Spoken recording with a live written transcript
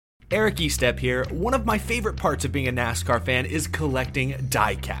Eric Estepp here. One of my favorite parts of being a NASCAR fan is collecting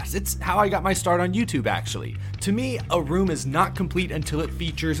diecasts. It's how I got my start on YouTube, actually. To me, a room is not complete until it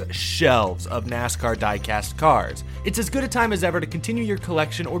features shelves of NASCAR diecast cars. It's as good a time as ever to continue your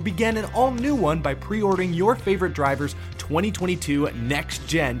collection or begin an all-new one by pre-ordering your favorite driver's 2022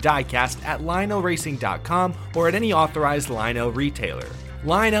 next-gen diecast at lionelracing.com or at any authorized Lionel retailer.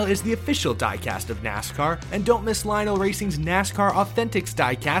 Lionel is the official diecast of NASCAR, and don't miss Lionel Racing's NASCAR Authentics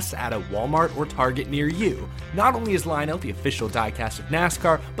diecasts at a Walmart or Target near you. Not only is Lionel the official diecast of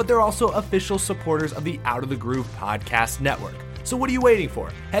NASCAR, but they're also official supporters of the Out of the Groove podcast network. So what are you waiting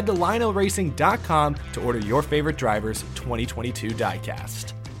for? Head to lionelracing.com to order your favorite driver's 2022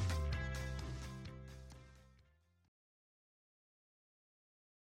 diecast.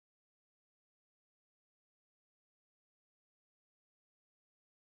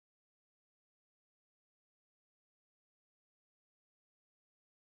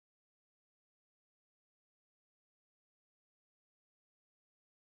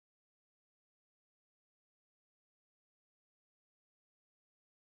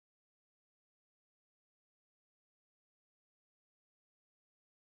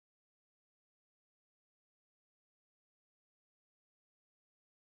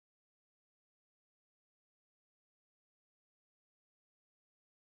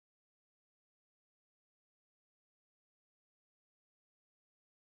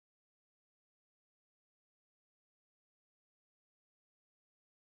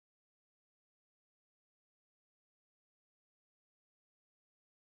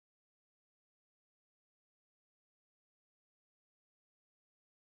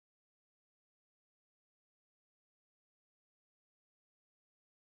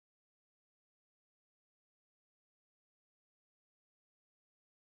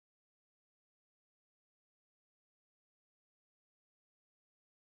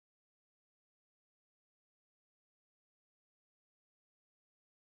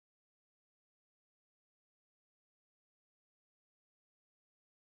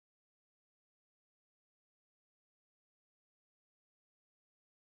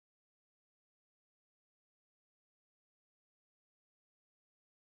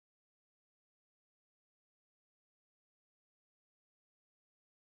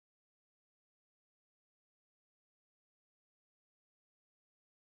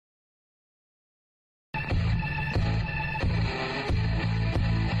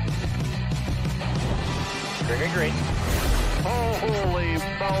 Green. Holy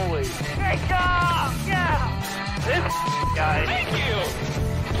moly. Great job! Yeah! This guy. Thank you!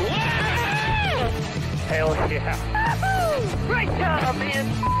 Wow! Hell yeah. Woo-hoo! Great job, man! And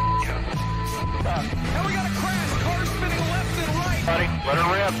we got a crash. Car spinning left and right. Buddy, let her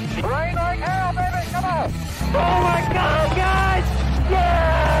rip. Rain like hell, baby! Come on! Oh my god, guys!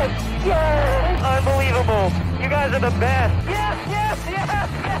 Yes! Yes! Unbelievable! You guys are the best! Yes, yes, yes, yes!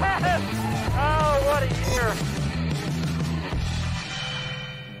 Oh, what a year!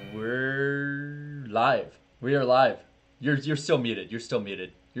 We're live. We are live. You're still muted. You're still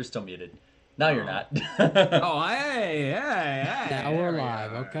muted. You're still muted. Now you're not. Oh, hey. Now we're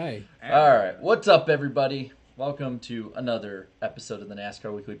live. Okay. All right. What's up, everybody? Welcome to another episode of the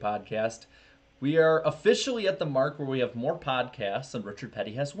NASCAR Weekly Podcast. We are officially at the mark where we have more podcasts than Richard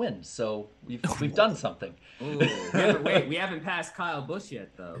Petty has wins. So we've done something. Ooh, we haven't passed Kyle Busch yet,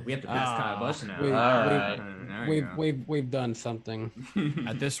 though. We have to pass Kyle Busch now. We've done something.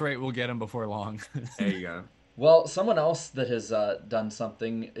 At this rate, we'll get him before long. There you go. Well, someone else that has done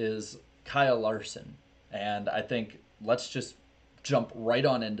something is Kyle Larson. And I think let's just jump right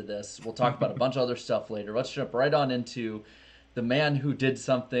on into this. We'll talk about a bunch of other stuff later. Let's jump right on into the man who did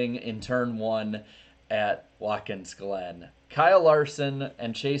something in turn one at Watkins Glen. Kyle Larson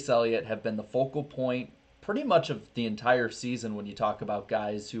and Chase Elliott have been the focal point pretty much of the entire season when you talk about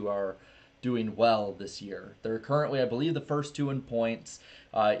guys who are doing well this year. They're currently, I believe, the first two in points.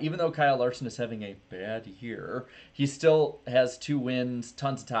 Even though Kyle Larson is having a bad year, he still has 2 wins,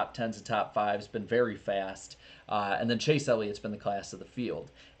 tons of top 10s and top 5s, been very fast. And then Chase Elliott's been the class of the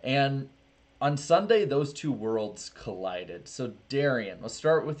field. And on Sunday, those two worlds collided. So, Darian, let's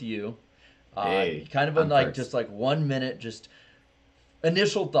start with you. Kind of in just 1 minute, just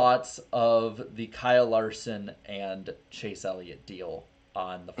initial thoughts of the Kyle Larson and Chase Elliott deal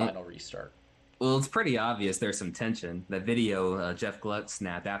on the final restart. Well, it's pretty obvious there's some tension. The video Jeff Gluck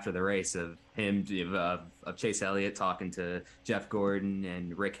snapped after the race of him, of Chase Elliott talking to Jeff Gordon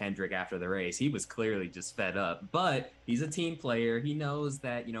and Rick Hendrick after the race. He was clearly just fed up, but he's a team player. He knows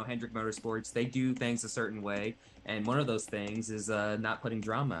that, Hendrick Motorsports, they do things a certain way. And one of those things is not putting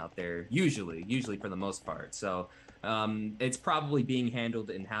drama out there, usually for the most part. So It's probably being handled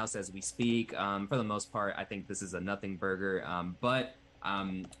in-house as we speak. For the most part, I think this is a nothing burger. But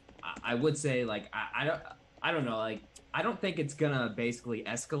I would say, like, I don't know, like, I don't think it's gonna basically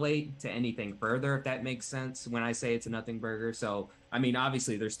escalate to anything further, if that makes sense, when I say it's a nothing burger. So, I mean,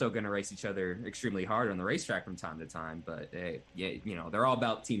 obviously they're still gonna race each other extremely hard on the racetrack from time to time, but yeah, you know, they're all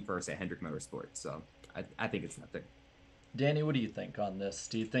about team first at Hendrick Motorsports. So I think it's nothing. Danny, what do you think on this?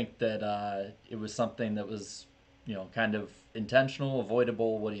 Do you think that it was something that was, you know, kind of intentional,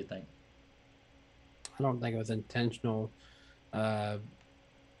 avoidable? What do you think? I don't think it was intentional. Was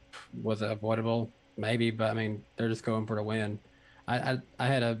it avoidable? Maybe, but I mean, they're just going for the win. I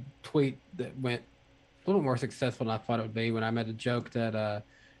had a tweet that went a little more successful than I thought it would be when I made a joke that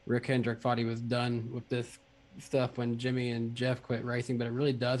Rick Hendrick thought he was done with this stuff when Jimmy and Jeff quit racing, but it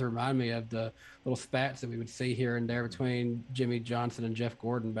really does remind me of the little spats that we would see here and there between Jimmy Johnson and Jeff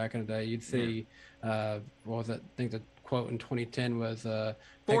Gordon back in the day. You'd see, what was it? I think the quote in 2010 was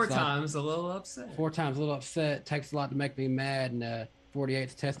four times a little upset. 4 times a little upset. Takes a lot to make me mad, and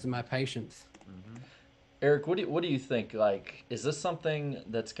 48's testing my patience. Mm-hmm. Eric, what do you think? Like, is this something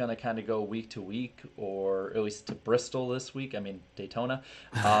that's going to kind of go week to week, or at least to Bristol this week? I mean, Daytona.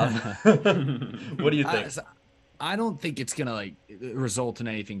 What do you think? I don't think it's going to like result in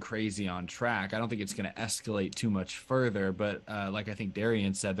anything crazy on track. I don't think it's going to escalate too much further, but like I think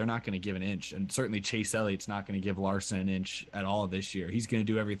Darian said, they're not going to give an inch, and certainly Chase Elliott's not going to give Larson an inch at all this year. He's going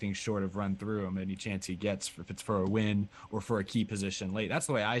to do everything short of run through him any chance he gets, if it's for a win or for a key position late. That's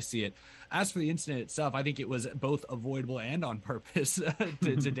the way I see it. As for the incident itself, I think it was both avoidable and on purpose.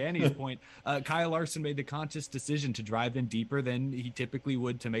 to Danny's point, Kyle Larson made the conscious decision to drive in deeper than he typically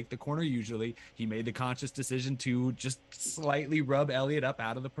would to make the corner. Usually he made the conscious decision to just slightly rub Elliott up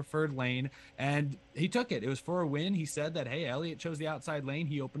out of the preferred lane, and he took it. It was for a win. He said that, hey, Elliott chose the outside lane.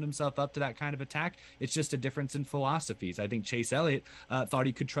 He opened himself up to that kind of attack. It's just a difference in philosophies. I think Chase Elliott thought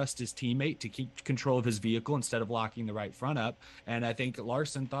he could trust his teammate to keep control of his vehicle instead of locking the right front up, and I think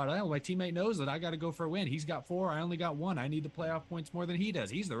Larson thought, oh, my teammate knows that I got to go for a win. He's got 4. I only got 1. I need the playoff points more than he does.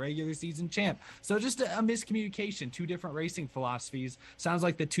 He's the regular season champ. So just a miscommunication, 2 different racing philosophies. Sounds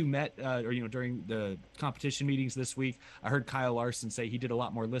like the 2 met, during the competition meetings this week. I heard Kyle Larson say he did a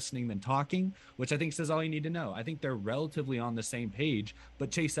lot more listening than talking, which I think says all you need to know. I think they're relatively on the same page,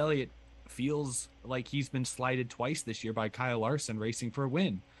 but Chase Elliott feels like he's been slighted twice this year by Kyle Larson racing for a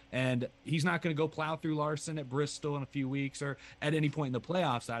win. And he's not going to go plow through Larson at Bristol in a few weeks or at any point in the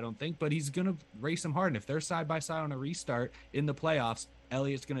playoffs, I don't think, but he's going to race him hard. And if they're side by side on a restart in the playoffs,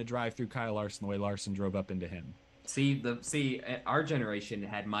 Elliott's going to drive through Kyle Larson the way Larson drove up into him. See, our generation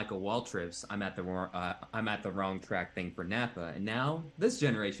had Michael Waltrip's I'm at the wrong track thing for Napa, and now this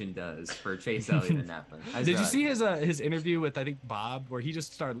generation does for Chase Elliott and Napa. Did you see his interview with, I think, Bob, where he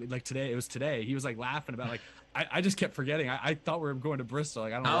just started, like, today, he was like laughing about, like, I just kept forgetting. I thought we were going to Bristol.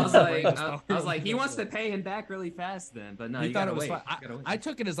 Like, I was like, he wants to pay him back really fast then, but no, you gotta wait. I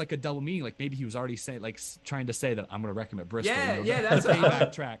took it as like a double meaning, like maybe he was already saying, like, trying to say that I'm going to wreck him at Bristol. Yeah, that's a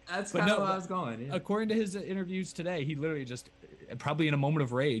payback track. That's kind of where I was going. Yeah. According to his interviews today, he literally just, probably in a moment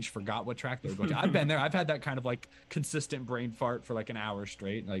of rage, forgot what track they were going to. I've been there. I've had that kind of like consistent brain fart for like an hour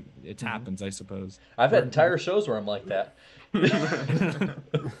straight. Like, it happens, I suppose. I've had entire shows where I'm like that.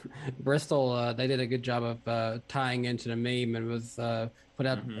 Bristol, they did a good job of tying into the meme, and was put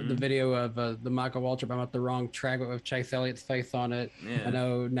out the video of the Michael Waltrip I'm at the wrong track with Chase Elliott's face on it. Yeah. I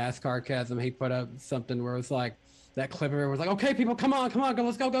know NASCAR Chasm, he put up something where it was like that clip of it was like, okay, people, come on, go,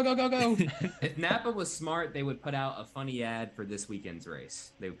 let's go. If Napa was smart, they would put out a funny ad for this weekend's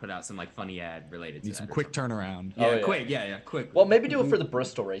race. They would put out some like funny ad related to that. Some quick turnaround. Yeah, quick. Well, maybe do it for the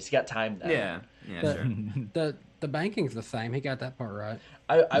Bristol race. You got time now. Yeah, sure. The banking's the same. He got that part right.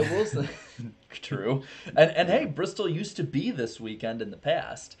 I will say, true. And hey, Bristol used to be this weekend in the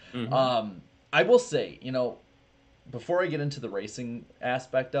past. Mm-hmm. I will say, before I get into the racing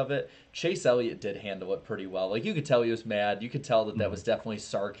aspect of it, Chase Elliott did handle it pretty well. Like, you could tell he was mad. You could tell that was definitely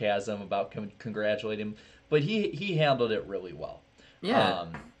sarcasm about congratulating him. But he handled it really well. Yeah.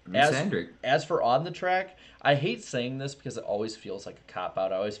 As for on the track, I hate saying this because it always feels like a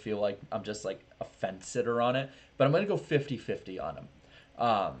cop-out. I always feel like I'm just like a fence sitter on it. But I'm going to go 50-50 on him.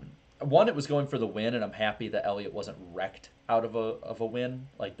 One, it was going for the win, and I'm happy that Elliott wasn't wrecked out of a win.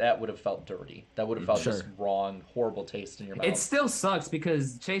 Like, that would have felt dirty. That would have felt just wrong, horrible taste in your mouth. It still sucks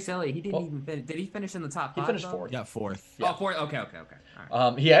because Chase Elliott, he didn't even finish. Did he finish in the top 5? He finished 4th. Yeah, 4th. Yeah. Oh, 4th. Okay.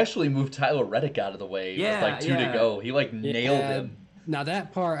 All right. He actually moved Tyler Reddick out of the way with like 2 to go. He nailed him. Now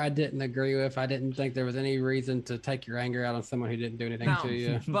that part I didn't agree with. I didn't think there was any reason to take your anger out on someone who didn't do anything to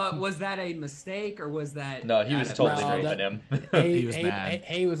you. But was that a mistake or was that? No, he was totally raping him. He was mad.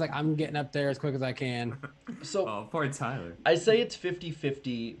 He was like, I'm getting up there as quick as I can. So poor Tyler. I say it's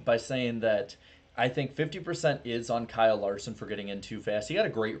 50-50 by saying that I think 50% is on Kyle Larson for getting in too fast. He had a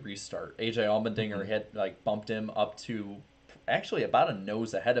great restart. AJ Allmendinger bumped him up to actually about a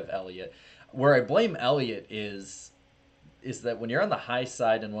nose ahead of Elliott. Where I blame Elliott is that when you're on the high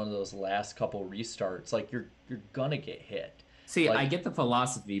side in one of those last couple restarts, like you're gonna get hit. See, I get the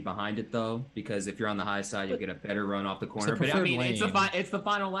philosophy behind it though, because if you're on the high side, you'll get a better run off the corner. But I mean, it's the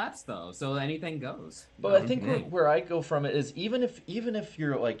final laps though, so anything goes. But I think where I go from it is even if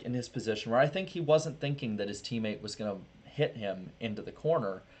you're like in his position, where I think he wasn't thinking that his teammate was gonna hit him into the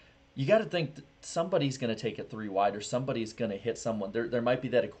corner, you got to think that somebody's going to take it 3 wide or somebody's going to hit someone. There might be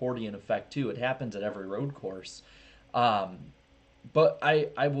that accordion effect too. It happens at every road course. But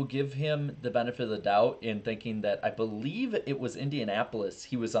I will give him the benefit of the doubt in thinking that I believe it was Indianapolis.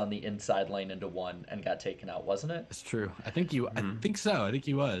 He was on the inside lane into one and got taken out, wasn't it? It's true. I think so. I think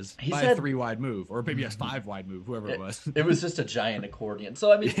he was He by said- a 3 wide move, or maybe a 5 wide move, whoever it was. It was just a giant accordion.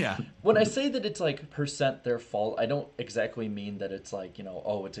 So I mean, Yeah. when I say that it's like percent their fault, I don't exactly mean that it's like,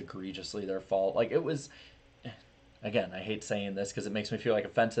 it's egregiously their fault. Like it was, again, I hate saying this because it makes me feel like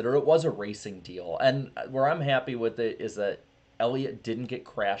offended, or it was a racing deal. And where I'm happy with it is that Elliott didn't get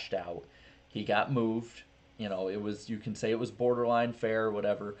crashed out. He got moved. You can say it was borderline fair or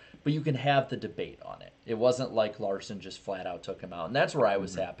whatever, but you can have the debate on it. It wasn't like Larson just flat out took him out, and that's where I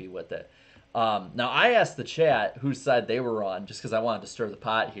was happy with it. Now, I asked the chat whose side they were on just because I wanted to stir the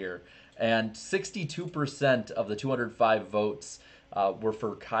pot here, and 62% of the 205 votes were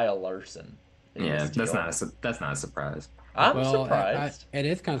for Kyle Larson. Yeah, that's not a surprise. I'm surprised. It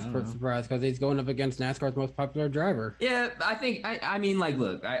is kind of surprised because he's going up against NASCAR's most popular driver. Yeah, I think I mean,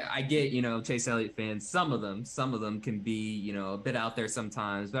 look, I get Chase Elliott fans. Some of them can be a bit out there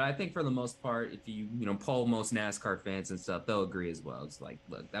sometimes, but I think for the most part, if you poll most NASCAR fans and stuff, they'll agree as well. It's like,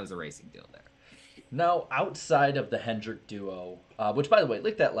 look, that was a racing deal there. Now, outside of the Hendrick duo, which, by the way,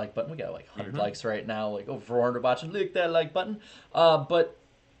 lick that like button. We got like 100 likes right now, like over 400 watching. Lick that like button. But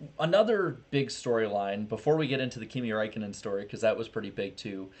another big storyline, before we get into the Kimi Räikkönen story, because that was pretty big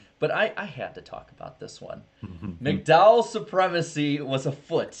too, but I had to talk about this one. McDowell supremacy was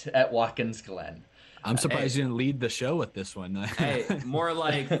afoot at Watkins Glen. I'm surprised you didn't lead the show with this one. Hey, more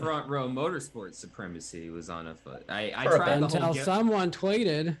like front row motorsport supremacy was on afoot. I For a tried the Until whole someone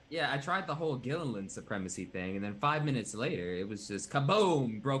tweeted. I tried the whole Gilliland supremacy thing, and then 5 minutes later, it was just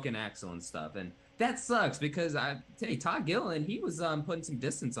kaboom, broken axle and stuff, and that sucks because Todd Gilliland, he was putting some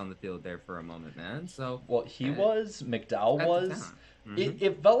distance on the field there for a moment, man. So he was, McDowell was. Mm-hmm.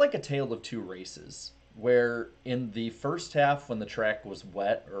 It felt like a tale of 2 races, where in the first half when the track was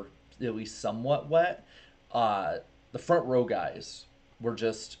wet, or at least somewhat wet, the front row guys were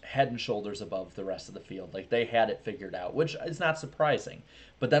just head and shoulders above the rest of the field. Like they had it figured out, which is not surprising.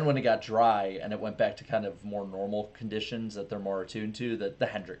 But then when it got dry and it went back to kind of more normal conditions that they're more attuned to, the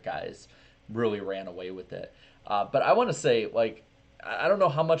Hendrick guys really ran away with it. But I want to say, like, I don't know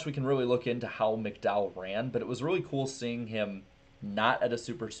how much we can really look into how McDowell ran, but it was really cool seeing him not at a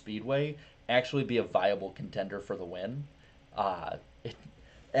super speedway actually be a viable contender for the win.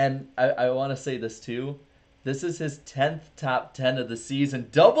 And I want to say this too. This is his 10th top 10 of the season.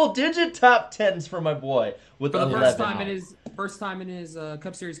 Double-digit top 10s for my boy. With for the 11. first time in his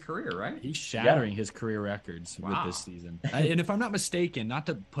Cup Series career, right? He's shattering his career records with this season. And if I'm not mistaken, not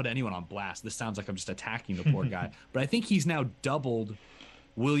to put anyone on blast, this sounds like I'm just attacking the poor guy, but I think he's now doubled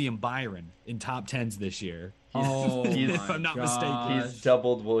William Byron in top 10s this year. If I'm not mistaken. He's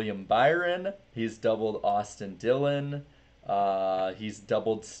doubled William Byron. He's doubled Austin Dillon. He's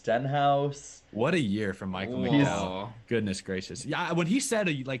doubled Stenhouse. What a year from Michael McDowell. Goodness gracious. Yeah, when he said,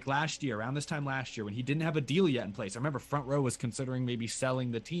 like last year, around this time last year, when he didn't have a deal yet in place, I remember Front Row was considering maybe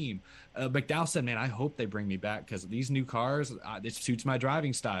selling the team. McDowell said, man, I hope they bring me back because these new cars, it suits my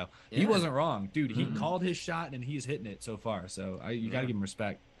driving style. Yeah. He wasn't wrong. Dude, he called his shot and he's hitting it so far. So you got to give him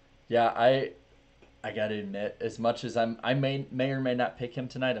respect. Yeah, I got to admit, as much as I may or may not pick him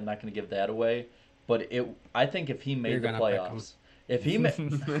tonight, I'm not going to give that away. But I think if he made the playoffs, if he made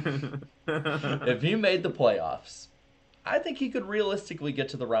the playoffs, I think he could realistically get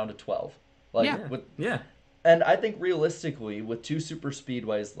to the round of 12. And I think realistically, with 2 super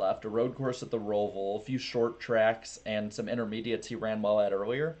speedways left, a road course at the Roval, a few short tracks, and some intermediates he ran well at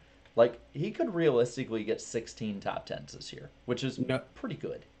earlier, like he could realistically get 16 top 10s this year, which is pretty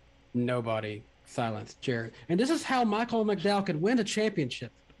good. Nobody silenced Jared. And this is how Michael McDowell could win a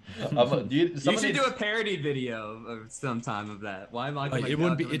championship. You should do a parody video of some time of that. Why am I? Like, it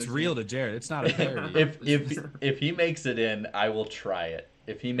wouldn't be. It's real to Jared. It's not a parody. if he makes it in, I will try it.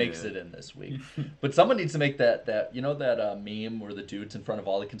 If he makes it in this week, but someone needs to make that meme where the dude's in front of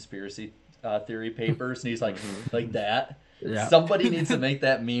all the conspiracy theory papers and he's like that. Yeah. Somebody needs to make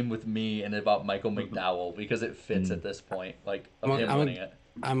that meme with me and about Michael McDowell because it fits at this point. Like of him winning it.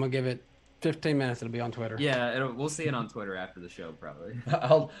 I'm gonna give it 15 minutes. It'll be on Twitter. Yeah, we'll see it on Twitter after the show probably.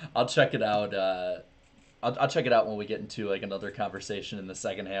 I'll check it out. I'll check it out when we get into like another conversation in the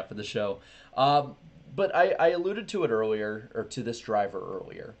second half of the show. But I alluded to it earlier, or to this driver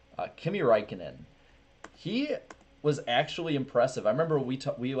earlier, Kimi Räikkönen. He was actually impressive. I remember we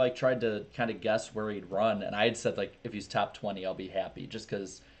tried to kind of guess where he'd run, and I had said like if he's top 20, I'll be happy, just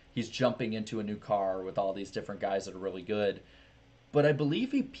because he's jumping into a new car with all these different guys that are really good. But I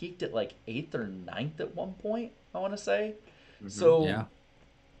believe he peaked at like 8th or 9th at one point, I want to say. Mm-hmm. So,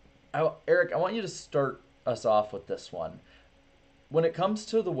 yeah. Eric, I want you to start us off with this one. When it comes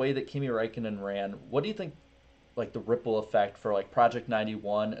to the way that Kimi Räikkönen ran, what do you think, like the ripple effect for like Project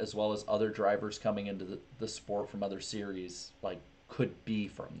 91 as well as other drivers coming into the sport from other series like could be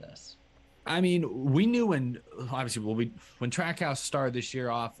from this? I mean, we knew when Trackhouse started this year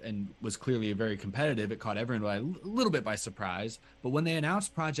off and was clearly very competitive, it caught everyone a little bit by surprise. But when they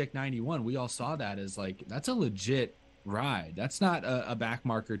announced Project 91, we all saw that as like, that's a legit ride. That's not a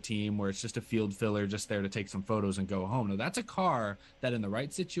backmarker team where it's just a field filler just there to take some photos and go home. No, that's a car that in the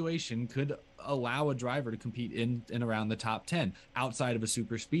right situation could allow a driver to compete in and around the top 10 outside of a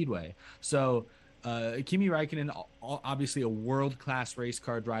super speedway. So Kimi Räikkönen, obviously a world-class race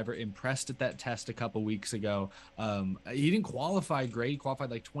car driver, impressed at that test a couple weeks ago. He didn't qualify great. He qualified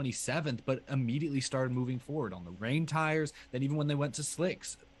like 27th, but immediately started moving forward on the rain tires. Then even when they went to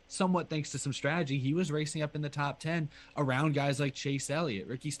slicks, somewhat thanks to some strategy, he was racing up in the top 10 around guys like Chase Elliott,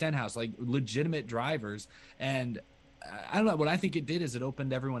 Ricky Stenhouse, like legitimate drivers. And I don't know, what I think it did is it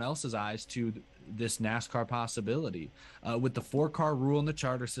opened everyone else's eyes to this NASCAR possibility. With the 4-car rule in the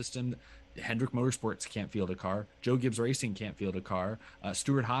charter system, Hendrick Motorsports can't field a car. Joe Gibbs Racing can't field a car.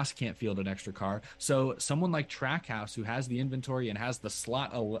 Stuart Haas can't field an extra car. So someone like Trackhouse, who has the inventory and has the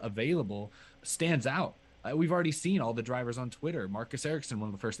slot available, stands out. We've already seen all the drivers on Twitter. Marcus Ericsson, one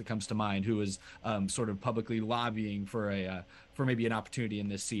of the first that comes to mind, who is sort of publicly lobbying for maybe an opportunity in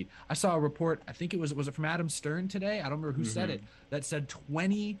this seat. I saw a report, I think it was it from Adam Stern today? I don't remember who said it, that said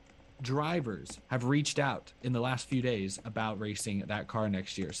 20 drivers have reached out in the last few days about racing that car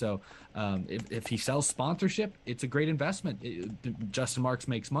next year. So if he sells sponsorship, it's a great investment. Justin Marks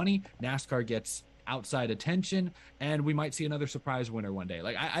makes money. NASCAR gets outside attention, and we might see another surprise winner one day.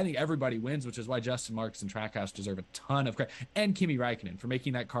 Like I think everybody wins, which is why Justin Marks and Trackhouse deserve a ton of credit, and Kimi Räikkönen for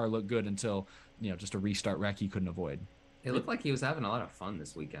making that car look good until just a restart wreck he couldn't avoid. It looked like he was having a lot of fun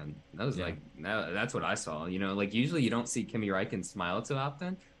this weekend. That was that's what I saw. Like usually you don't see Kimi Räikkönen smile too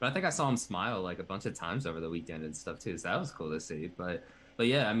often, but I think I saw him smile like a bunch of times over the weekend and stuff too. So that was cool to see. But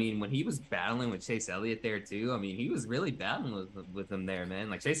yeah, I mean, when he was battling with Chase Elliott there too, I mean, he was really battling with him there,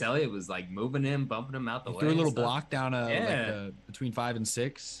 man. Like Chase Elliott was like moving him, bumping him out the way. Threw a little block down between 5 and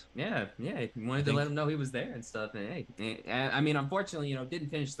 6. Yeah. He wanted to let him know he was there and stuff. And hey, I mean, unfortunately, didn't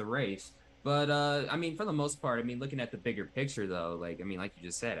finish the race. But, I mean, for the most part, I mean, looking at the bigger picture, though, like you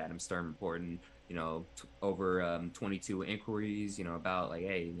just said, Adam Stern reporting, over 22 inquiries, about like,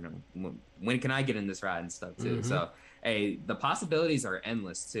 hey, when can I get in this ride and stuff, too. Mm-hmm. So, hey, the possibilities are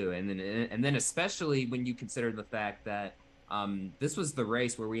endless, too. And then especially when you consider the fact that this was the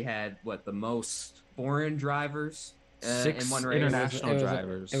race where we had, the most foreign drivers 6 in one race. International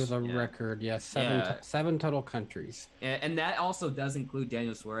drivers. It was a record, seven total countries. And that also does include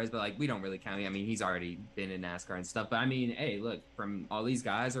Daniel Suarez, but we don't really count him. I mean, he's already been in NASCAR and stuff. But I mean, hey, look, from all these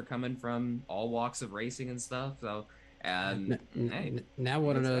guys are coming from all walks of racing and stuff. So, now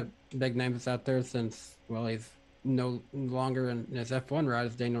one of the big names out there since he's no longer in his F1 ride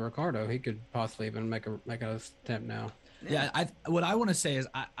is Daniel Ricciardo. He could possibly even make an attempt now. Yeah, what I want to say is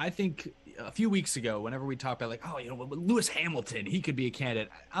I think a few weeks ago, whenever we talked about Lewis Hamilton, he could be a candidate.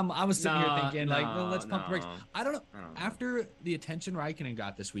 I was sitting here thinking let's pump the brakes. I don't know. After the attention Räikkönen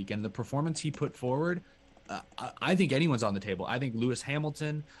got this weekend, the performance he put forward, I think anyone's on the table. I think Lewis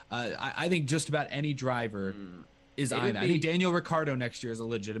Hamilton. I think just about any driver is eyeing that. I think Daniel Ricciardo next year is a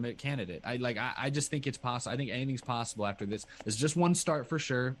legitimate candidate. I just think it's possible. I think anything's possible after this. It's just one start for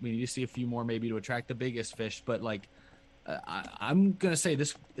sure. We need to see a few more maybe to attract the biggest fish, but I'm going to say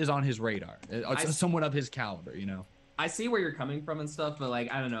this is on his radar. It's somewhat of his caliber, I see where you're coming from and stuff, but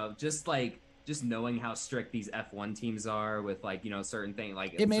I don't know, just just knowing how strict these F1 teams are with like, certain things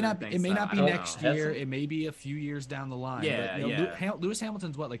like it may not be next know. year. It may be a few years down the line. Yeah, but, Lewis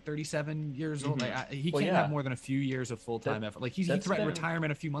Hamilton's what, like 37 years old. Like, he can't have more than a few years of full-time effort. Like he threatened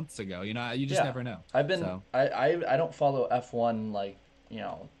retirement a few months ago. You just never know. I don't follow F1 like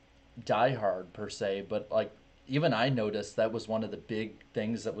diehard per se, but like even I noticed that was one of the big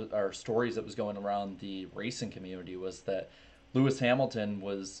things stories that was going around the racing community was that Lewis Hamilton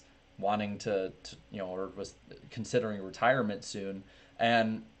was wanting to or was considering retirement soon.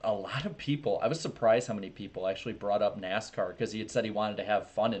 And a lot of people, I was surprised how many people actually brought up NASCAR because he had said he wanted to have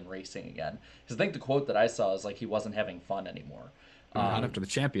fun in racing again. Because I think the quote that I saw is like he wasn't having fun anymore. Not after the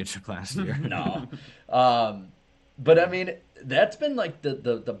championship last year. No. But I mean, that's been like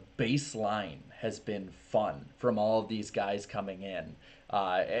the baseline has been fun from all of these guys coming in.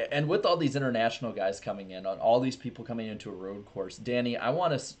 And with all these international guys coming in, all these people coming into a road course, Danny, I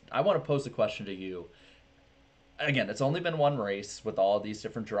want to pose a question to you. Again, it's only been one race with all of these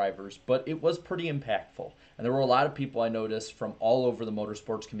different drivers, but it was pretty impactful. And there were a lot of people I noticed from all over the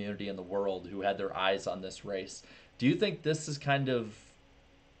motorsports community in the world who had their eyes on this race. Do you think this is kind of,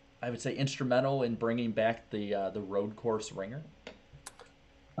 I would say, instrumental in bringing back the road course ringer?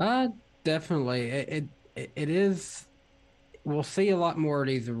 Definitely. It is. We'll see a lot more of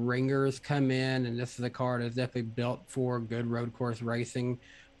these ringers come in, and this is a car that's definitely built for good road course racing.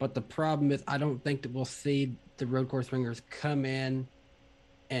 But the problem is, I don't think that we'll see the road course ringers come in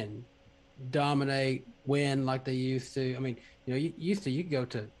and dominate, win like they used to. I mean, you could go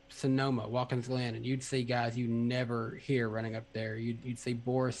to Sonoma, Watkins Glen, and you'd see guys you never hear running up there. You'd see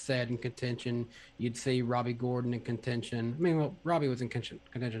Boris Said in contention. You'd see Robbie Gordon in contention. I mean, well, Robbie was in contention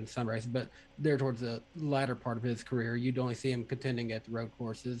in some races, but there towards the latter part of his career, you'd only see him contending at the road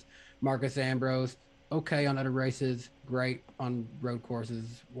courses. Marcus Ambrose, okay on other races, great on road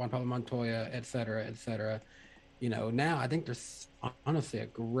courses. Juan Pablo Montoya, et cetera, et cetera. Now I think there's honestly a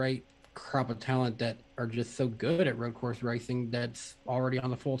great crop of talent that are just so good at road course racing that's already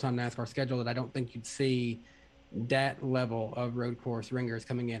on the full-time NASCAR schedule that I don't think you'd see that level of road course ringers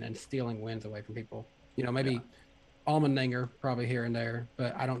coming in and stealing wins away from people. Maybe Allmendinger probably here and there,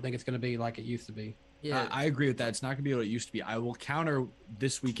 but I don't think it's going to be like it used to be. Yeah, I agree with that. It's not going to be what it used to be. I will counter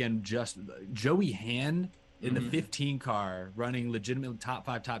this weekend just Joey Hand in the 15 car running legitimately top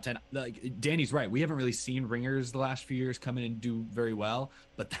 5, top 10. Like Danny's right. We haven't really seen ringers the last few years come in and do very well,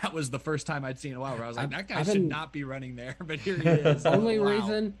 but that was the first time I'd seen in a while where I was like, that guy should not be running there, but here he is. Only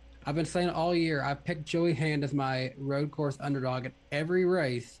reason I've been saying all year, I picked Joey Hand as my road course underdog at every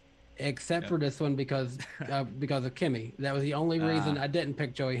race except for this one because of Kimmy. That was the only reason I didn't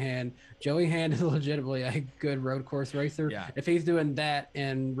pick Joey Hand. Joey Hand is legitimately a good road course racer. Yeah. If he's doing that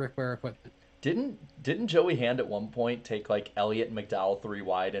in Rick Ware equipment. Didn't Joey Hand at one point take like Elliott and McDowell 3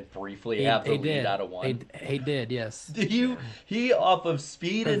 wide and briefly have the lead out of one? He did, yes. He off of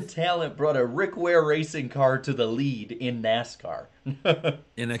speed and talent brought a Rick Ware racing car to the lead in NASCAR.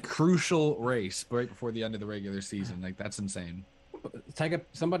 In a crucial race right before the end of the regular season. Like, that's insane.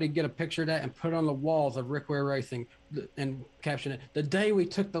 Somebody get a picture of that and put it on the walls of Rick Ware Racing and caption it, "The day we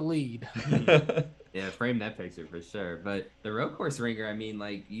took the lead." Yeah, frame that picture for sure. But the road course ringer, I mean,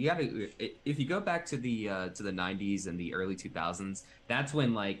 like you gotta, if you go back to the 90s and the early 2000s, that's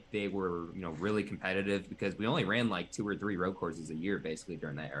when like they were really competitive because we only ran like 2 or 3 road courses a year basically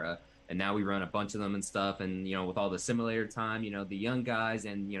during that era. And now we run a bunch of them and stuff. And with all the simulator time, the young guys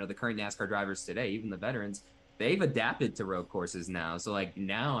and the current NASCAR drivers today, even the veterans, they've adapted to road courses now. So like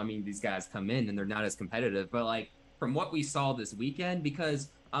now, I mean, these guys come in and they're not as competitive, but like from what we saw this weekend, because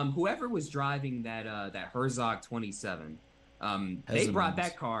whoever was driving that Herzog 27, they brought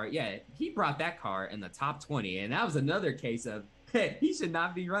that car. Yeah, he brought that car in the top 20, and that was another case of hey, he should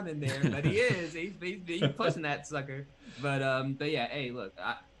not be running there, but he is. He's pushing that sucker. But yeah, hey, look,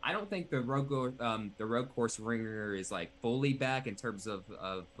 I don't think the road course ringer is like fully back in terms of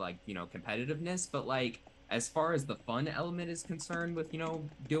like competitiveness, but like as far as the fun element is concerned with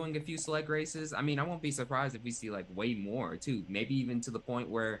doing a few select races, I mean, I won't be surprised if we see like way more too, maybe even to the point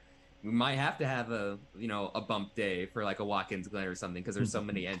where we might have to have a bump day for like a Watkins Glen or something because there's so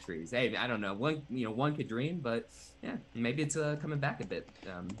many entries. Hey, I don't know, one could dream, but yeah, maybe it's coming back a bit,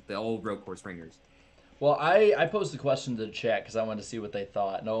 the old road course ringers. Well, I posed the question to the chat because I wanted to see what they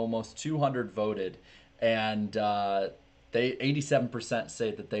thought, and almost 200 voted, and they 87%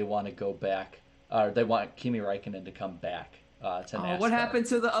 say that they want to go back, or they want Kimi Räikkönen to come back to NASCAR. What happened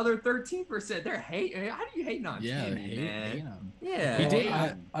to the other 13%? They're hating. How do you hate on Jimmy, man? Yeah, He did.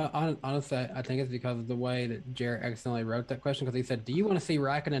 Honestly, I think it's because of the way that Jaret accidentally wrote that question, because he said, "Do you want to see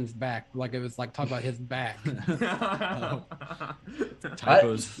Raikkonen's back?" Like it was like talk about his back.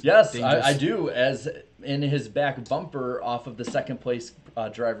 Typos. Yes, I do. As in his back bumper off of the second place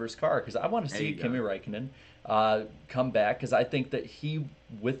driver's car, because I want to see Kimi Raikkonen come back, because I think that he,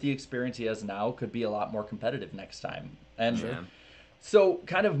 with the experience he has now, could be a lot more competitive next time. And so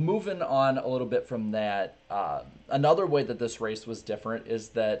kind of moving on a little bit from that, another way that this race was different is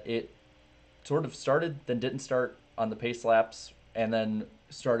that it sort of started, then didn't start on the pace laps, and then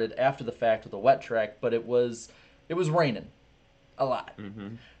started after the fact with a wet track, but it was raining a lot.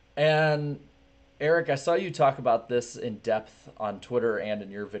 And Eric, I saw you talk about this in depth on Twitter and in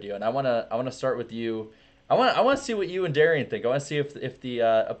your video, and I want to start with you. I want to see what you and Darian think. I want to see if the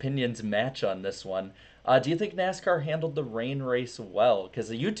opinions match on this one. Do you think NASCAR handled the rain race well?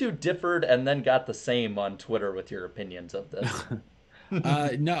 Because you two differed and then got the same on Twitter with your opinions of this.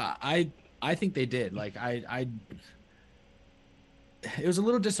 No, I think they did. Like it was a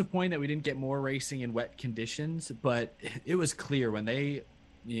little disappointing that we didn't get more racing in wet conditions, but it was clear when they,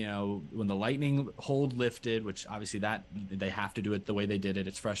 when the lightning hold lifted, which obviously that they have to do it the way they did it.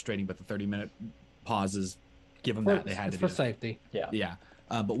 It's frustrating, but the 30-minute pauses, give them that they had to do for safety. Yeah.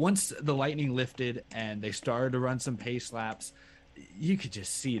 But once the lightning lifted and they started to run some pace laps, you could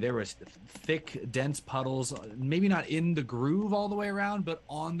just see there was thick, dense puddles, maybe not in the groove all the way around, but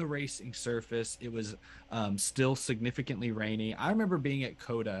on the racing surface. It was still significantly rainy. I remember being at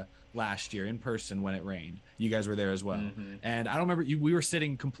COTA last year in person when it rained. You guys were there as well. And I don't remember, we were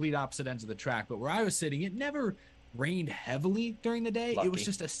sitting complete opposite ends of the track, but where I was sitting, it never rained heavily during the day. Lucky. It was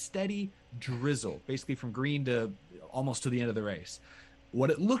just a steady drizzle, basically from green to almost to the end of the race. What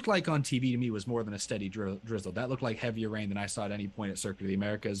it looked like on TV to me was more than a steady drizzle. That looked like heavier rain than I saw at any point at Circuit of the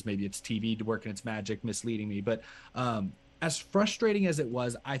Americas. Maybe it's TV working its magic, misleading me. But as frustrating as it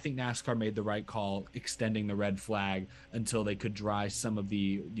was, I think NASCAR made the right call, extending the red flag until they could dry some of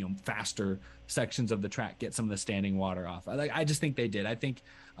the faster sections of the track, get some of the standing water off. I just think they did. I think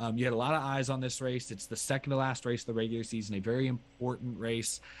you had a lot of eyes on this race. It's the second to last race of the regular season, a very important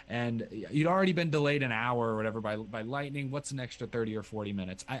race, and you'd already been delayed an hour or whatever by lightning. What's an extra 30 or 40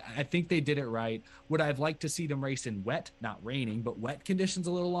 minutes? I think they did it right. Would I have liked to see them race in wet, not raining, but wet conditions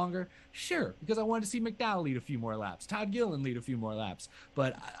a little longer? Sure, because I wanted to see McDowell lead a few more laps, Todd Gilliland lead a few more laps,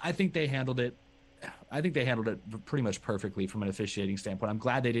 but I think they handled it. I think they handled it pretty much perfectly from an officiating standpoint. I'm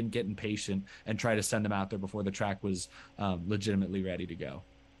glad they didn't get impatient and try to send them out there before the track was legitimately ready to go.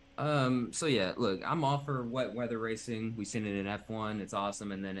 So yeah, look, I'm all for wet weather racing. We've seen it in F1. It's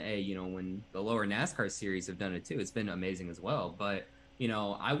awesome. And then, when the lower NASCAR series have done it too, it's been amazing as well. But,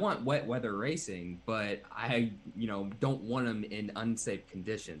 I want wet weather racing, but I, don't want them in unsafe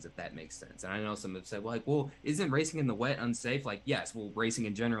conditions, if that makes sense. And I know some have said, well, isn't racing in the wet unsafe? Like, yes, well, racing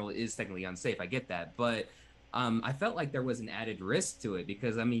in general is technically unsafe. I get that. But I felt like there was an added risk to it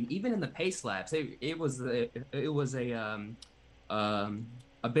because, even in the pace laps, it was a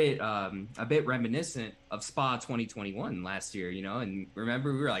bit reminiscent of Spa 2021 last year, and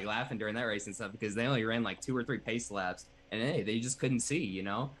remember we were like laughing during that race and stuff because they only ran like 2 or 3 pace laps and they just couldn't see,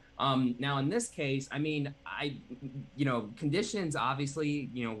 Now in this case, conditions obviously,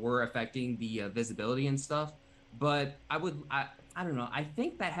 were affecting the visibility and stuff, but I don't know. I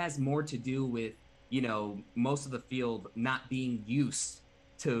think that has more to do with, most of the field not being used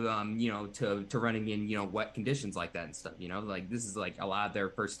to running in wet conditions like that and stuff, like this is like a lot of their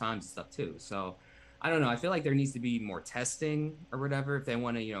first times and stuff too. So I don't know, I feel like there needs to be more testing or whatever if they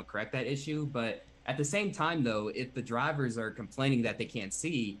want to correct that issue. But at the same time though, if the drivers are complaining that they can't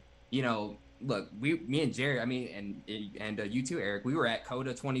see, look, me and Jared, and you too, Eric, we were at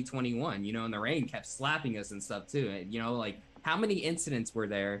COTA 2021, and the rain kept slapping us and stuff too, and like how many incidents were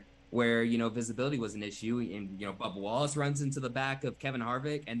there where, visibility was an issue and, Bubba Wallace runs into the back of Kevin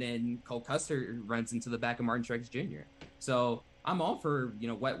Harvick and then Cole Custer runs into the back of Martin Truex Jr. So I'm all for,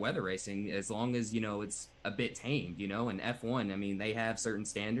 wet weather racing as long as, it's a bit tamed, and F1, they have certain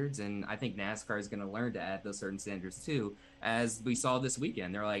standards and I think NASCAR is going to learn to add those certain standards too, as we saw this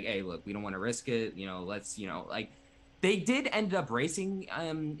weekend. They're like, hey, look, we don't want to risk it. Let's, they did end up racing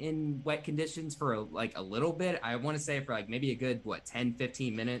in wet conditions for a little bit. I want to say for maybe a good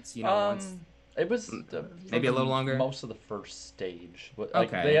 10-15 minutes, once. It was maybe a little longer. Most of the first stage.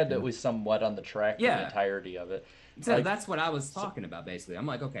 Okay. They had at least some wet on the track for the entirety of it. So that's what I was talking about basically. I'm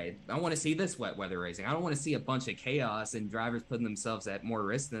like, okay, I want to see this wet weather racing. I don't want to see a bunch of chaos and drivers putting themselves at more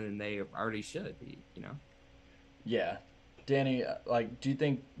risk than they already should be, Yeah. Danny, do you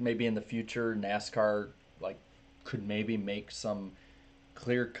think maybe in the future NASCAR could maybe make some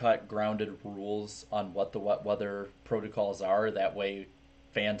clear-cut, grounded rules on what the wet weather protocols are. That way,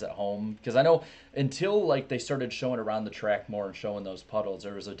 fans at home, because I know until like they started showing around the track more and showing those puddles,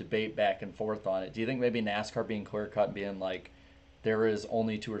 there was a debate back and forth on it. Do you think maybe NASCAR being clear-cut and being like, there is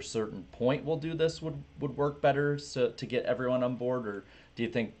only to a certain point we'll do this would work better to get everyone on board, or do you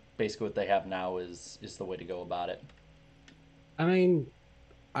think basically what they have now is the way to go about it? I mean,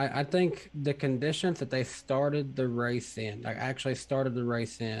 I think the conditions that they started the race in, like actually started the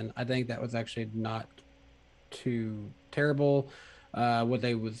race in, I think that was actually not too terrible. What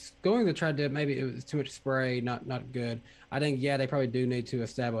they was going to try to do, maybe it was too much spray, not good. I think, yeah, they probably do need to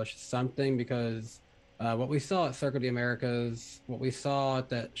establish something, because what we saw at Circuit of the Americas, what we saw at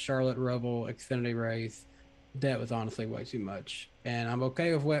that Charlotte Roval Xfinity race, that was honestly way too much. And I'm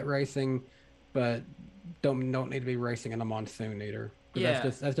okay with wet racing, but don't need to be racing in a monsoon either. Yeah.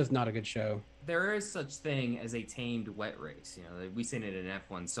 That's just not a good show. There is such thing as a tamed wet race. You know, we've seen it in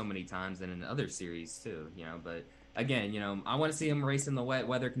F1 so many times and in other series too, you know, but again, you know, I want to see them race in the wet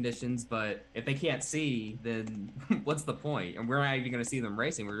weather conditions, but if they can't see, then what's the point? And we're not even going to see them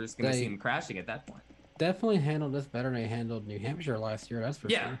racing. We're just going to see them crashing at that point. Definitely handled this better than they handled New Hampshire last year. That's for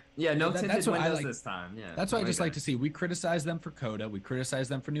sure. Yeah, no tinted windows like, this time. Yeah, that's what I just like to see. We criticize them for COTA. We criticize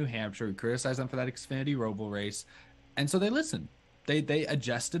them for New Hampshire. We criticize them for that Xfinity Roval race. And so they listened. They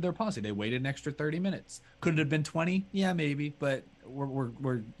adjusted their policy. They waited an extra 30 minutes. Could it have been 20? Yeah, maybe. But we're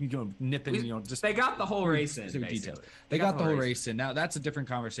nipping, just they got the whole race in. Details. They got the whole race in. Now that's a different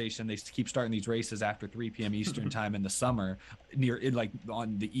conversation. They keep starting these races after 3 p.m. Eastern time in the summer, like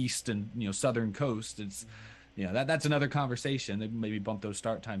on the east and southern coast. It's that's another conversation. They maybe bump those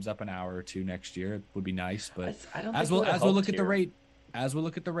start times up an hour or two next year. It would be nice. But as we'll look at the rate. As we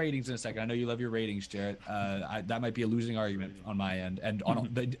look at the ratings in a second, I know you love your ratings, Jaret. That might be a losing argument on my end, and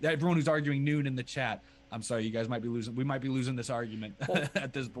on everyone who's arguing noon in the chat. I'm sorry, you guys might be losing. We might be losing this argument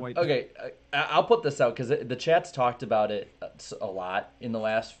at this point. Okay, I'll put this out because the chat's talked about it a lot in the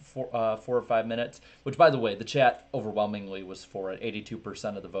last 4 or 5 minutes. Which, by the way, the chat overwhelmingly was for it.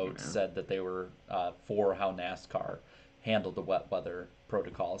 82% of the votes said that they were for how NASCAR handled the wet weather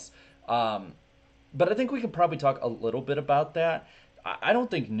protocols. But I think we can probably talk a little bit about that. I don't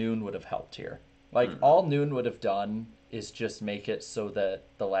think noon would have helped here. Like, all noon would have done is just make it so that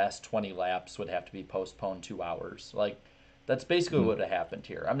the last 20 laps would have to be postponed 2 hours. Like, that's basically what would have happened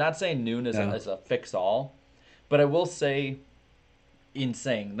here. I'm not saying noon is a fix-all, but I will say, in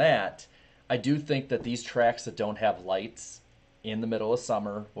saying that, I do think that these tracks that don't have lights in the middle of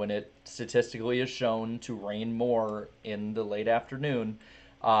summer, when it statistically is shown to rain more in the late afternoon,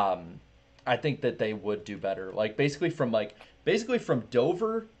 I think that they would do better. Like, basically from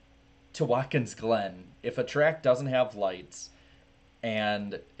Dover to Watkins Glen, if a track doesn't have lights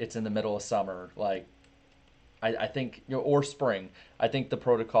and it's in the middle of summer, like, I think, or spring, I think the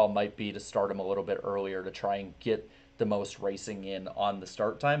protocol might be to start them a little bit earlier to try and get the most racing in on the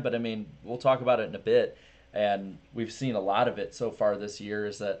start time. But I mean, we'll talk about it in a bit, and we've seen a lot of it so far this year,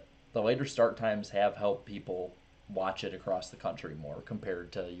 is that the later start times have helped people watch it across the country more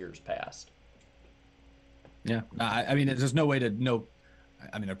compared to years past. Yeah, I mean, there's no way to know.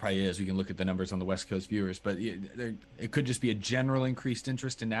 I mean, there probably is. We can look at the numbers on the West Coast viewers, but it could just be a general increased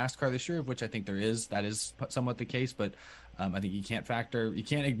interest in NASCAR this year, of which I think there is. That is somewhat the case, but I think you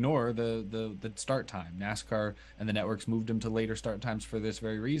can't ignore the start time. NASCAR and the networks moved them to later start times for this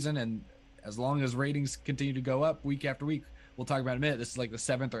very reason, and as long as ratings continue to go up week after week, we'll talk about in a minute. This is like the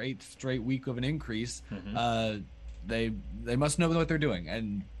 7th or 8th straight week of an increase. They must know what they're doing,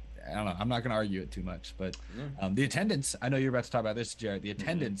 and I don't know. I'm not going to argue it too much, but the attendance, I know you're about to talk about this, Jaret. The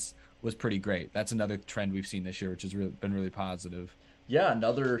attendance was pretty great. That's another trend we've seen this year, which has been really positive. Yeah,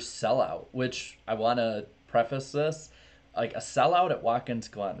 another sellout, which I want to preface this. Like, a sellout at Watkins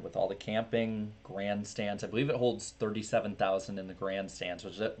Glen with all the camping, grandstands. I believe it holds 37,000 in the grandstands,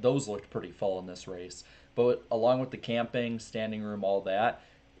 which those looked pretty full in this race. But along with the camping, standing room, all that,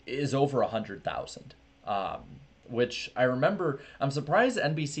 is over 100,000. Which I remember, I'm surprised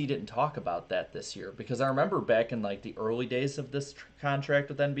NBC didn't talk about that this year, because I remember back in like the early days of this contract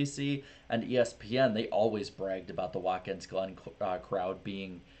with NBC and ESPN, they always bragged about the Watkins Glen crowd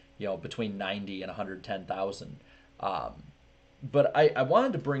being, between 90 and 110,000. But I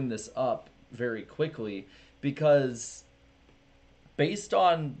wanted to bring this up very quickly because based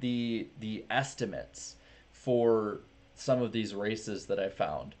on the estimates for some of these races that I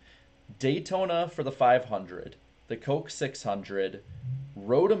found, Daytona for the 500, the Coke 600,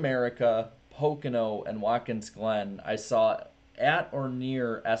 Road America, Pocono, and Watkins Glen, I saw at or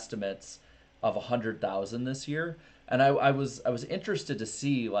near estimates of 100,000 this year. And I was interested to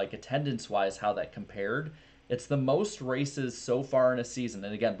see, like, attendance-wise, how that compared. It's the most races so far in a season.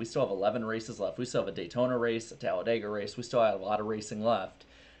 And again, we still have 11 races left. We still have a Daytona race, a Talladega race. We still have a lot of racing left.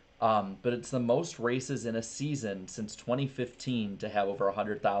 But it's the most races in a season since 2015 to have over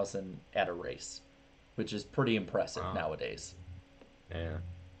 100,000 at a race, which is pretty impressive nowadays. Yeah.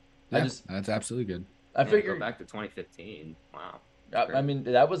 That's absolutely good. I figure go back to 2015. Wow. I mean,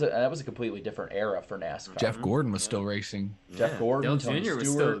 that was a completely different era for NASCAR. Jeff Gordon was still racing. Jeff Gordon, Dale Tony Jr. was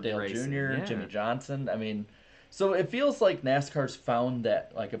Stewart, still Dale racing. Jr., Yeah. Jimmy Johnson. I mean, so it feels like NASCAR's found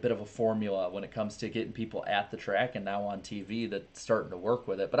that like a bit of a formula when it comes to getting people at the track and now on TV that's starting to work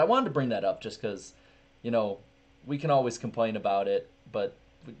with it. But I wanted to bring that up just because, we can always complain about it, but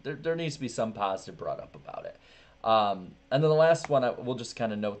there needs to be some positive brought up about it. And then the last one, we'll just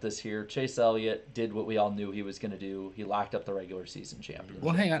kind of note this here. Chase Elliott did what we all knew he was going to do. He locked up the regular season champion.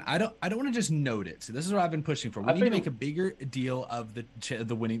 Well, hang on. I don't want to just note it. So this is what I've been pushing for. We need to make a bigger deal of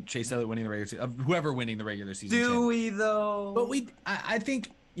the winning Chase Elliott winning the regular season, of whoever winning the regular season. Do we though? But I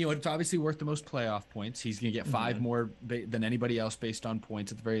think it's obviously worth the most playoff points. He's going to get 5 more than anybody else based on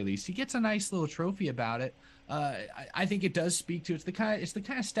points at the very least. He gets a nice little trophy about it. I think it does speak to it's the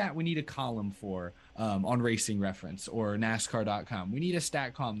kind of stat we need a column for on Racing Reference or NASCAR.com. We need a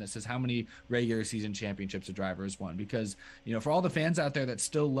stat column that says how many regular season championships a driver has won, because for all the fans out there that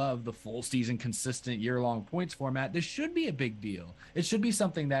still love the full season consistent year-long points format, this should be a big deal. It should be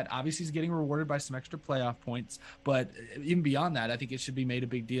something that obviously is getting rewarded by some extra playoff points, but even beyond that, I think it should be made a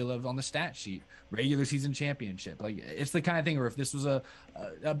big deal of on the stat sheet. Regular season championship, like it's the kind of thing where if this was an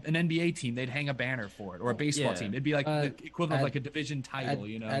NBA team, they'd hang a banner for it, or a baseball team. It'd be like the equivalent of like a division title,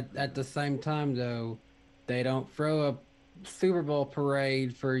 At the same time, though, they don't throw a Super Bowl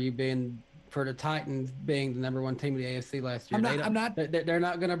parade for the Titans being the number 1 team of the AFC last year. They're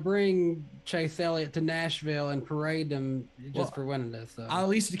not going to bring Chase Elliott to Nashville and parade them for winning this. So. I'll at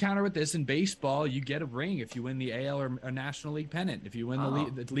least counter with this: in baseball, you get a ring if you win the AL or a National League pennant. If you win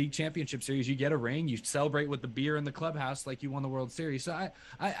the league championship series, you get a ring. You celebrate with the beer in the clubhouse like you won the World Series. So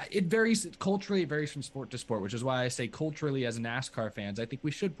it varies culturally. It varies from sport to sport, which is why I say culturally, as NASCAR fans, I think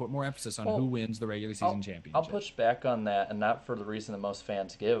we should put more emphasis on who wins the regular season championship. I'll push back on that, and not for the reason that most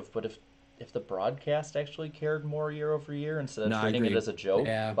fans give, but if the broadcast actually cared more year over year instead of treating it as a joke.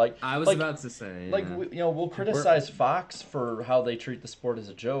 Yeah. I was about to say. We'll criticize Fox for how they treat the sport as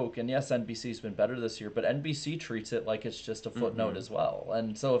a joke, and yes, NBC's been better this year, but NBC treats it like it's just a footnote as well.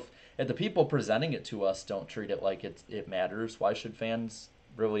 And so if the people presenting it to us don't treat it like it matters, why should fans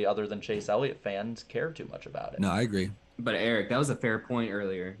really, other than Chase Elliott fans, care too much about it? No, I agree. But Eric, that was a fair point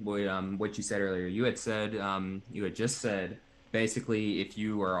earlier. What you said earlier, you had just said. Basically, if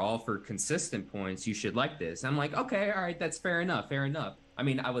you are all for consistent points, you should like this. I'm like, okay, all right, that's fair enough. I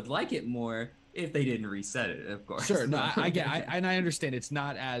mean, I would like it more if they didn't reset it, of course. Sure, no, I understand it's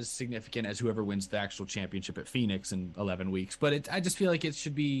not as significant as whoever wins the actual championship at Phoenix in 11 weeks. But I just feel like it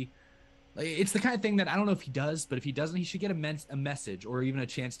should be, it's the kind of thing that I don't know if he does, but if he doesn't, he should get a message or even a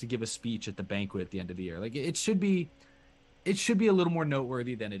chance to give a speech at the banquet at the end of the year. Like it should be a little more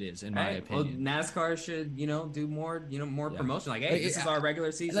noteworthy than it is, in my opinion. Well, NASCAR should, do more, more promotion. Like, hey, this is our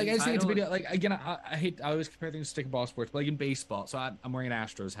regular season. Like, I just think it's a title. big deal. Like, again, I always compare things to stickball sports, but like in baseball, so I'm wearing an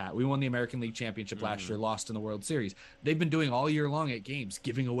Astros hat. We won the American League Championship last year, lost in the World Series. They've been doing all year long at games,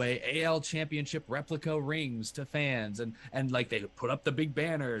 giving away AL Championship replica rings to fans, and like they put up the big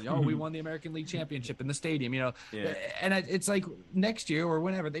banner. We won the American League Championship in the stadium. And it's like next year or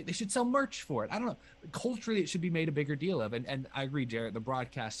whenever they should sell merch for it. I don't know. Culturally, it should be made a bigger deal of, and I agree, Jaret. The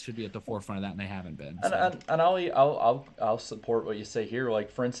broadcast should be at the forefront of that, and they haven't been. So. And I'll support what you say here. Like,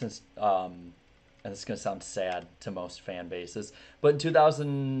 for instance, and this is gonna sound sad to most fan bases, but in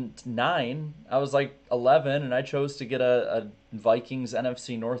 2009, I was like 11, and I chose to get a Vikings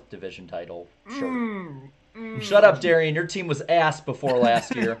NFC North Division title shirt. Shut up, Darian. Your team was ass before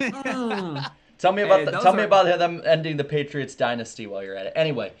last year. Tell me about them ending the Patriots dynasty while you're at it.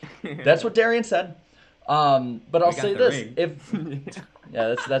 Anyway, that's what Darian said. But I'll say this: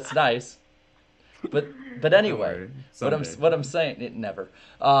 that's nice. But anyway, what I'm saying, never.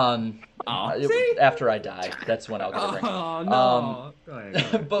 After I die, that's when I'll get a ring. Oh no! Go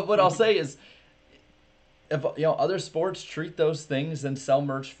ahead. But what I'll say is, if other sports treat those things and sell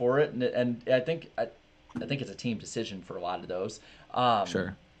merch for it, and I think it's a team decision for a lot of those.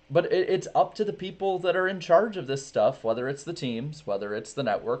 Sure. But it's up to the people that are in charge of this stuff, whether it's the teams, whether it's the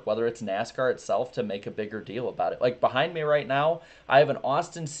network, whether it's NASCAR itself, to make a bigger deal about it. Like behind me right now, I have an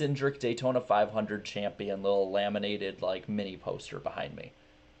Austin Cindric Daytona 500 champion little laminated like mini poster behind me.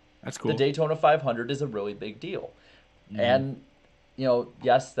 That's cool. The Daytona 500 is a really big deal. And,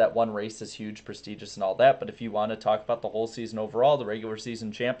 yes, that one race is huge, prestigious, and all that. But if you want to talk about the whole season overall, the regular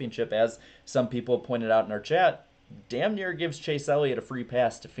season championship, as some people pointed out in our chat, damn near gives Chase Elliott a free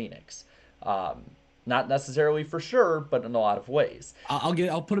pass to Phoenix. Not necessarily for sure, but in a lot of ways.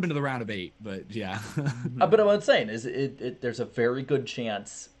 I'll put him into the round of 8, but yeah. But what I'm saying is, there's a very good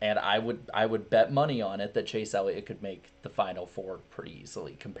chance, and I would bet money on it, that Chase Elliott could make the Final Four pretty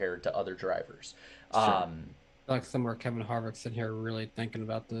easily compared to other drivers. Sure. Like somewhere Kevin Harvick's sitting here really thinking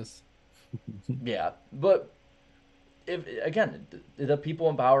about this. Yeah, but the people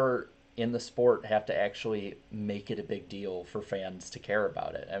in power in the sport have to actually make it a big deal for fans to care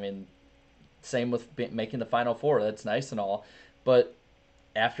about it. I mean, same with making the Final Four. That's nice and all, but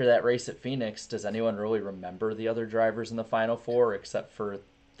after that race at Phoenix, does anyone really remember the other drivers in the Final Four except for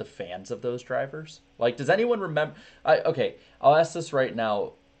the fans of those drivers? Like, does anyone remember? I'll ask this right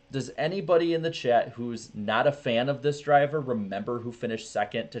now. Does anybody in the chat who's not a fan of this driver remember who finished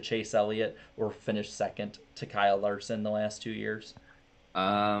second to Chase Elliott or finished second to Kyle Larson the last 2 years?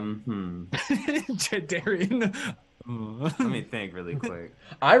 Darian. Let me think really quick.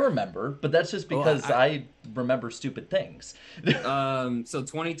 I remember, but that's just because I remember stupid things. So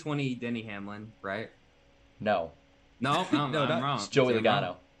 2020 Denny Hamlin, right? No, I'm wrong. it's Joey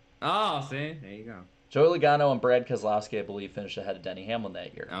Logano. Oh, see, there you go. Joey Logano and Brad Keselowski, I believe, finished ahead of Denny Hamlin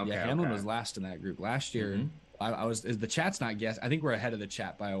that year. Okay, Hamlin was last in that group last year. Mm-hmm. I was. Is the chat's not guess? I think we're ahead of the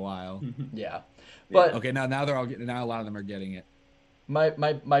chat by a while. Yeah, but okay, now they're all getting. Now a lot of them are getting it.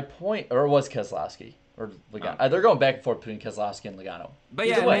 My point, or it was Keselowski or Logano. They're going back and forth between Keselowski and Logano. But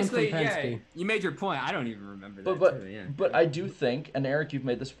Either yeah, way. basically, you made your point. I don't even remember that. But I do think, and Eric, you've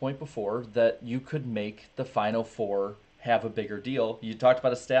made this point before, that you could make the Final Four have a bigger deal. You talked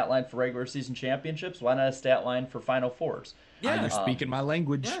about a stat line for regular season championships. Why not a stat line for Final Fours? Yeah, you're speaking my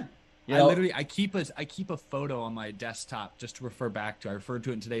language. Yeah. I keep a photo on my desktop just to refer back to. I referred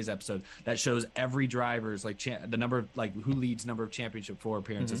to it in today's episode that shows every driver's the number of who leads number of championship four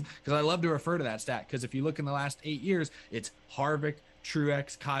appearances, because I love to refer to that stat, because if you look in the last 8 years, it's Harvick,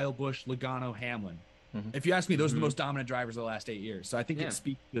 Truex, Kyle Busch, Logano, Hamlin. If you ask me, those are the most dominant drivers of the last 8 years. So I think it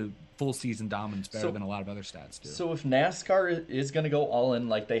speaks to full season dominance better than a lot of other stats do. So if NASCAR is going to go all in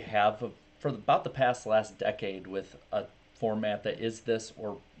like they have for about the last decade with a format that is this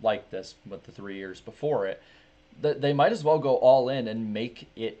or like this with the 3 years before it, they might as well go all in and make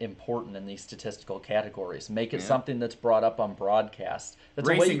it important in these statistical categories. Make it something that's brought up on broadcast. That's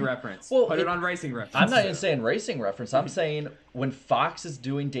racing reference. Well, put it on racing reference. I'm not even saying racing reference. I'm saying when Fox is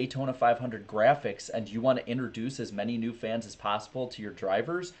doing Daytona 500 graphics and you want to introduce as many new fans as possible to your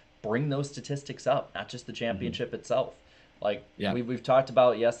drivers, bring those statistics up, not just the championship itself. We've talked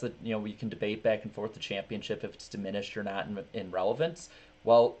about, that we can debate back and forth the championship if it's diminished or not in relevance.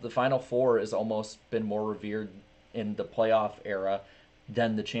 Well, the Final Four has almost been more revered in the playoff era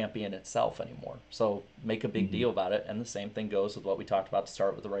than the champion itself anymore. So make a big deal about it, and the same thing goes with what we talked about to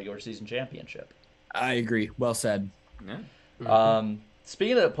start with the regular season championship. I agree. Well said. Yeah.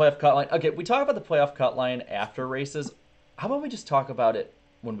 Speaking of the playoff cut line, okay, we talk about the playoff cut line after races. How about we just talk about it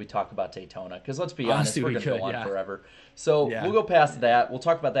when we talk about Daytona? Because let's be honest, we're going to go on forever. So we'll go past that. We'll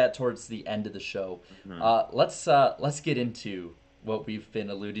talk about that towards the end of the show. Let's get into what we've been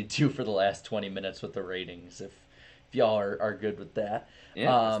alluding to for the last 20 minutes with the ratings, if y'all are good with that.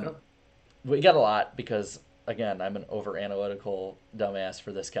 We got a lot because, again, I'm an over-analytical dumbass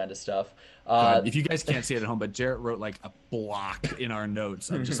for this kind of stuff. If you guys can't see it at home, but Jaret wrote like a block in our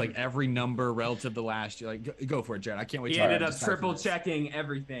notes of just like every number relative to last year. Like, go for it, Jaret. I can't wait. He ended up triple checking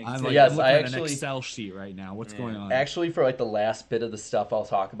everything. I'm looking at an Excel sheet right now. What's going on? Actually, for the last bit of the stuff I'll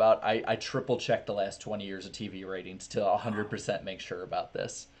talk about, I triple checked the last 20 years of TV ratings to 100% make sure about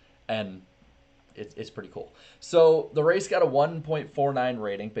this, and it's pretty cool. So the race got a 1.49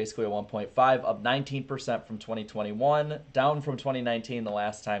 rating, basically a 1.5, up 19% from 2021, down from 2019, the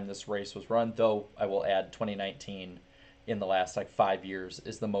last time this race was run, though I will add 2019 in the last 5 years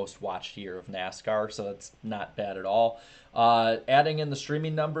is the most watched year of NASCAR, so that's not bad at all. Adding in the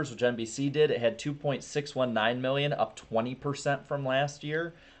streaming numbers, which NBC did, it had 2.619 million, up 20% from last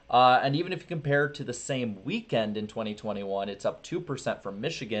year. And even if you compare to the same weekend in 2021, it's up 2% from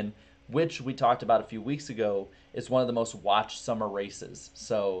Michigan, which we talked about a few weeks ago, is one of the most watched summer races.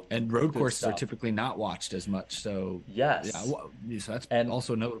 And road courses are typically not watched as much. So yes, so that's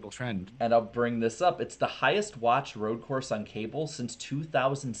also a notable trend. And I'll bring this up. It's the highest watched road course on cable since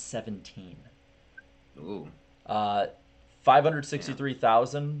 2017. Ooh.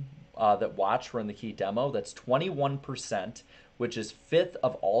 563,000 that watched were in the key demo. That's 21%, which is fifth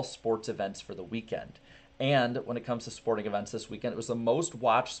of all sports events for the weekend. And when it comes to sporting events this weekend, it was the most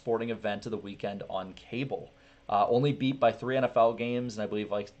watched sporting event of the weekend on cable. only beat by 3 NFL games, and I believe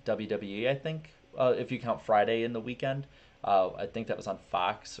like WWE, I think, if you count Friday in the weekend. I think that was on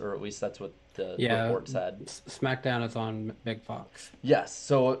Fox, or at least that's what the report said. SmackDown is on Big Fox. Yes,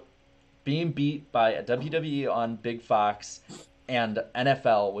 so being beat by a WWE on Big Fox and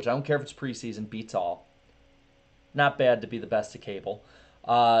NFL, which I don't care if it's preseason, beats all. Not bad to be the best of cable.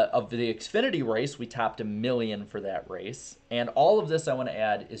 Of the Xfinity race, we topped 1 million for that race. And all of this, I want to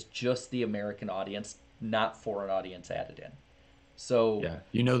add, is just the American audience, not foreign audience added in. So yeah,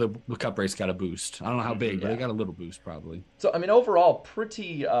 the Cup race got a boost. I don't know how big, but it got a little boost probably. So I mean, overall,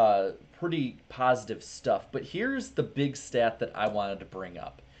 pretty positive stuff. But here's the big stat that I wanted to bring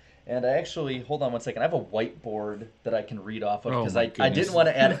up. And I actually, hold on one second. I have a whiteboard that I can read off of because I didn't want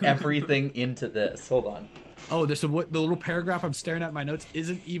to add everything into this. Hold on. Oh, the little paragraph I'm staring at in my notes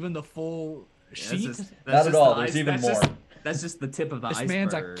isn't even the full sheet? Not at all. There's even more. That's just the tip of the iceberg. This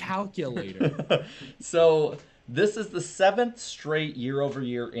man's a calculator. So this is the 7th straight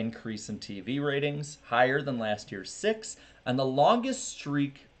year-over-year increase in TV ratings, higher than last year's 6, and the longest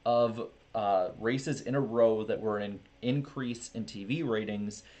streak of races in a row that were an increase in TV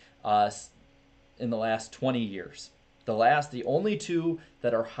ratings in the last 20 years. The only two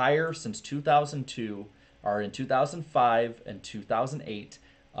that are higher since 2002 are in 2005 and 2008,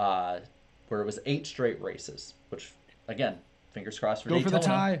 where it was 8 straight races, which, again, fingers crossed for Go Daytona. for the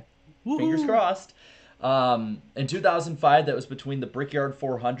tie. Fingers crossed. In 2005, that was between the Brickyard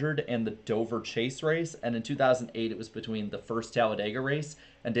 400 and the Dover Chase race, and in 2008, it was between the first Talladega race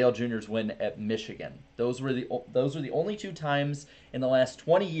and Dale Jr.'s win at Michigan. Those were the only 2 times in the last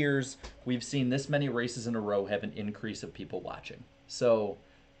 20 years we've seen this many races in a row have an increase of people watching. So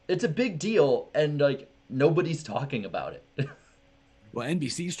it's a big deal, and like nobody's talking about it. Well,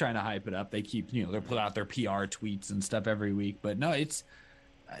 NBC's trying to hype it up. They keep, they put out their PR tweets and stuff every week. But no,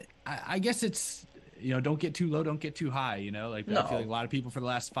 I guess it's, don't get too low, don't get too high, Like, no. I feel like a lot of people for the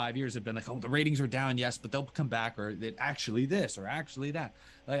last 5 years have been like, oh, the ratings are down, yes, but they'll come back, or that actually this, or actually that.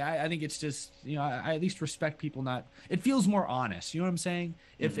 Like, I think it's just, I at least respect people it feels more honest. You know what I'm saying?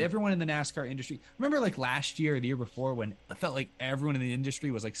 If everyone in the NASCAR industry, remember like last year or the year before when it felt like everyone in the industry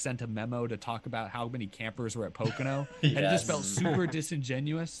was like sent a memo to talk about how many campers were at Pocono, and it just felt super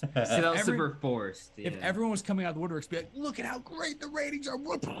disingenuous. Super forced. Yeah. If everyone was coming out of the woodworks, be like, look at how great the ratings are.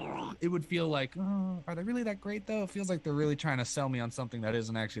 It would feel like, oh, are they really that great though? It feels like they're really trying to sell me on something that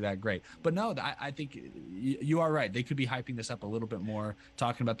isn't actually that great. But no, I think you are right. They could be hyping this up a little bit more,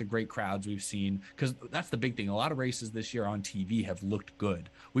 talking about the great crowds we've seen, because that's the big thing. A lot of races this year on TV have looked good.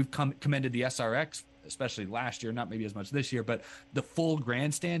 We've commended the SRX, especially last year, not maybe as much this year, but the full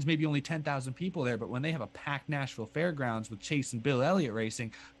grandstands, maybe only 10,000 people there. But when they have a packed Nashville Fairgrounds with Chase and Bill Elliott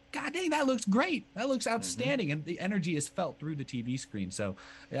racing, God dang, that looks great. That looks outstanding. And the energy is felt through the TV screen. So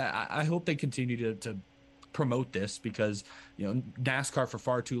yeah, I hope they continue to promote this, because, NASCAR for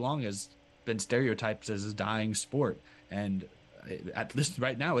far too long has been stereotyped as a dying sport. And at least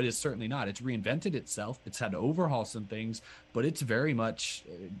right now, it is certainly not. It's reinvented itself. It's had to overhaul some things, but it's very much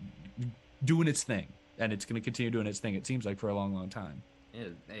doing its thing, and it's going to continue doing its thing, it seems like, for a long, long time. Yeah,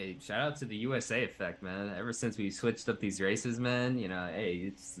 hey, shout out to the USA effect, man. Ever since we switched up these races, man,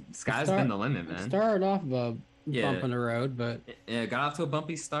 sky's been the limit, man. Started off a bump in the road, but yeah, got off to a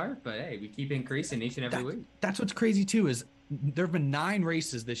bumpy start, but hey, we keep increasing each and every week. That's what's crazy too, is there have been 9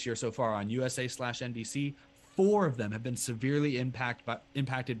 races this year so far on USA/NBC. 4 of them have been severely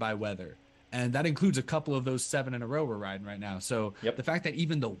impacted by weather, and that includes a couple of those 7 in a row we're riding right now. So the fact that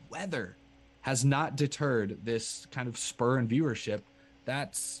even the weather has not deterred this kind of spur in viewership,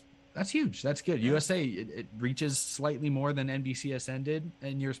 that's huge. That's good. Yeah. USA, it reaches slightly more than NBCSN did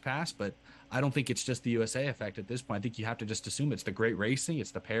in years past, but I don't think it's just the USA effect at this point. I think you have to just assume it's the great racing,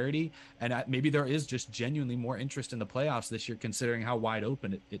 it's the parity, and maybe there is just genuinely more interest in the playoffs this year, considering how wide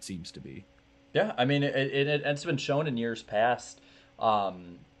open it seems to be. Yeah, I mean, it's been shown in years past. I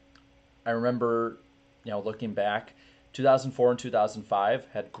remember, looking back, 2004 and 2005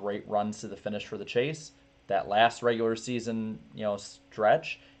 had great runs to the finish for the Chase. That last regular season,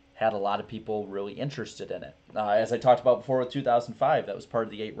 stretch had a lot of people really interested in it. As I talked about before with 2005, that was part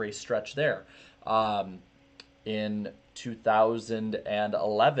of the 8-race stretch there. In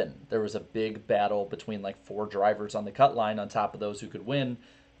 2011, there was a big battle between like 4 drivers on the cut line on top of those who could win.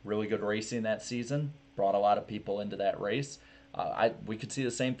 Really good racing that season, brought a lot of people into that race. We could see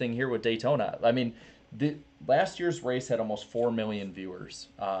the same thing here with Daytona. I mean, the last year's race had almost 4 million viewers.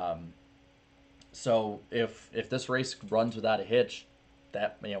 So if this race runs without a hitch,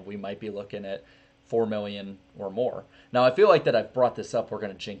 that we might be looking at 4 million or more. Now, I feel like that I've brought this up. We're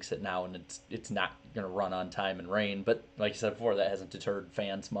going to jinx it now, and it's not going to run on time and rain. But like I said before, that hasn't deterred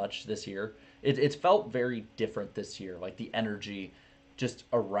fans much this year. It's felt very different this year. Like the energy just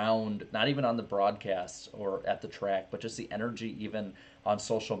around, not even on the broadcast or at the track, but just the energy even on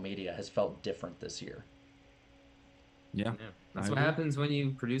social media has felt different this year. Yeah. That's what happens when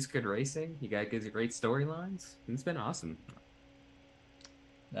you produce good racing. You got great storylines. It's been awesome.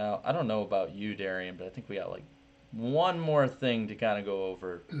 Now, I don't know about you, Darian, but I think we got like one more thing to kind of go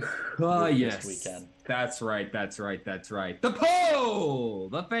over yes. this weekend. That's right. The pole!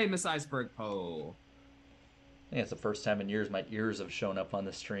 The famous iceberg pole. I think it's the first time in years my ears have shown up on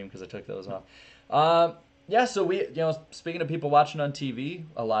the stream because I took those off. Yeah, so we, speaking of people watching on TV,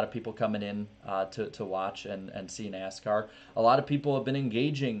 a lot of people coming in to watch and see NASCAR. A lot of people have been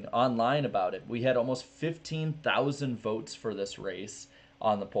engaging online about it. We had almost 15,000 votes for this race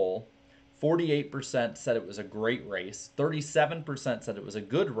on the poll. 48% said it was a great race. 37% said it was a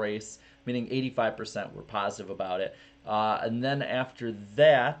good race, meaning 85% were positive about it. And then after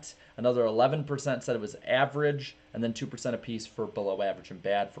that, another 11% said it was average, and then 2% apiece for below average and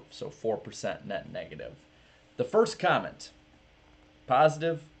bad, so 4% net negative. The first comment,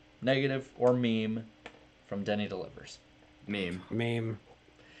 positive, negative, or meme, from Denny Delivers. Meme.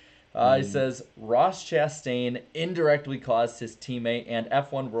 He says, Ross Chastain indirectly caused his teammate and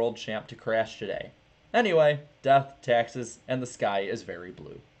F1 world champ to crash today. Anyway, death, taxes, and the sky is very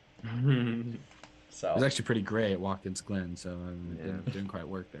blue. So it was actually pretty gray at Watkins Glen, so it didn't quite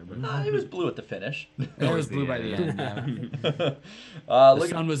work there. But it was blue at the finish. It was blue by the end. Yeah. The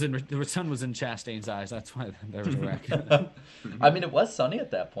sun was in Chastain's eyes. That's why there was a wreck. I mean, it was sunny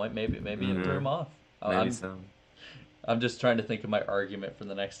at that point. Maybe it threw him off. Maybe so. I'm just trying to think of my argument for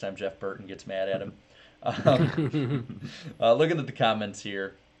the next time Jeff Burton gets mad at him. Looking at the comments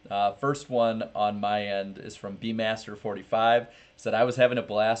here. First one on my end is from BMaster45. Said, I was having a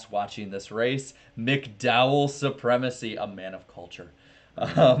blast watching this race. McDowell supremacy, a man of culture.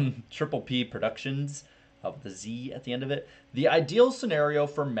 Triple P Productions, with the Z at the end of it. The ideal scenario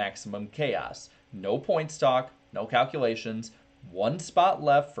for maximum chaos. No point stock, no calculations. One spot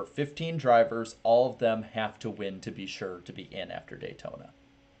left for 15 drivers. All of them have to win to be sure to be in after Daytona.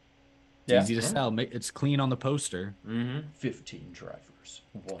 It's easy to sell. It's clean on the poster. 15 drivers,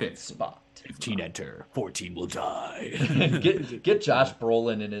 one spot. 15 enter, 14 will die. get Josh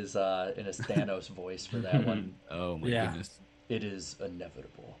Brolin in his Thanos voice for that one. Oh my goodness! It is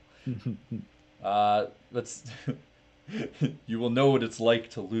inevitable. Let's. You will know what it's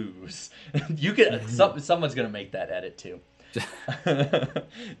like to lose. You can. Someone's gonna make that edit too.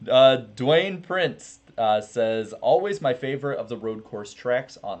 Dwayne Prince says, always my favorite of the road course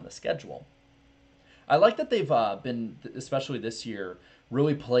tracks on the schedule. I like that they've been, especially this year,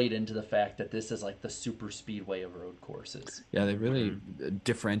 really played into the fact that this is like the super speedway of road courses. Yeah, they really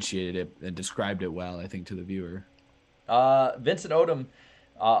differentiated it and described it well, I think, to the viewer. Vincent Odom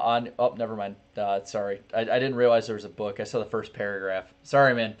never mind. Sorry. I didn't realize there was a book. I saw the first paragraph.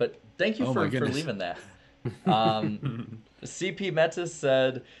 Sorry, man, but thank you for leaving that. CP Metis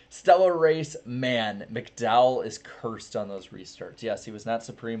said, stellar race, man. McDowell is cursed on those restarts. Yes, he was not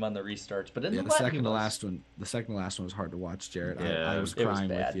supreme on the restarts, but in the second to last one was hard to watch, Jaret. Yeah, I was crying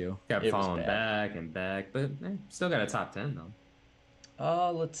with you. Kept falling back and back, but still got a top 10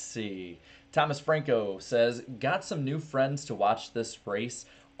 though. Let's see. Thomas Franco says, got some new friends to watch this race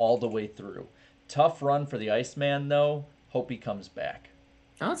all the way through. Tough run for the Iceman though. Hope he comes back.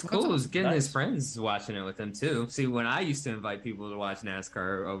 Oh, that's cool. It was getting his friends watching it with him, too. See, when I used to invite people to watch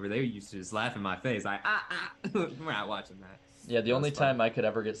NASCAR over there, used to just laugh in my face, like, we're not watching that. Yeah, the only time I could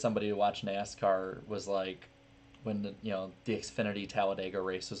ever get somebody to watch NASCAR was, like, when, the Xfinity Talladega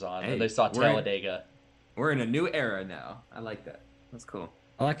race was on, and they saw Talladega. We're in a new era now. I like that. That's cool.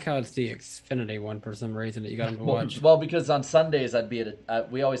 I like how it's the Xfinity one for some reason that you got them to watch. Well, because on Sundays, I'd be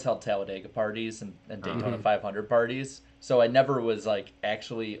at we always held Talladega parties and Daytona 500 parties. So I never was like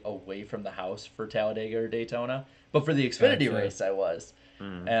actually away from the house for Talladega or Daytona, but for the Xfinity race I was.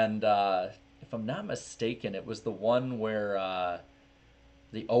 And if I'm not mistaken, it was the one where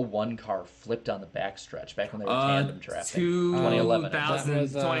the 01 car flipped on the backstretch back when they were tandem traffic. 2011.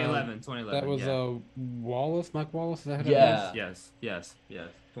 2011. That was Wallace, Mike Wallace. Is that who Yes.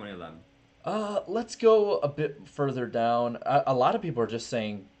 2011. Let's go a bit further down. A lot of people are just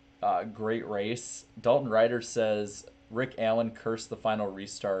saying great race. Dalton Ryder says Rick Allen cursed the final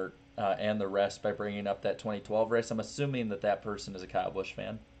restart and the rest by bringing up that 2012 race. I'm assuming that person is a Kyle Busch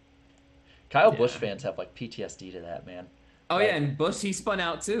fan. Busch fans have like PTSD to that, man. Oh, yeah, and Busch, he spun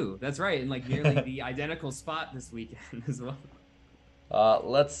out too. That's right, in like nearly the identical spot this weekend as well.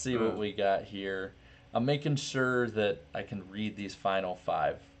 Let's see what we got here. I'm making sure that I can read these final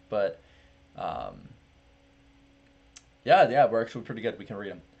 5, but yeah, we're actually pretty good. We can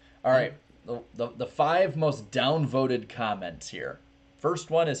read them. All right, the 5 most downvoted comments here. First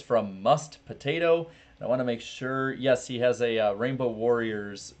one is from Must Potato. I want to make sure, yes, he has a Rainbow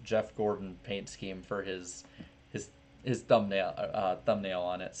Warriors Jeff Gordon paint scheme for his thumbnail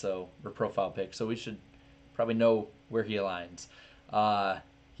on it, or profile pic. So we should probably know where he aligns.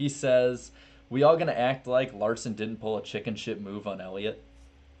 He says, "We all gonna act like Larson didn't pull a chicken shit move on Elliott."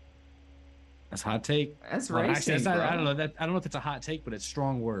 That's a hot take. That's Well, racing, actually, bro. I don't know. I don't know if it's a hot take, but it's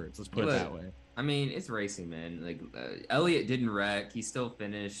strong words. Let's put it that way. I mean, it's racing, man. Like Elliott didn't wreck; he still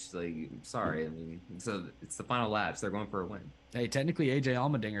finished. Like, sorry, I mean, so it's the final laps. They're going for a win. Hey, technically, AJ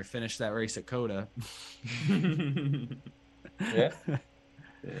Allmendinger finished that race at Coda. Yeah.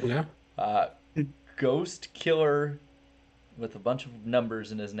 Ghost Killer, with a bunch of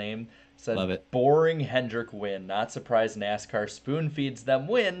numbers in his name, said, Love it. "Boring Hendrick win. Not surprised NASCAR spoon feeds them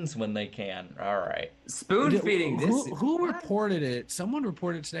wins when they can." All right. Spoon feeding this. Who reported it? Someone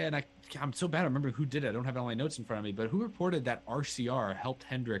reported today, and I'm so bad. I remember who did it. I don't have all my notes in front of me, but who reported that RCR helped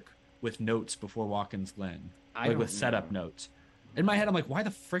Hendrick with notes before Watkins Glen, with setup notes? In my head, I'm like, why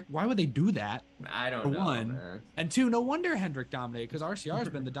the frick? Why would they do that? I don't for know. one, Man. and 2, no wonder Hendrick dominated, because RCR has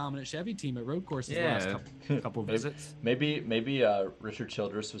been the dominant Chevy team at road courses the last couple visits. Maybe Richard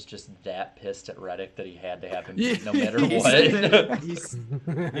Childress was just that pissed at Reddick that he had to have him Yeah. no matter He what.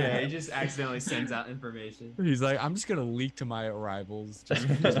 he just accidentally sends out information. He's like, I'm just gonna leak to my rivals. Just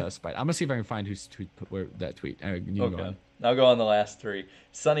out of spite. I'm gonna see if I can find who's where that tweet. You can go Okay. on. I'll go on the last 3.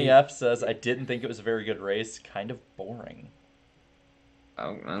 Sonny F says, "I didn't think it was a very good race. Kind of boring."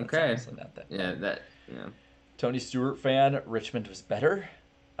 Oh, That's okay. honestly not that bad. Yeah. Tony Stewart fan, "Richmond was better."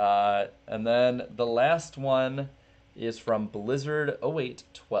 And then the last one is from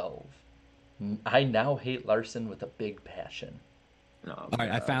Blizzard0812. "I now hate Larson with a big passion." No, All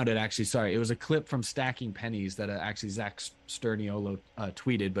right, I found it actually. Sorry, it was a clip from Stacking Pennies that actually Zach Sterniolo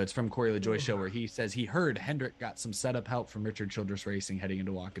tweeted, but it's from Corey LaJoy show where he says he heard Hendrick got some setup help from Richard Childress Racing heading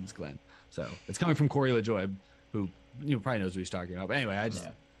into Watkins Glen. So it's coming from Corey LaJoy, who probably knows what he's talking about. But anyway,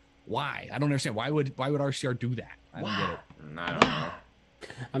 why? I don't understand. Why would RCR do that? I don't get it. I don't know.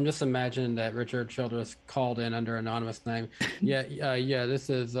 I'm just imagining that Richard Childress called in under anonymous name. Yeah, this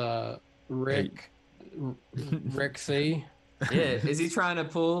is Rick C. Yeah, is he trying to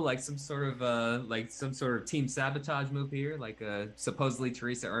pull like some sort of team sabotage move here, like supposedly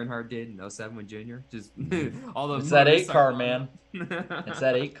Teresa Earnhardt did in 07 with Junior? Just all those. It's that 8 car, man. It's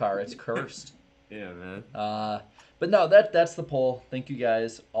that 8 car. It's cursed. Yeah, man. But no, that's the poll. Thank you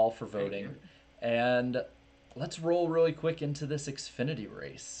guys all for voting. And let's roll really quick into this Xfinity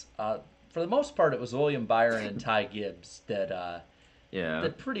race. For the most part, it was William Byron and Ty Gibbs that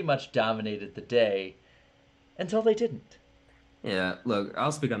pretty much dominated the day until they didn't. Yeah, look,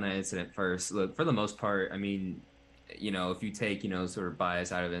 I'll speak on that incident first. Look, for the most part, I mean, if you take, sort of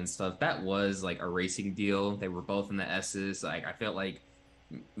bias out of it and stuff, that was like a racing deal. They were both in the S's. Like, I felt like,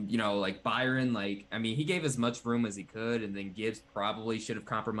 like Byron, he gave as much room as he could, and then Gibbs probably should have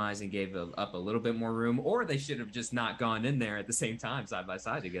compromised and gave up a little bit more room, or they should have just not gone in there at the same time, side by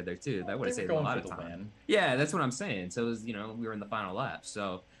side together, too. That would have saved a lot of time. Yeah, that's what I'm saying. So it was, we were in the final lap.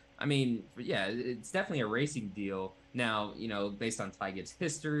 So, I mean, yeah, it's definitely a racing deal. Now, based on Ty Gibbs'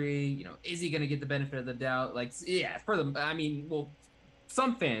 history, is he going to get the benefit of the doubt?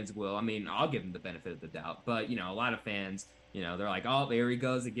 Some fans will. I mean, I'll give him the benefit of the doubt. But, a lot of fans, they're like, oh, there he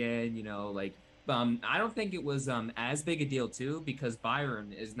goes again, I don't think it was as big a deal, too, because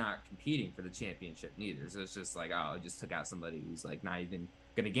Byron is not competing for the championship neither. So it's just like, oh, I just took out somebody who's, not even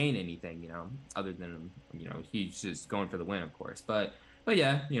going to gain anything, other than, he's just going for the win, of course. But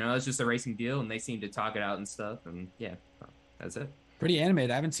yeah, it's just a racing deal, and they seem to talk it out and stuff, and yeah, that's it. Pretty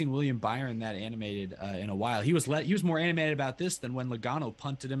animated. I haven't seen William Byron that animated in a while. He was more animated about this than when Logano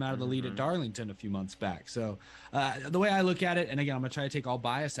punted him out of the lead at Darlington a few months back. So the way I look at it, and again, I'm going to try to take all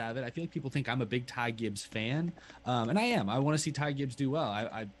bias out of it, I feel like people think I'm a big Ty Gibbs fan, and I am. I want to see Ty Gibbs do well.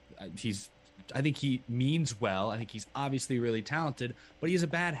 I think he means well. I think he's obviously really talented, but he has a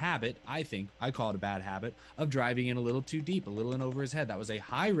bad habit, I call it a bad habit, of driving in a little too deep, a little in over his head. That was a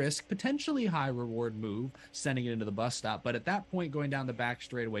high risk, potentially high reward move, sending it into the bus stop. But at that point, going down the back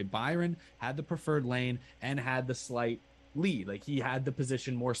straightaway, Byron had the preferred lane and had the slight lead. Like, he had the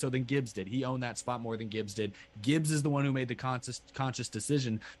position more so than Gibbs did. He owned that spot more than Gibbs did. Gibbs is the one who made the conscious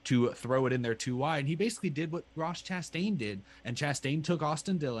decision to throw it in there too wide. And he basically did what Ross Chastain did. And Chastain took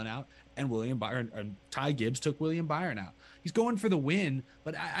Austin Dillon out, and William Byron, and Ty Gibbs took William Byron out. He's going for the win,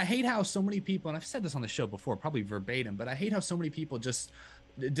 but I hate how so many people, and I've said this on the show before, probably verbatim, but I hate how so many people just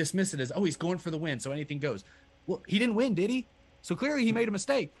dismiss it as, oh, he's going for the win, so anything goes. Well, he didn't win, did he? So clearly he made a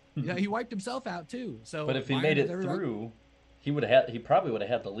mistake. He wiped himself out too. So, but if he made it through, he probably would have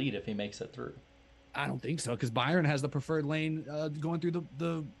had the lead if he makes it through. I don't think so, because Byron has the preferred lane going through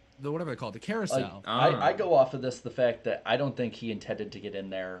the whatever they call it, the carousel. I go off of the fact that I don't think he intended to get in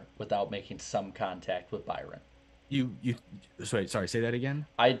there without making some contact with Byron. Sorry, say that again.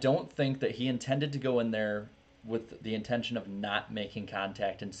 I don't think that he intended to go in there with the intention of not making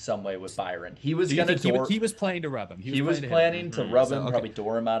contact in some way with Byron. He was going to he was planning to rub him. He was planning to rub him, probably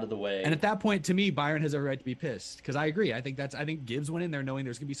door him out of the way. And at that point, to me, Byron has every right to be pissed, because I agree. I think Gibbs went in there knowing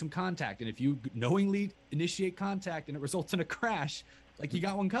there's going to be some contact, and if you knowingly initiate contact and it results in a crash, like, you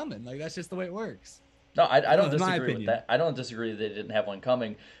got one coming. Like, that's just the way it works. No, I don't disagree with that. I don't disagree that they didn't have one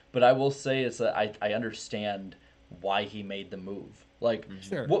coming, but I will say is that I understand why he made the move. Like,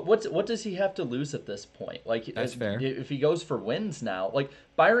 sure. What does he have to lose at this point? Like, that's fair. If he goes for wins now, like,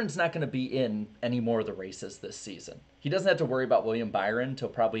 Byron's not going to be in any more of the races this season. He doesn't have to worry about William Byron until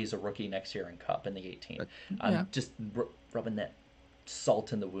probably he's a rookie next year in Cup in the 18. I'm just rubbing that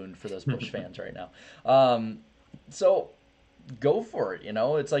salt in the wound for those Busch fans right now. So go for it.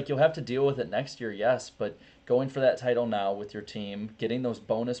 It's like, you'll have to deal with it next year, yes, but going for that title now with your team, getting those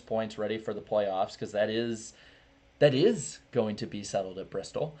bonus points ready for the playoffs, because that is going to be settled at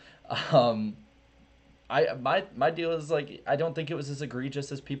Bristol. My deal is, like, I don't think it was as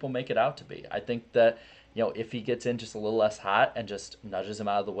egregious as people make it out to be. I think that, if he gets in just a little less hot and just nudges him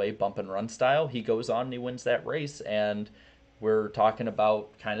out of the way, bump and run style, he goes on and he wins that race. And we're talking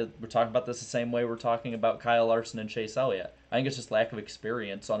about this the same way we're talking about Kyle Larson and Chase Elliott. I think it's just lack of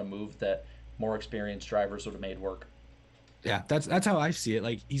experience on a move that more experienced drivers would have made work. Yeah, that's how I see it.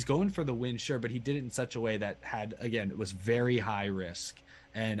 Like, he's going for the win, sure, but he did it in such a way that it was very high risk.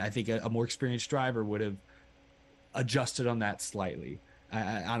 And I think a more experienced driver would have adjusted on that slightly.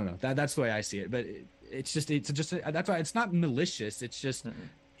 I don't know. That's the way I see it. But it's just that's why it's not malicious. It's just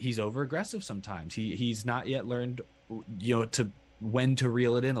he's over aggressive sometimes. He's not yet learned, when to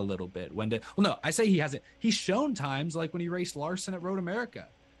reel it in a little bit. I say he hasn't. He's shown times, like when he raced Larson at Road America.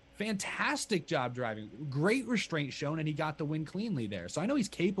 Fantastic job driving, great restraint shown, and he got the win cleanly there. So I know he's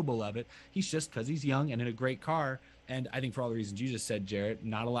capable of it. He's just, because he's young and in a great car, and I think for all the reasons you just said, Jaret,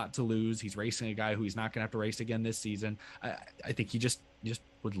 not a lot to lose. He's racing a guy who he's not going to have to race again this season. I think he just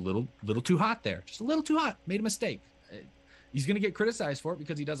was a little too hot there, just a little too hot. Made a mistake. He's going to get criticized for it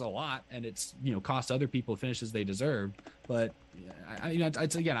because he does a lot, and it's cost other people finishes they deserve. But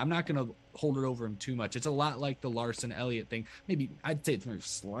it's again, I'm not going to hold it over him too much. It's a lot like the Larson Elliott thing. Maybe I'd say it's maybe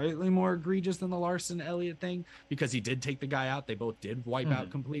slightly more egregious than the Larson Elliott thing, because he did take the guy out. They both did wipe out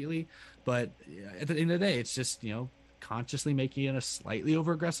completely. But at the end of the day, it's just consciously making it a slightly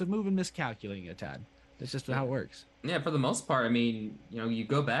over aggressive move and miscalculating a tad. That's just how it works. Yeah, for the most part, I mean, you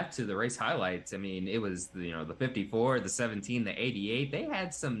go back to the race highlights. I mean, it was the 54, the 17, the 88. They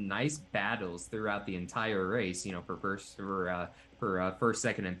had some nice battles throughout the entire race. For first,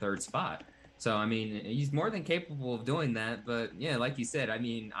 second, and third spot. So I mean, he's more than capable of doing that. But yeah, like you said, I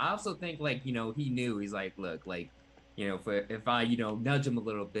mean, I also think he knew. He's like, look, if I nudge him a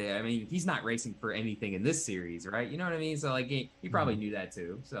little bit, I mean, he's not racing for anything in this series, right? You know what I mean? So he probably knew that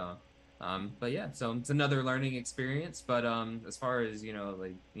too. So. But yeah, so it's another learning experience. But as far as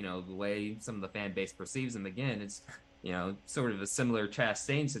the way some of the fan base perceives him, again, it's sort of a similar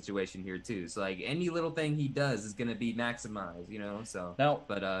Chastain situation here too. So any little thing he does is going to be maximized, So now,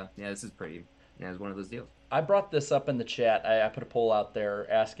 but this is pretty. Yeah, it's one of those deals. I brought this up in the chat. I put a poll out there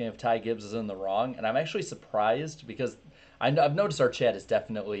asking if Ty Gibbs is in the wrong, and I'm actually surprised because I've noticed our chat is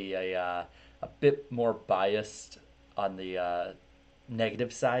definitely a bit more biased on the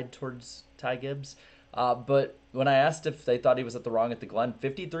negative side towards Ty Gibbs. But when I asked if they thought he was at the wrong at the Glen,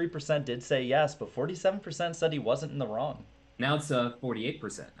 53% did say yes, but 47% said he wasn't in the wrong. Now it's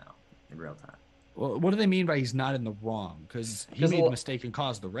 48% now in real time. Well, what do they mean by he's not in the wrong? Because he made a mistake and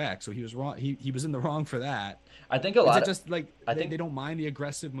caused the wreck, so he was wrong. He was in the wrong for that. I think a lot. Is it just they don't mind the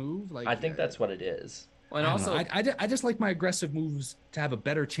aggressive move? I think that's what it is. Well, and also, I just like my aggressive moves to have a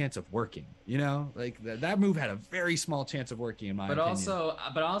better chance of working. That move had a very small chance of working in my opinion.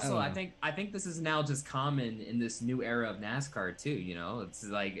 But also, I think this is now just common in this new era of NASCAR too. It's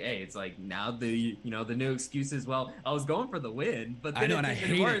like, hey, it's like now the new excuse is, well, I was going for the win, but then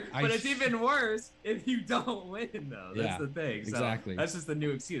it's even worse if you don't win though. That's the thing. So exactly. That's just the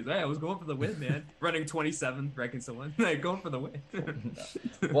new excuse. Hey, I was going for the win, man. Running 27th, wrecking someone, going for the win.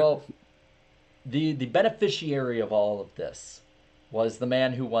 Well. The beneficiary of all of this was the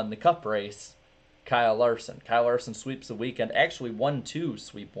man who won the Cup race, Kyle Larson. Kyle Larson sweeps the weekend. Actually, 1-2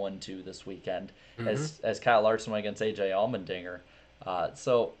 sweep 1-2 this weekend as Kyle Larson went against AJ Allmendinger.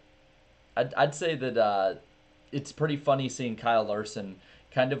 So I'd say that it's pretty funny seeing Kyle Larson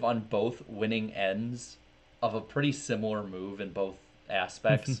kind of on both winning ends of a pretty similar move in both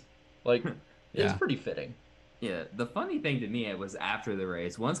aspects. Like, it's pretty fitting. Yeah, the funny thing to me, it was after the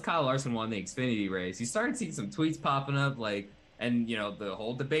race. Once Kyle Larson won the Xfinity race, you started seeing some tweets popping up, like, and the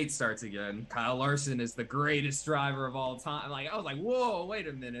whole debate starts again. Kyle Larson is the greatest driver of all time. Like, I was like, whoa, wait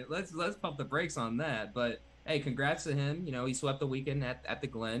a minute, let's pump the brakes on that. But hey, congrats to him. He swept the weekend at the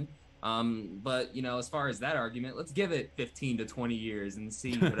Glen. But as far as that argument, let's give it 15 to 20 years and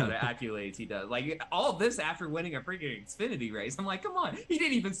see what other accolades he does. Like, all this after winning a freaking Xfinity race. I'm like, come on, he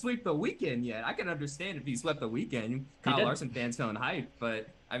didn't even sweep the weekend yet. I can understand if he swept the weekend. Kyle Larson fans feeling hyped, but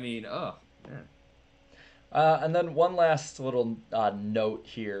I mean, oh man. And then one last little note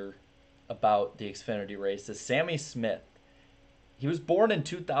here about the Xfinity race is Sammy Smith. He was born in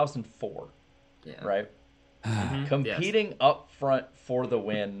 2004, right? Competing up front for the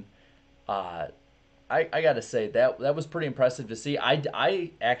win. I got to say that was pretty impressive to see.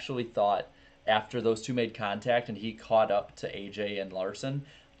 I actually thought after those two made contact and he caught up to AJ and Larson,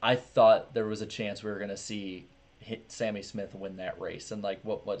 I thought there was a chance we were going to see Sammy Smith win that race. And like,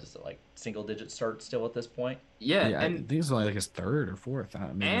 what is it, like single digit start still at this point? Yeah, and I think it's only like his third or fourth.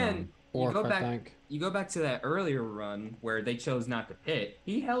 You go back to that earlier run where they chose not to pit.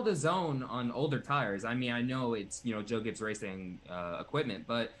 He held his own on older tires. I mean, I know it's Joe Gibbs Racing equipment,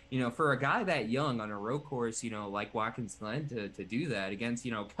 but for a guy that young on a road course, like Watkins Glen to do that against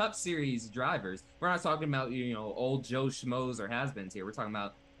Cup Series drivers. We're not talking about old Joe Schmoes or has-beens here. We're talking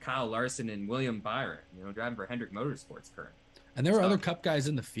about Kyle Larson and William Byron, driving for Hendrick Motorsports currently. And there were other Cup guys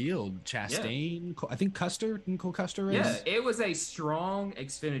in the field. Chastain, I think Custer, didn't Cole Custer race? Yeah, it was a strong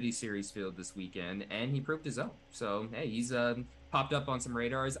Xfinity Series field this weekend, and he proved his own. So, hey, he's popped up on some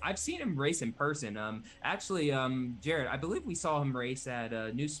radars. I've seen him race in person. Actually, Jared, I believe we saw him race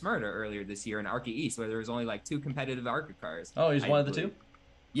at New Smyrna earlier this year in ARCA East, where there was only like 2 competitive ARCA cars. Oh, he's one of the 2?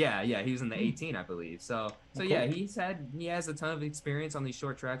 Yeah, he was in the 18, I believe. So cool. Yeah, he has a ton of experience on these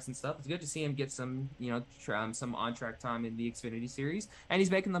short tracks and stuff. It's good to see him get some, some on-track time in the Xfinity Series, and he's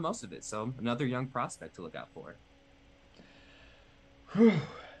making the most of it. So another young prospect to look out for. Whew.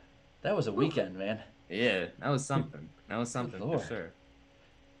 That was a weekend, man. Yeah, that was something. For sure.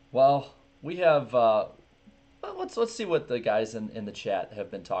 Well, we have. Let's see what the guys in the chat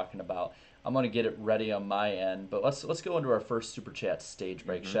have been talking about. I'm going to get it ready on my end, but let's go into our first Super Chat stage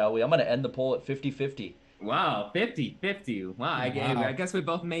break, shall we? I'm going to end the poll at 50-50. Wow, 50-50. Wow, I guess we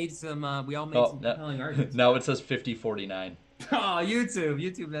both made some, some compelling arguments. Now it says 50-49. Oh,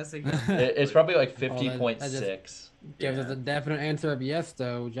 YouTube messing up. It's probably like 50.6. Gives us a definite answer of yes,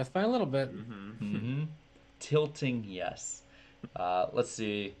 though, just by a little bit. Tilting yes. Let's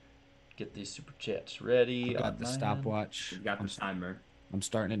see. Get these Super Chats ready. I got the stopwatch. You got the timer. I'm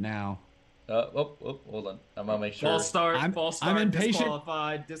starting it now. Hold on. I'm gonna make sure. False start. I'm impatient.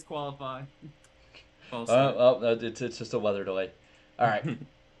 Disqualified. It's just a weather delay. All right.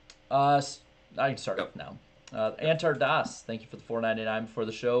 I can start up now. Antar Das, thank you for the $4.99 before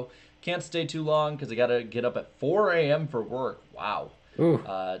the show. Can't stay too long because I gotta get up at 4 a.m. for work. Wow.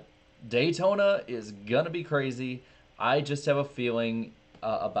 Daytona is gonna be crazy. I just have a feeling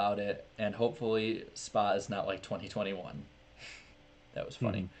about it, and hopefully Spa is not like 2021. That was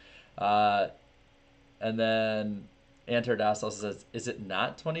funny. And then Antar Das also says, is it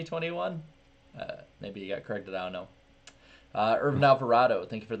not 2021? Maybe he got corrected, I don't know. Irvin Alvarado,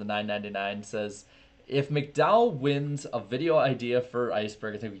 thank you for the $9.99, says, if McDowell wins a video idea for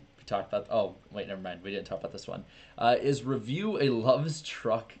Iceberg, I think we talked about, oh, wait, never mind, we didn't talk about this one, is review a Love's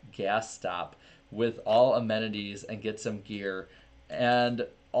Truck gas stop with all amenities and get some gear. And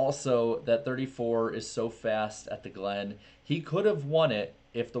also that 34 is so fast at the Glen, he could have won it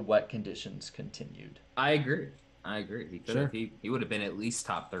if the wet conditions continued. I agree. He could have. He would have been at least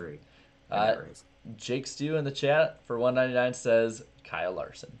top 3. Jake Stew in the chat for $1.99 says Kyle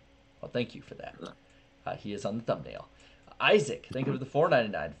Larson. Well, thank you for that. He is on the thumbnail. Isaac, thank you for the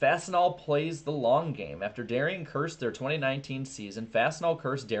 $4.99. Fastenal plays the long game. After Darian cursed their 2019 season, Fastenal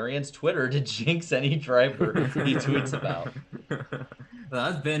cursed Darian's Twitter to jinx any driver he tweets about. Well,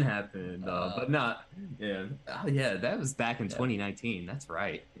 that's been happening, though, but not. Yeah. Oh, yeah, that was back in 2019. That's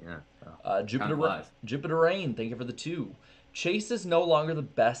right. Yeah. Jupiter Rain, thank you for the 2. Chase is no longer the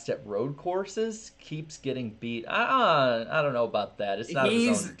best at road courses, keeps getting beat. I don't know about that. It's not of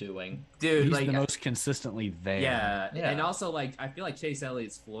his own doing. Dude, He's like the most consistently there. Yeah. Yeah. And also, like, I feel like Chase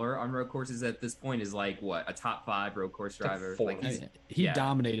Elliott's floor on road courses at this point is like what, a top 5 road course driver. fourth. Like, he's, He yeah.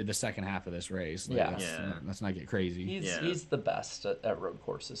 dominated the second half of this race. Like, Yeah. let's not get crazy. He's the best at road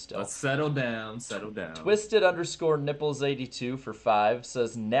courses still. Let's settle down. Twisted_nipples82 for 5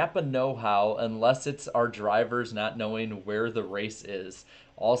 says Napa know-how unless it's our drivers not knowing where the race is.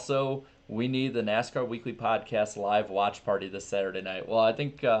 Also, we need the NASCAR Weekly Podcast live watch party this Saturday night. Well, I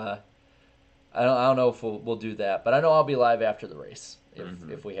think I don't know if we'll do that, but I know I'll be live after the race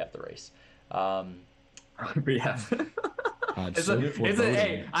if we have the race. Yeah.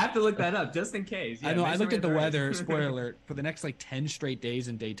 Hey, I have to look that up just in case. Yeah, I know. I make looked sure at the we have weather. race. Spoiler alert: for the next like 10 straight days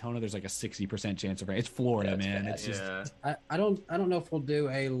in Daytona, there's like a 60% chance of rain. It's Florida, man. bad. It's just I don't know if we'll do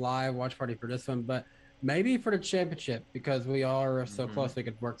a live watch party for this one, but maybe for the championship because we are so close we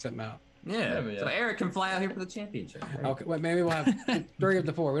could work something out. Yeah. So Eric can fly out here for the championship. Okay, well, maybe we'll have 3 of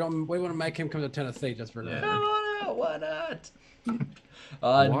the 4. We want to make him come to Tennessee just for that. Come on out, why not?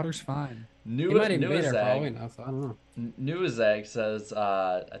 water's fine. He might even be there for all we know, so I don't know. Newazag says,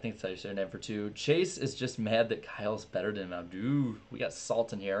 I think that's how you say your name for 2. Chase is just mad that Kyle's better than him. Dude, we got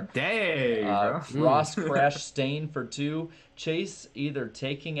salt in here. Dang, bro. Ross Crash Stain for 2. Chase either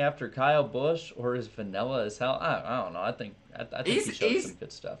taking after Kyle Busch or is vanilla as hell. I don't know. I think he showed some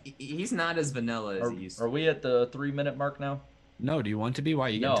good stuff. He's not as vanilla as he used to. Are we at the 3-minute mark now? No, do you want to be? Why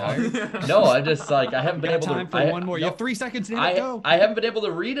you No, getting tired? no. I just I haven't been able time to. for one more. You have 3 seconds to go. I haven't been able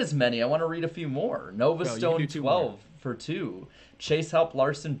to read as many. I want to read a few more. Nova Go, you Stone can do 2 12 more. for 2. Chase helped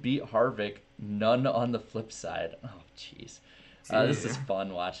Larson beat Harvick. None on the flip side. Oh, jeez. This is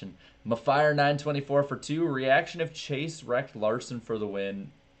fun watching. Mafire 924 for 2. Reaction if Chase wrecked Larson for the win.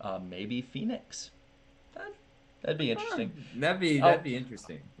 Maybe Phoenix. That'd be interesting. That'd be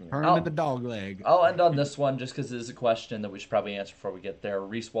interesting. Yeah. Turn him at the dog leg. I'll end on this one just because it is a question that we should probably answer before we get there.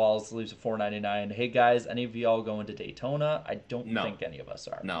 Reese Walls leaves a $4.99. Hey guys, any of y'all going to Daytona? I don't think any of us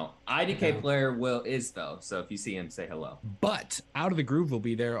are. No, IDK player is though. So if you see him, say hello. But Out of the Groove will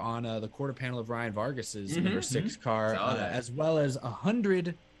be there on the quarter panel of Ryan Vargas's number 6 car, as well as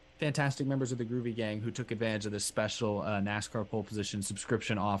 100 fantastic members of the Groovy Gang who took advantage of this special NASCAR pole position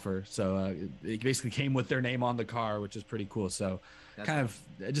subscription offer. So it basically came with their name on the car, which is pretty cool. So that's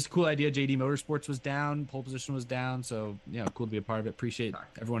just a cool idea. JD Motorsports was down, pole position was down. So, cool to be a part of it. Appreciate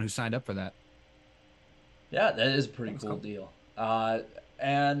everyone who signed up for that. Yeah, that is a pretty cool deal.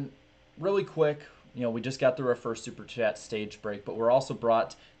 And really quick, we just got through our first Super Chat stage break, but we're also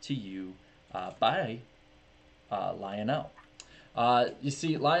brought to you by Lionel. You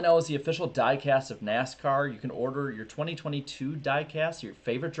see, Lionel is the official diecast of NASCAR. You can order your 2022 diecast, your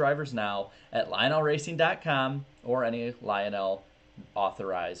favorite drivers now, at LionelRacing.com or any Lionel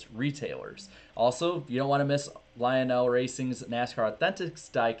authorized retailers. Also, you don't want to miss Lionel Racing's NASCAR Authentics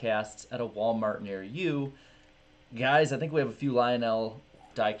diecasts at a Walmart near you. Guys, I think we have a few Lionel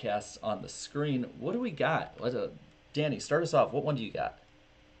diecasts on the screen. What do we got? Danny, start us off. What one do you got?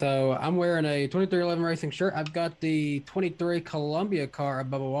 So I'm wearing a 2311 Racing shirt. I've got the 23 Columbia car at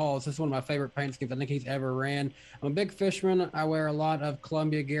Bubba Wallace. This is one of my favorite paint schemes I think he's ever ran. I'm a big fisherman. I wear a lot of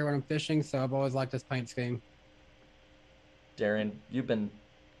Columbia gear when I'm fishing, so I've always liked this paint scheme. Darian, you've been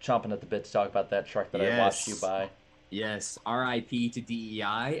chomping at the bit to talk about that truck that I watched you buy. Yes, RIP to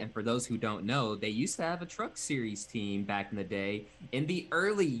DEI. And for those who don't know, they used to have a truck series team back in the day in the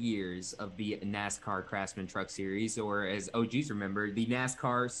early years of the NASCAR Craftsman Truck Series, or as OGs remember, the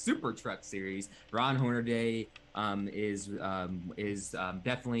NASCAR Super Truck Series. Ron Hornaday is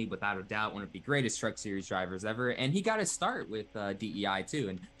definitely, without a doubt, one of the greatest truck series drivers ever. And he got his start with DEI too.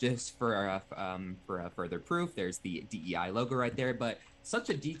 And just for further proof, there's the DEI logo right there. But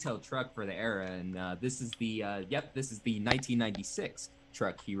such a detailed truck for the era, and this is the 1996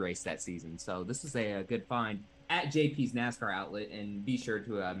 truck he raced that season. So this is a good find at JP's NASCAR outlet, and be sure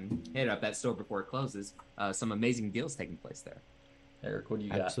to hit up that store before it closes. Some amazing deals taking place there. Eric, what do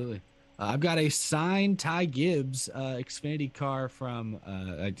you got? Absolutely. I've got a signed Ty Gibbs Xfinity car from,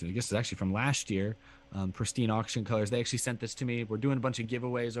 I guess it's actually from last year. Pristine auction colors. They actually sent this to me. We're doing a bunch of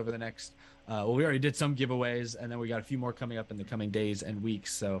giveaways over the next, we already did some giveaways, and then we got a few more coming up in the coming days and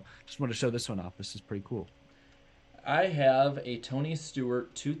weeks. So just want to show this one off. This is pretty cool. I have a Tony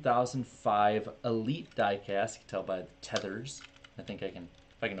Stewart 2005 Elite diecast. You can tell by the tethers. I think if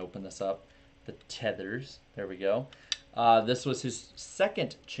I can open this up, the tethers. There we go. This was his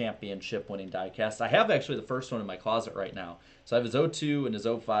second championship winning diecast. I have actually the first one in my closet right now. So I have his 02 and his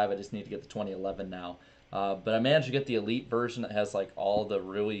 05. I just need to get the 2011 now. But I managed to get the Elite version that has like all the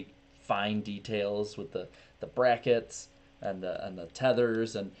really fine details with the brackets, and the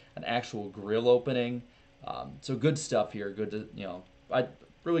tethers and an actual grill opening. So good stuff here. Good to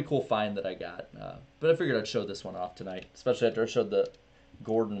really cool find that I got. But I figured I'd show this one off tonight, especially after I showed the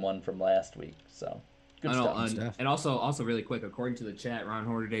Gordon one from last week. So good stuff. And also really quick, according to the chat, Ron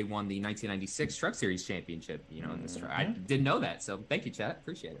Hornaday won the 1996 Truck Series Championship. In this I didn't know that, so thank you, chat.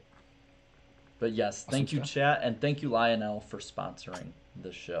 Appreciate it. But yes, thank you, chat, and thank you, Lionel, for sponsoring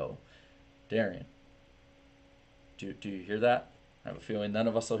the show. Darian, do you hear that? I have a feeling none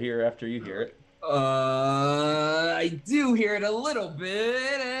of us will hear after you hear it. I do hear it a little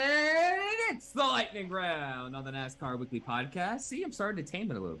bit, and it's the lightning round on the NASCAR Weekly Podcast. See, I'm starting to tame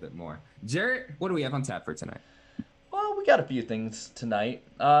it a little bit more. Jaret, what do we have on tap for tonight? Well, we got a few things tonight.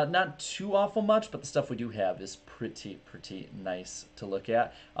 Not too awful much, but the stuff we do have is pretty nice to look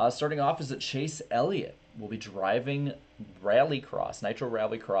at. Starting off is that Chase Elliott will be driving Nitro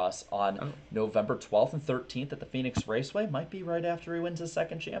Rallycross on November 12th and 13th at the Phoenix Raceway. Might be right after he wins his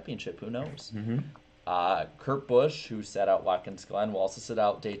second championship. Who knows? Kurt Busch, who sat out Watkins Glen, will also sit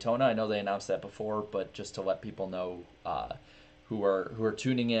out Daytona. I know they announced that before, but just to let people know who are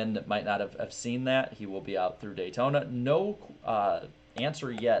tuning in that might not have seen that, he will be out through Daytona. No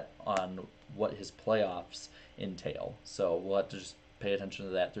answer yet on what his playoffs entail, so we'll have to just pay attention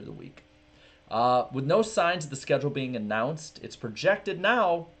to that through the week. With no signs of the schedule being announced, it's projected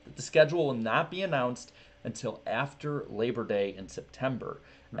now that the schedule will not be announced until after Labor Day in September.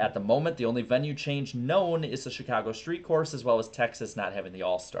 At the moment, the only venue change known is the Chicago Street Course, as well as Texas not having the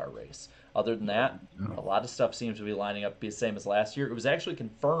All-Star race. Other than that, a lot of stuff seems to be lining up to be the same as last year. It was actually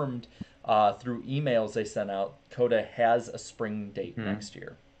confirmed through emails they sent out. COTA has a spring date next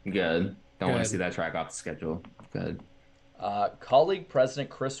year. Good. Don't want to see that track off the schedule. Good. Kaulig president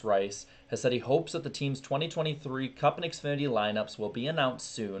Chris Rice has said he hopes that the team's 2023 Cup and Xfinity lineups will be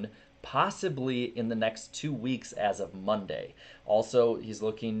announced soon, possibly in the next 2 weeks as of Monday. Also,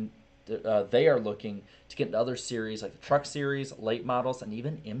 they are looking to get into other series like the Truck Series, late models, and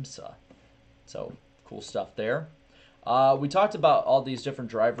even IMSA. So, cool stuff there. We talked about all these different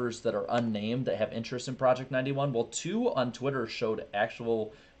drivers that are unnamed that have interest in Project 91. Well, 2 on Twitter showed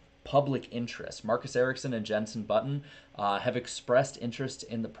actual public interest. Marcus Ericsson and Jensen Button have expressed interest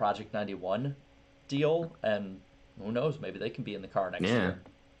in the Project 91 deal, and who knows, maybe they can be in the car next year.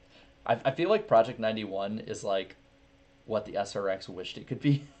 I feel like Project 91 is like what the SRX wished it could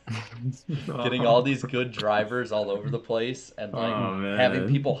be. Getting all these good drivers all over the place and having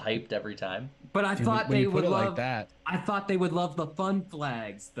people hyped every time. But I thought they would love like that. I thought they would love the fun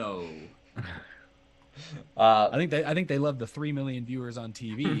flags though. I think they love the 3 million viewers on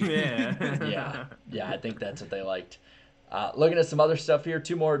TV. Yeah. I think that's what they liked. Looking at some other stuff here,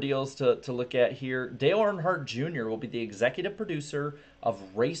 2 more deals to look at here. Dale Earnhardt Jr. will be the executive producer of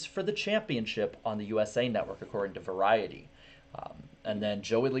Race for the Championship on the USA Network, according to Variety. And then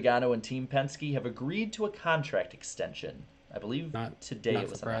Joey Logano and Team Penske have agreed to a contract extension. I believe today it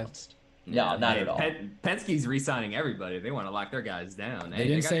was announced. No, not at all. Penske's re-signing everybody. They want to lock their guys down. They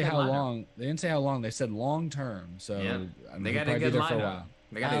didn't say how long. They didn't say how long. They said long term. So they got a good lineup.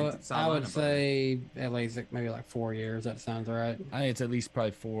 I would say at least maybe like 4 years. That sounds right. I think it's at least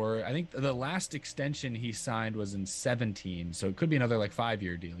probably 4. I think the last extension he signed was in 2017, so it could be another like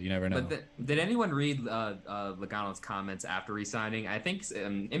 5-year deal. You never know. But did anyone read Logano's comments after re-signing? I think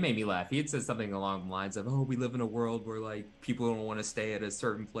it made me laugh. He had said something along the lines of, "Oh, we live in a world where like people don't want to stay at a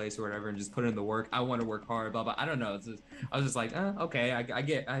certain place or whatever, and just put in the work. I want to work hard." Blah blah. I don't know. I was just like, okay,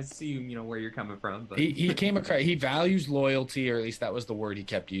 I see you. Where you're coming from. But he came across. He values loyalty, or at least that was the word he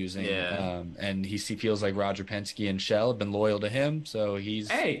kept using. And he feels like Roger Penske and Shell have been loyal to him, so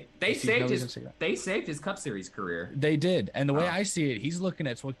they saved his Cup Series career. They did, and the way I see it, he's looking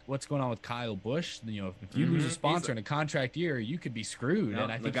at what's going on with Kyle Busch. If you lose a sponsor in a contract year, you could be screwed.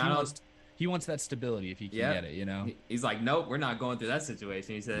 And I think he wants that stability if he can get it. He's like, nope, we're not going through that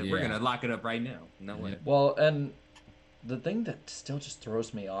situation. He said, we're gonna lock it up right now. No way. Well, and the thing that still just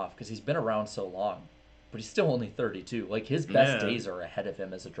throws me off, because he's been around so long, but he's still only 32. Like, his best days are ahead of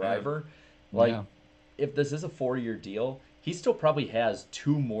him as a driver. If this is a 4-year deal, he still probably has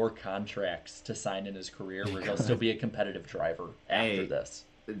 2 more contracts to sign in his career where he'll still be a competitive driver after this.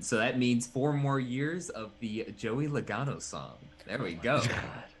 So that means 4 more years of the Joey Logano song. There we go.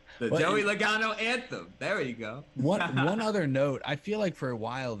 Joey Logano anthem. There you go. One other note, I feel like for a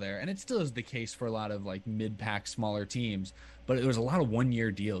while there, and it still is the case for a lot of like mid-pack smaller teams, but there was a lot of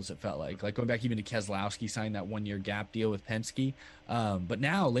 1-year deals, it felt like going back even to Keselowski signed that 1-year gap deal with Penske. But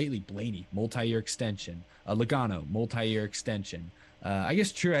now lately, Blaney, multi-year extension, Logano, multi-year extension. I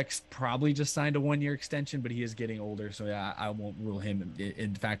guess Truex probably just signed a 1-year extension, but he is getting older, so yeah, I won't rule him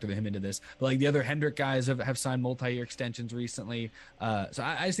in factor him into this. But like the other Hendrick guys have signed multi-year extensions recently, so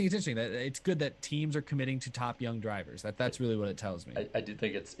I just think it's interesting that it's good that teams are committing to top young drivers. That's really what it tells me. I do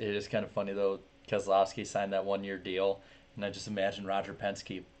think it is kind of funny though. Keselowski signed that 1-year deal, and I just imagine Roger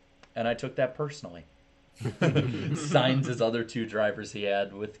Penske, and I took that personally. Signs his other 2 drivers he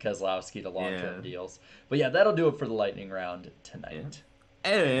had with Keselowski to long-term deals. But yeah, that'll do it for the lightning round tonight.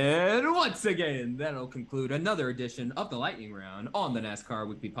 Yeah. And once again, that'll conclude another edition of the lightning round on the NASCAR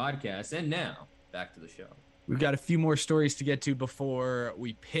Weekly Podcast. And now, back to the show. We've got a few more stories to get to before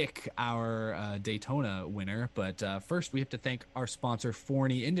we pick our Daytona winner. But first, we have to thank our sponsor,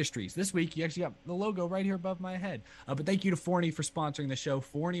 Forney Industries. This week, you actually got the logo right here above my head. But thank you to Forney for sponsoring the show.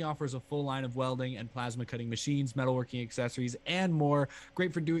 Forney offers a full line of welding and plasma cutting machines, metalworking accessories, and more.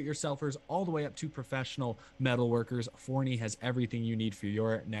 Great for do-it-yourselfers all the way up to professional metalworkers. Forney has everything you need for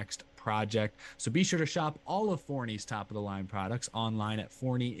your next project. So be sure to shop all of Forney's top-of-the-line products online at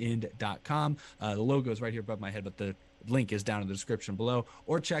forneyinc.com. The logo is right here above my head, but the link is down in the description below,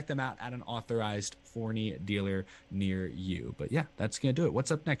 or check them out at an authorized Forney dealer near you. But yeah, that's going to do it.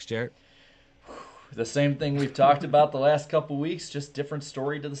 What's up next, Jaret? The same thing we've talked about the last couple weeks, just different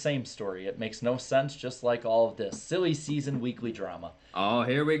story to the same story. It makes no sense, just like all of this silly season weekly drama. Oh,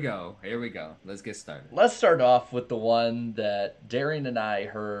 here we go. Let's get started. Let's start off with the one that Darian and I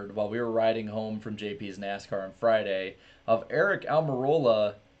heard while we were riding home from JP's NASCAR on Friday of Eric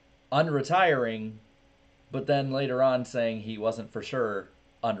Almirola unretiring, but then later on saying he wasn't for sure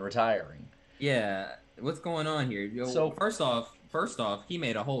unretiring. Yeah, what's going on here? So first off, he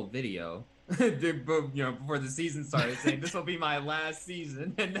made a whole video before the season started saying this will be my last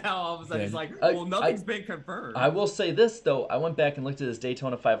season, and now all of a sudden he's like, well, nothing's been confirmed. I will say this though, I went back and looked at his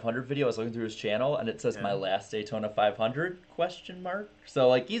Daytona 500 video. I was looking through his channel, and it says my last Daytona 500 ? So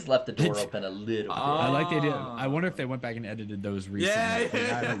like he's left the door open a little bit. I like the idea. I wonder if they went back and edited those recently.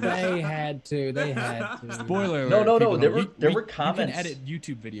 Yeah. They had to. Spoiler alert. No. There were You comments. can edit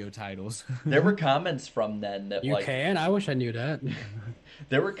YouTube video titles. There were comments from then that you can. I wish I knew that.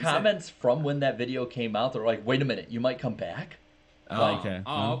 There were comments from when that video came out that were like, wait a minute, you might come back? Okay.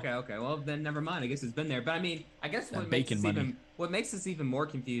 Okay. Well, then never mind. I guess it's been there. But I mean, I guess what makes this even more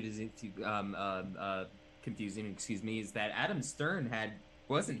confusing, is that Adam Stern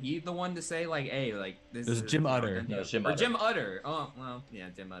wasn't he the one to say like, hey, like this is Jim Utter. No, Jim Utter. Oh, well, yeah,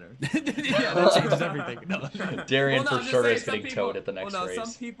 Jim Utter. Yeah, that changes everything. No. Darian for sure is getting towed at the next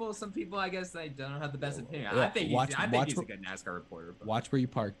race. Some people, I guess they don't have the best opinion. Yeah, I think he's a good NASCAR reporter. But. Watch where you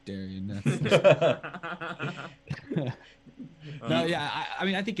park, Darian. No, yeah, I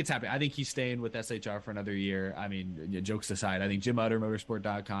mean, I think it's happening. I think he's staying with SHR for another year. I mean, jokes aside, I think Jim Utter,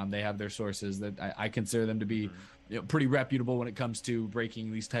 Motorsport.com, they have their sources that I consider them to be pretty reputable when it comes to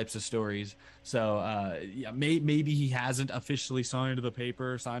breaking these types of stories. So, maybe he hasn't officially signed the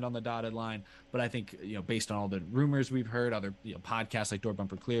paper, signed on the dotted line, but I think, based on all the rumors we've heard, other podcasts like Door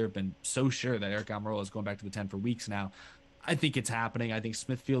Bumper Clear have been so sure that Eric Almirola is going back to the 10 for weeks now. I think it's happening. I think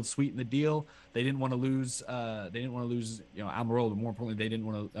Smithfield sweetened the deal. They didn't want to lose. Almirola, but more importantly, they didn't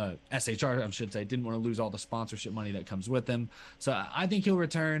want to. SHR, I should say, didn't want to lose all the sponsorship money that comes with them. So I think he'll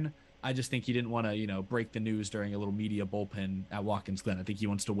return. I just think he didn't want to, break the news during a little media bullpen at Watkins Glen. I think he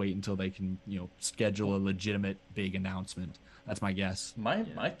wants to wait until they can, schedule a legitimate big announcement. That's my guess. My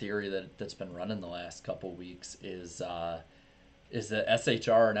theory that's been running the last couple weeks is that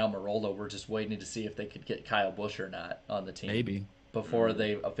SHR and Almirola were just waiting to see if they could get Kyle Busch or not on the team. Maybe. Before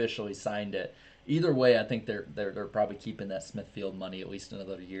they officially signed it. Either way, I think they're probably keeping that Smithfield money at least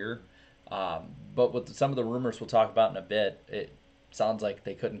another year. But with some of the rumors we'll talk about in a bit, it sounds like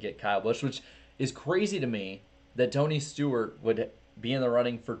they couldn't get Kyle Busch, which is crazy to me that Tony Stewart would be in the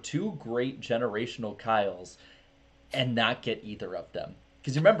running for 2 great generational Kyles and not get either of them.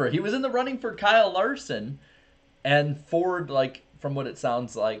 Because remember, he was in the running for Kyle Larson, and Ford, like, from what it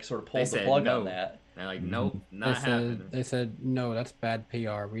sounds like, sort of pulled the plug on that. They're like, nope, not happening. They said, no, that's bad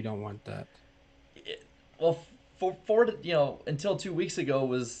PR. We don't want that. Ford, until 2 weeks ago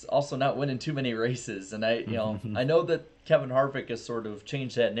was also not winning too many races. And I know that Kevin Harvick has sort of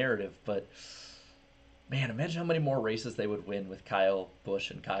changed that narrative, but man, imagine how many more races they would win with Kyle Busch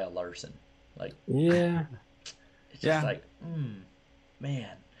and Kyle Larson. Like, yeah. It's just like,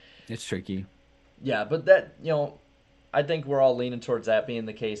 man. It's tricky. Yeah, but that, I think we're all leaning towards that being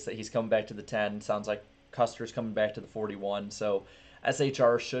the case, that he's coming back to the 10. Sounds like Custer's coming back to the 41. So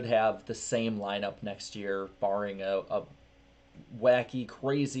SHR should have the same lineup next year, barring a wacky,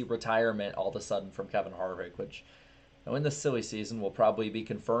 crazy retirement all of a sudden from Kevin Harvick, which in this silly season will probably be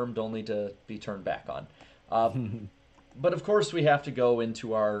confirmed only to be turned back on. But of course, we have to go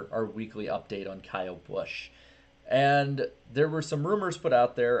into our weekly update on Kyle Busch. And there were some rumors put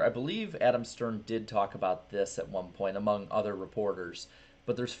out there. I believe Adam Stern did talk about this at one point, among other reporters.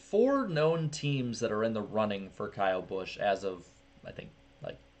 But there's 4 known teams that are in the running for Kyle Busch as of, I think,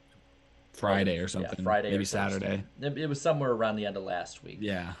 like Friday or something. Yeah, Friday, maybe or Saturday. It was somewhere around the end of last week.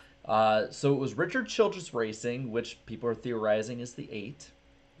 Yeah. So it was Richard Childress Racing, which people are theorizing is the 8.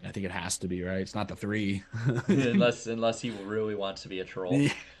 I think it has to be, right? It's not the 3. unless he really wants to be a troll.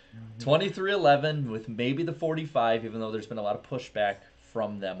 2311 with maybe the 45, even though there's been a lot of pushback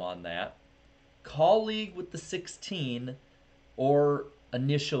from them on that. Kaulig with the 16, or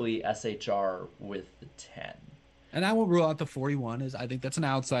initially SHR with the 10. And I won't rule out the 41. I think that's an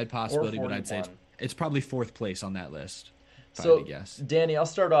outside possibility, but I'd say 41. it's probably 4th place on that list. If I So, had to guess. Danny, I'll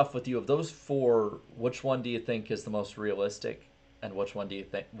start off with you. Of those 4, which one do you think is the most realistic? And which one do you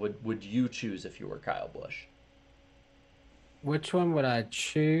think would you choose if you were Kyle Busch? Which one would I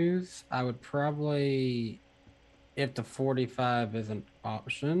choose? I would probably, if the 45 is an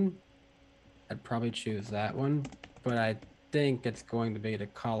option, I'd probably choose that one. But I think it's going to be the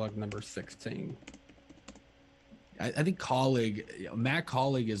Kaulig number 16. I think Kaulig, Matt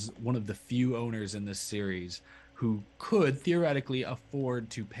Kaulig is one of the few owners in this series who could theoretically afford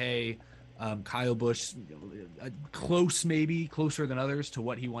to pay Kyle Busch closer than others to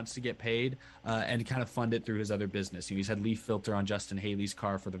what he wants to get paid, and kind of fund it through his other business. He's had leaf filter on Justin Haley's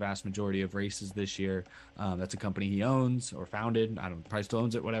car for the vast majority of races this year. That's a company he owns or founded. I don't know, probably still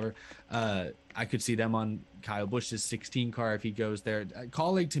owns it, whatever. I could see them on Kyle Busch's 16 car if he goes there.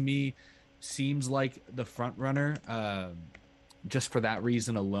 Kaulig to me seems like the front runner, just for that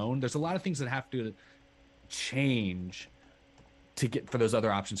reason alone. There's a lot of things that have to change to get for those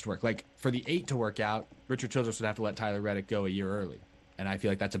other options to work. Like for the 8 to work out, Richard Childress would have to let Tyler Reddick go a year early. And I feel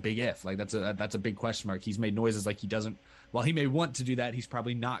like that's a big if. Like that's a big question mark. He's made noises like he doesn't, while he may want to do that, he's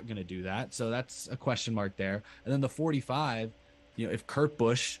probably not going to do that. So that's a question mark there. And then the 45, if Kurt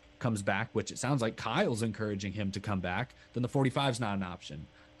Busch comes back, which it sounds like Kyle's encouraging him to come back, then the 45 is not an option.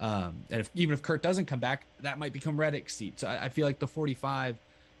 And even if Kurt doesn't come back, that might become Reddick's seat. So I feel like the 45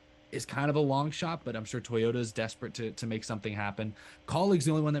 is kind of a long shot, but I'm sure Toyota is desperate to make something happen. Kaulig's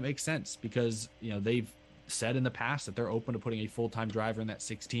the only one that makes sense because, they've said in the past that they're open to putting a full-time driver in that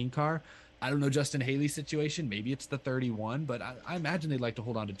 16 car. I don't know Justin Haley's situation. Maybe it's the 31, but I imagine they'd like to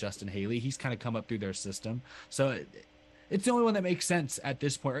hold on to Justin Haley. He's kind of come up through their system. So it's the only one that makes sense at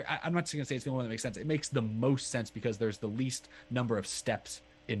this point. I'm not going to say it's the only one that makes sense. It makes the most sense because there's the least number of steps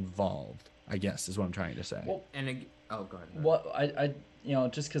involved, I guess, is what I'm trying to say. Well, go ahead. Well, I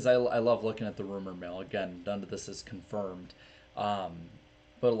just because I love looking at the rumor mill. Again, none of this is confirmed. But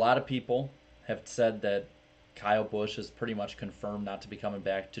a lot of people have said that Kyle Busch is pretty much confirmed not to be coming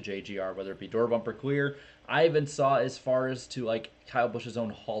back to JGR, whether it be door bumper clear. I even saw as far as to Kyle Busch's own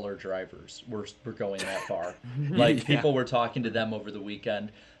hauler drivers were going that far. People were talking to them over the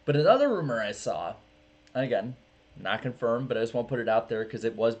weekend. But another rumor I saw, again, not confirmed, but I just want to put it out there because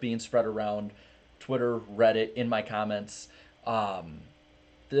it was being spread around Twitter, Reddit, in my comments,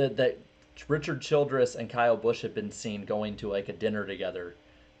 that Richard Childress and Kyle Busch have been seen going to a dinner together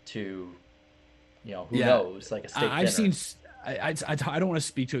to, who knows, a steak I've dinner. seen. I don't want to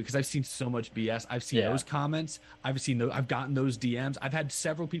speak to it because I've seen so much BS. I've seen those comments. I've gotten those DMs. I've had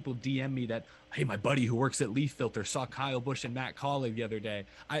several people DM me that, hey, my buddy who works at Leaf Filter saw Kyle Busch and Matt Kaulig the other day.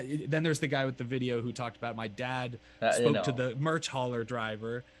 Then there's the guy with the video who talked about my dad spoke to the merch hauler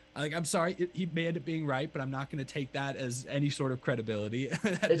driver. I'm sorry, he may end up being right, but I'm not going to take that as any sort of credibility.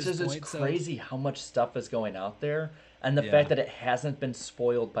 It's crazy how much stuff is going out there, and the fact that it hasn't been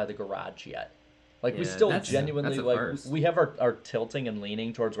spoiled by the garage yet. We still genuinely we have our tilting and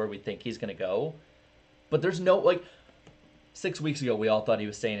leaning towards where we think he's going to go, but there's no 6 weeks ago we all thought he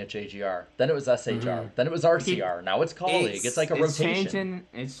was staying at JGR. Then it was SHR. Then it was RCR. Now it's Kaulig. It's like a rotation.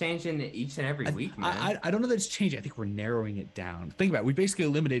 It's changing each and every week, man. I don't know that it's changing. I think we're narrowing it down. Think about it. We basically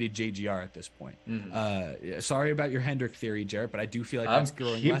eliminated JGR at this point. Sorry about your Hendrick theory, Jaret, but I do feel like that's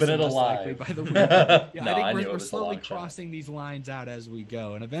growing less and less likely by the week. I think we're slowly crossing these lines out as we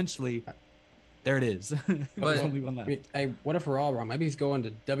go, and eventually. There it is. But, hey, what if we're all wrong? Maybe he's going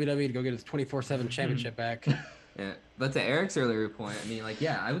to WWE to go get his 24/7 championship back. Yeah, but to Eric's earlier point,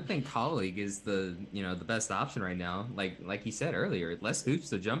 I would think Kaulig is the best option right now. Like he said earlier, less hoops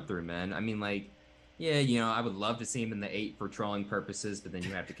to jump through, man. I would love to see him in the 8 for trolling purposes, but then you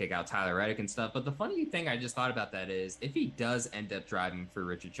have to kick out Tyler Reddick and stuff. But the funny thing I just thought about that is if he does end up driving for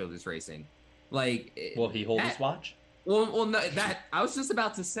Richard Childress Racing, will he hold his watch? Well, no, that I was just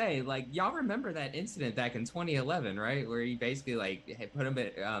about to say, y'all remember that incident back in 2011, right? Where he basically put him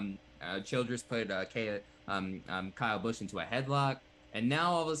at Childress put Kyle Busch into a headlock. And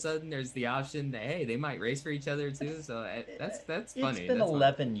now all of a sudden there's the option that, hey, they might race for each other too. So that's funny. It's been that's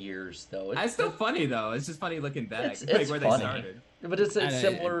 11 funny. years though. It's still funny though. It's just funny looking back. It's where funny. They started. But it's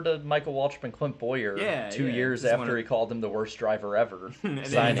similar to Michael Waltrip and Clint Boyer 2 years after he called him the worst driver ever. And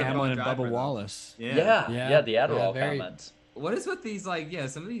Hamlin and Bubba Wallace. Yeah, the Adderall comments. What is with these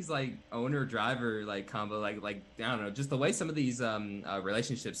some of these owner driver combo I don't know, just the way some of these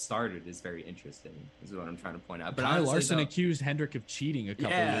relationships started is very interesting. Is what I'm trying to point out. But Kyle Larson accused Hendrick of cheating a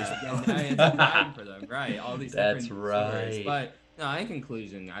couple years ago. And fighting for them, right? All these That's different right. stories. But no, in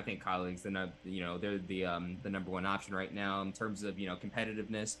conclusion, I think Kaulig's they're the number one option right now in terms of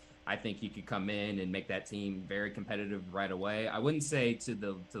competitiveness. I think he could come in and make that team very competitive right away. I wouldn't say to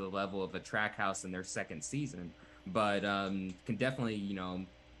the level of a Trackhouse in their second season, but can definitely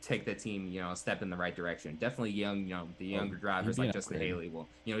take the team a step in the right direction. Definitely the younger drivers like Justin Haley will.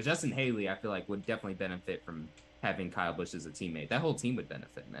 Justin Haley I feel like would definitely benefit from having Kyle Busch as a teammate. That whole team would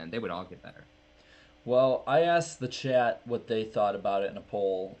benefit, man. They would all get better. Well, I asked the chat what they thought about it in a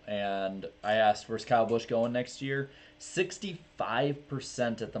poll, and I asked, where's Kyle Busch going next year?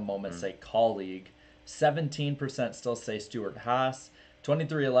 65% at the moment say Kaulig. 17% still say Stuart Haas.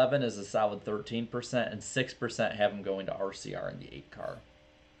 2311 is a solid 13%, and 6% have him going to RCR in the 8 car.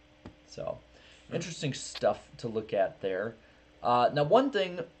 So, interesting stuff to look at there. Now, one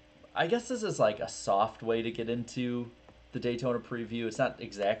thing, I guess this is like a soft way to get into the Daytona preview. It's not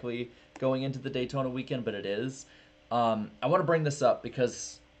exactly going into the Daytona weekend, but it is. I want to bring this up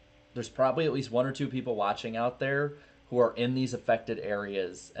because there's probably at least 1 or 2 people watching out there who are in these affected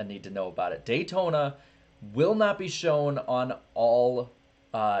areas and need to know about it. Daytona will not be shown on all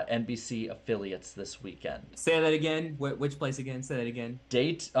NBC affiliates this weekend. Say that again. Which place again? Say that again.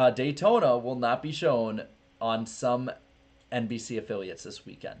 Daytona will not be shown on some NBC affiliates this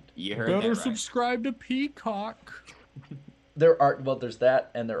weekend. You heard that right. Better subscribe to Peacock. There's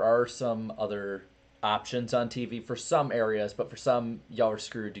that, and there are some other options on TV for some areas, but for some, y'all are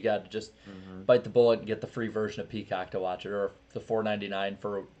screwed. You got to just bite the bullet and get the free version of Peacock to watch it, or the $4.99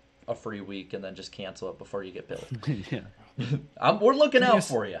 for a free week, and then just cancel it before you get billed. Yeah, we're looking out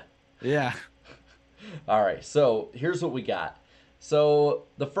for you. Yeah. All right, so here's what we got. So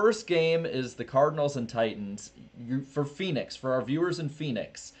the first game is the Cardinals and Titans. For Phoenix, for our viewers in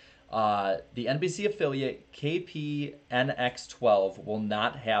Phoenix, the NBC affiliate KPNX12 will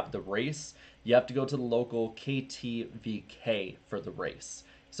not have the race. You have to go to the local KTVK for the race.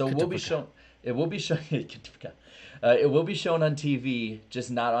 So it will be shown. It will be shown. It will be shown on TV,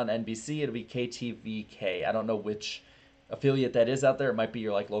 just not on NBC. It'll be KTVK. I don't know which affiliate that is out there. It might be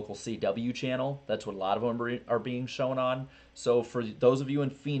your local CW channel. That's what a lot of them are being shown on. So for those of you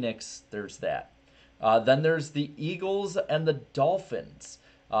in Phoenix, there's that. Then there's the Eagles and the Dolphins.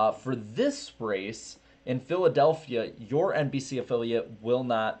 For this race in Philadelphia, your NBC affiliate will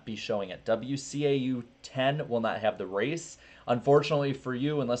not be showing it. WCAU 10 will not have the race. Unfortunately for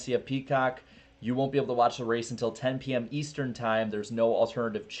you, unless you have Peacock, you won't be able to watch the race until 10 p.m. Eastern time. There's no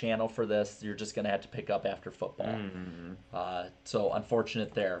alternative channel for this. You're just going to have to pick up after football. So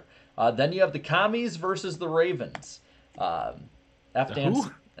unfortunate there. Then you have the Commies versus the Ravens. F.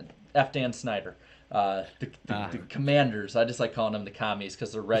 Dan Snyder. The Commanders. I just like calling them the Commies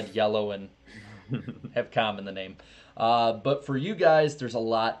because they're red, yellow, and have com in the name. But for you guys, there's a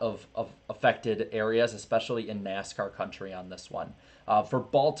lot of affected areas, especially in NASCAR country on this one. For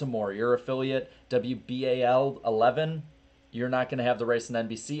Baltimore, your affiliate, WBAL 11, you're not going to have the race on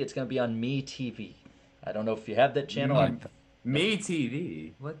NBC. It's going to be on MeTV. I don't know if you have that channel.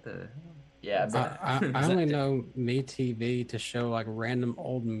 MeTV? What the hell? Yeah, I only know MeTV to show random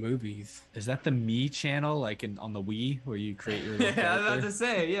old movies. Is that the Me channel, on the Wii, where you create your? Yeah, I was about to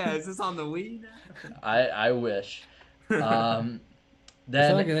say. Yeah, is this on the Wii now? I wish. Then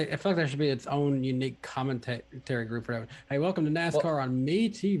I feel like there should be its own unique commentary group for that. Hey, welcome to NASCAR on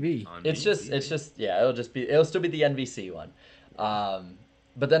MeTV. It'll still be the NBC one.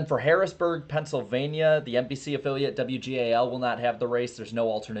 But then for Harrisburg, Pennsylvania, the NBC affiliate WGAL will not have the race. There's no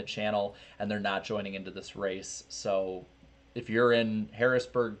alternate channel, and they're not joining into this race. So if you're in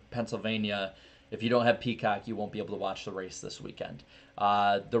Harrisburg, Pennsylvania, if you don't have Peacock, you won't be able to watch the race this weekend.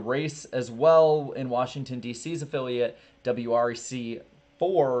 The race as well in Washington, D.C.'s affiliate, WREC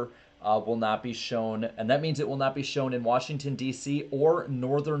 4, will not be shown, and that means it will not be shown in Washington, D.C. or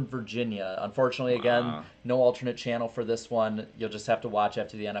Northern Virginia. Unfortunately, again, no alternate channel for this one. You'll just have to watch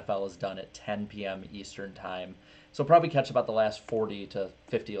after the NFL is done at 10 p.m. Eastern Time. So probably catch about the last 40 to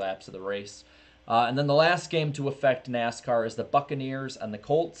 50 laps of the race. And then the last game to affect NASCAR is the Buccaneers and the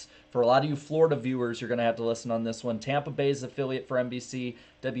Colts. For a lot of you Florida viewers, you're going to have to listen on this one. Tampa Bay's affiliate for NBC,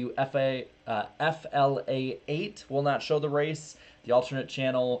 FLA 8, will not show the race. The alternate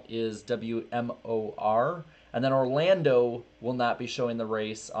channel is WMOR. And then Orlando will not be showing the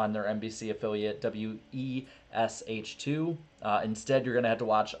race on their NBC affiliate, WESH2. Instead, you're going to have to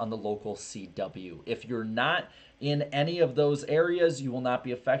watch on the local CW. If you're not in any of those areas, you will not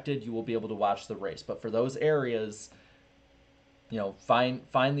be affected. You will be able to watch the race. But for those areas, find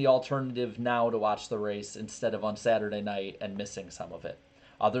the alternative now to watch the race instead of on Saturday night and missing some of it.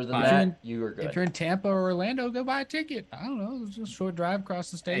 Other than that, you are good. If you're in Tampa or Orlando, go buy a ticket. I don't know. It's just a short drive across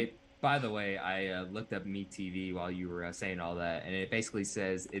the state. Hey, by the way, I looked up Meet TV while you were saying all that, and it basically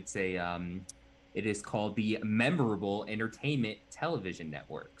says it is called the Memorable Entertainment Television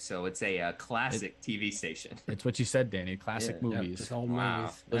Network. So it's a classic TV station. It's what you said, Danny. Classic movies. Just old Wow.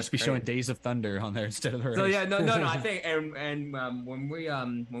 movies. They'll just be showing Days of Thunder on there instead of the race. So yeah, no. I think, and when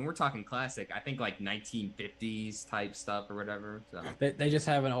we're talking classic, I think like 1950s type stuff or whatever. So They just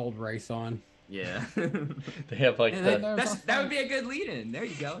have an old race on. yeah, They have like that would be a good lead-in. There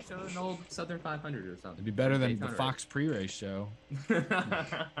you go. Show an old Southern 500 or something. It'd be better than the Daytona Fox pre-race show.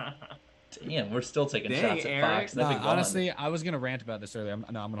 Damn, we're still taking shots at Eric. Fox. That'd be fun. Honestly, I was going to rant about this earlier. I'm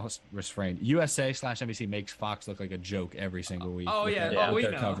going to refrain. USA/NBC makes Fox look like a joke every single week. Oh with yeah, their- we with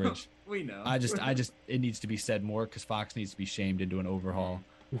their know. coverage. We know. I just, it needs to be said more because Fox needs to be shamed into an overhaul.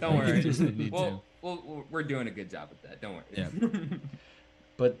 Don't worry. They need to. Well, we're doing a good job with that. Don't worry. Yeah.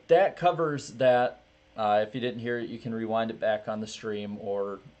 But that covers that. If you didn't hear it, you can rewind it back on the stream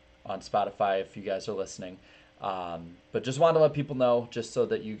or on Spotify if you guys are listening. But just wanted to let people know, just so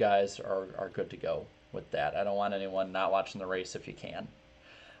that you guys are good to go with that. I don't want anyone not watching the race if you can.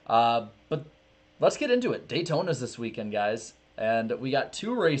 But let's get into it. Daytona's this weekend, guys. And we got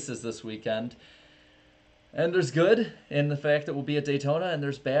 2 races this weekend. And there's good in the fact that we'll be at Daytona, and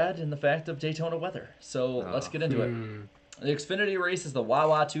there's bad in the fact of Daytona weather. So let's get into it. The Xfinity race is the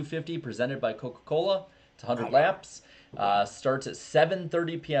Wawa 250 presented by Coca-Cola. It's 100 laps. Starts at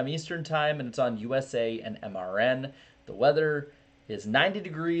 7:30 p.m. Eastern Time, and it's on USA and MRN. The weather is 90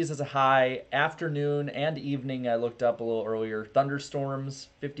 degrees as a high. Afternoon and evening, I looked up a little earlier. Thunderstorms,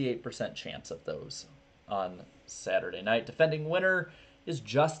 58% chance of those on Saturday night. Defending winner is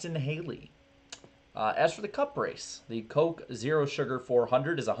Justin Haley. As for the Cup race, the Coke Zero Sugar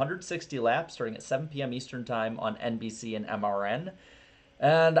 400 is 160 laps starting at 7 p.m. Eastern Time on NBC and MRN.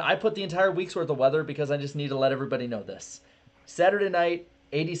 And I put the entire week's worth of weather because I just need to let everybody know this. Saturday night,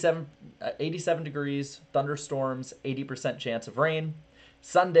 87 degrees, thunderstorms, 80% chance of rain.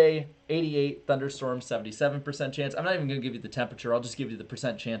 Sunday, 88, thunderstorms, 77% chance. I'm not even going to give you the temperature. I'll just give you the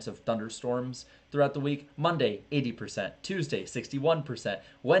percent chance of thunderstorms throughout the week. Monday, 80%. Tuesday, 61%.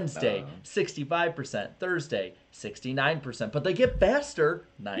 Wednesday, 65%. Thursday, 69%. But they get faster.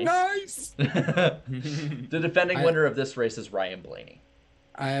 Nice. The defending winner of this race is Ryan Blaney.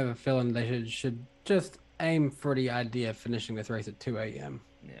 I have a feeling they should just aim for the idea of finishing this race at 2 a.m.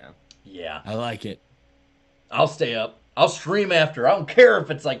 Yeah. I like it. I'll stay up. I'll stream after. I don't care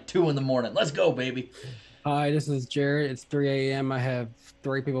if it's like 2 in the morning. Let's go, baby. Hi, this is Jaret. It's 3 a.m. I have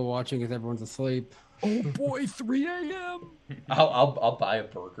 3 people watching because everyone's asleep. Oh boy, 3 a.m. I'll buy a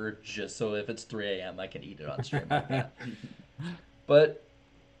burger just so if it's 3 a.m. I can eat it on stream like that. But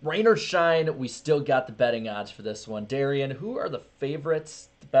rain or shine, we still got the betting odds for this one. Darian, who are the favorites,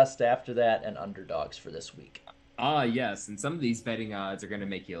 the best after that, and underdogs for this week? Yes, and some of these betting odds are going to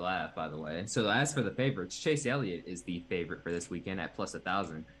make you laugh, by the way. So as for the favorites, Chase Elliott is the favorite for this weekend at plus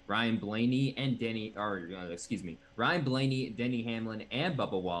 1,000. Ryan Blaney, Denny Hamlin, and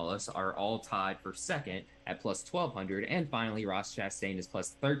Bubba Wallace are all tied for second at plus 1,200. And finally, Ross Chastain is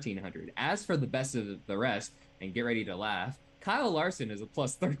plus 1,300. As for the best of the rest, and get ready to laugh, Kyle Larson is a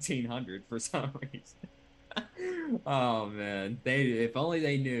plus 1,300 for some reason. Oh man, if only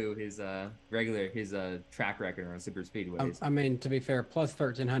they knew his track record on super speedways. I mean, to be fair, plus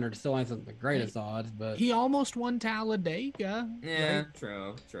 1,300 still isn't the greatest odds, but He almost won Talladega. Yeah, Right?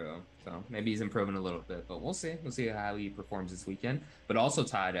 true. So maybe he's improving a little bit, but we'll see. We'll see how he performs this weekend. But also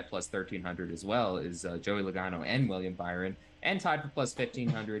tied at plus 1,300 as well is Joey Logano and William Byron, and tied for plus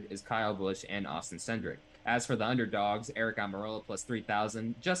 1,500 is Kyle Busch and Austin Cindric. As for the underdogs, Eric Almirola plus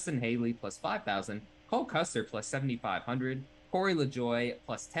 3,000, Justin Haley plus 5,000. Cole Custer plus 7,500, Corey LaJoie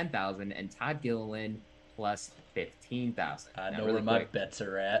plus 10,000, and Todd Gilliland plus 15,000. I know where my bets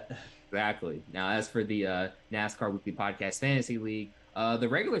are at. Exactly. Now, as for the NASCAR Weekly Podcast Fantasy League, The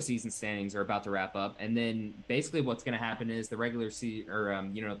regular season standings are about to wrap up, and then basically what's going to happen is the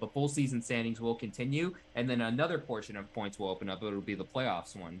the full season standings will continue, and then another portion of points will open up. It'll be the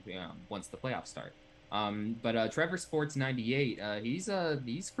playoffs one once the playoffs start. But Trevor Sports 98,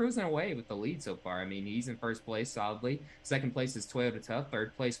 he's cruising away with the lead so far. I mean, he's in first place solidly. Second place is Toyota Tough.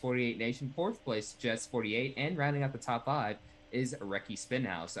 Third place 48 Nation. Fourth place Jets 48, and rounding out the top 5 is Recce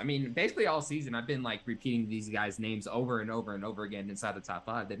Spinhouse. I mean, basically all season I've been like repeating these guys' names over and over and over again inside the top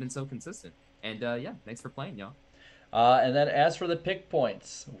 5. They've been so consistent. And yeah, thanks for playing, y'all. And then as for the pick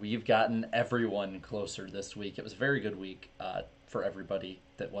points, we've gotten everyone closer this week. It was a very good week for everybody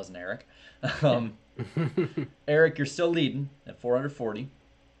that wasn't Eric. Eric, you're still leading at 440.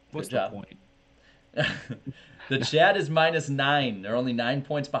 What's Good job. the point? The chat is -9. They're only 9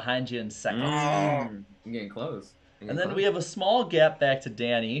 points behind you in second. I'm getting close. And then we have a small gap back to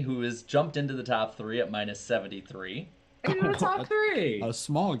Danny, who has jumped into the top 3 at -73. the top 3. A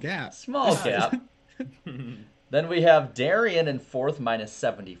small gap. Small gap. Then we have Darian in 4th,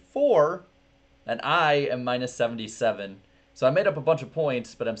 -74. And I am -77. So I made up a bunch of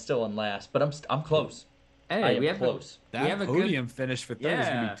points, but I'm still in last. But I'm close. Hey, we have close. That we have a podium finish for third is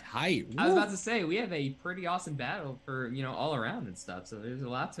going to Yeah. be tight. I was Woo. about to say we have a pretty awesome battle for all around and stuff. So there's a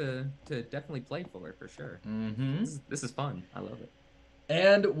lot to definitely play for sure. Mm-hmm. This is fun. I love it.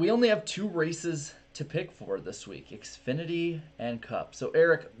 And we only have 2 races to pick for this week, Xfinity and Cup. So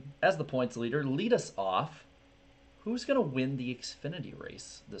Eric, as the points leader, lead us off. Who's going to win the Xfinity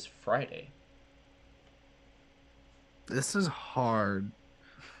race this Friday? This is hard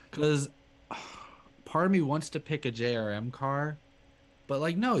because part of me wants to pick a JRM car, but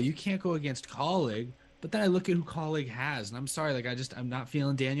like, no, you can't go against Kaulig. But then I look at who Kaulig has, and I'm sorry, like I'm not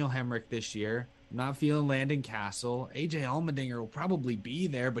feeling Daniel Hemrick this year. I'm not feeling Landon Castle. AJ Allmendinger will probably be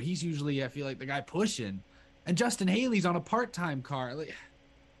there, but he's usually, I feel like, the guy pushing. And Justin Haley's on a part-time car. Like,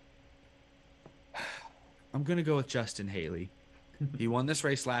 I'm gonna go with Justin Haley. He won this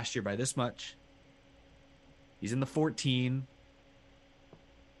race last year by this much. He's in the 14.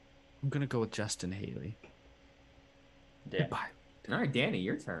 I'm going to go with Justin Haley. Yeah. Goodbye. All right, Danny,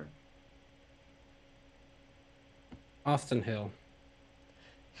 your turn. Austin Hill.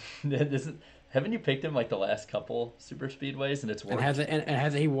 Haven't you picked him like the last couple super speedways and it's worked? And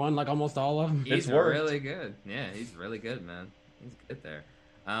has he won like almost all of them? He's worked. really good. Yeah, he's really good, man. He's good there.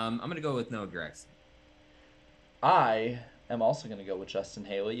 I'm going to go with Noah Gregson. I am also going to go with Justin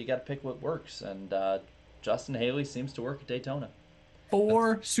Haley. You got to pick what works, and Justin Haley seems to work at Daytona.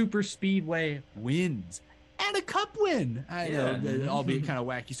 4 super speedway wins and a cup win. I know, albeit kind of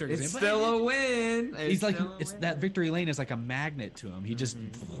wacky circumstance. It's but still a win. He's like, it's that victory lane is like a magnet to him. He just,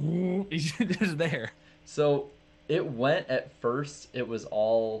 he's just there. So it went at first, it was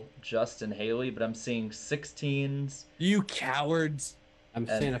all Justin Haley, but I'm seeing 16s. You cowards. I'm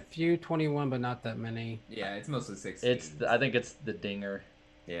seeing a few 21, but not that many. Yeah, it's mostly 16. I think it's the dinger.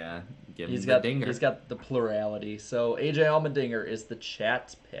 Yeah, give him He's the got dinger. He's got the plurality. So AJ Allmendinger is the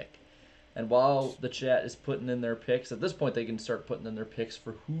chat's pick. And while the chat is putting in their picks, at this point they can start putting in their picks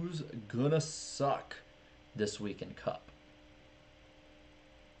for who's gonna suck this week in Cup.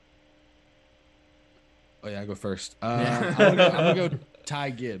 Oh yeah, I go first. I'm gonna go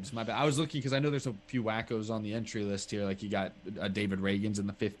Ty Gibbs. My bad. I was looking because I know there's a few wackos on the entry list here. Like you got David Reagan's in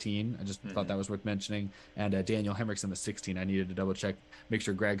the 15. I just thought that was worth mentioning, and Daniel Hemrick's in the 16. I needed to double check, make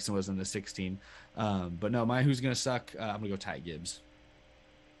sure Gregson was in the 16. But no, my who's gonna suck. I'm gonna go Ty Gibbs.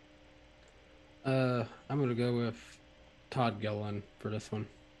 I'm gonna go with Todd Gillen for this one.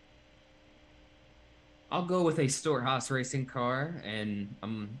 I'll go with a Stuart Haas racing car, and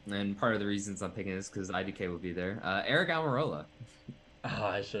part of the reasons I'm picking this because IDK will be there. Eric Almirola. Oh,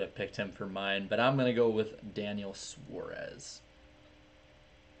 I should have picked him for mine, but I'm gonna go with Daniel Suarez.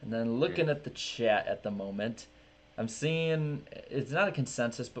 And then looking at the chat at the moment, I'm seeing it's not a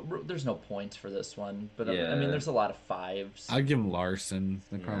consensus, but there's no points for this one. But I mean, there's a lot of 5s. I'd give him Larson.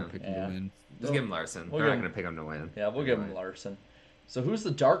 They're probably picking him in. Just give him Larson. We'll They're give not him- going to pick him to win. Yeah, we'll give him Larson. So who's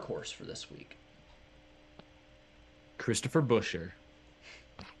the dark horse for this week? Christopher Buescher.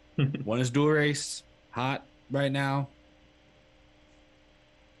 Won his dual race. Hot right now.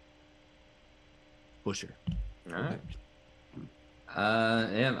 Buescher. All right.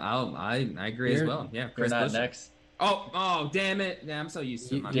 Yeah, I agree as well. Yeah, You're Chris not Buescher. next. Oh, damn it! Yeah, I'm so used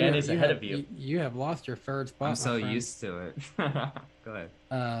to it. Danny's ahead of you. You have lost your third spot. I'm my so friend. used to it. Go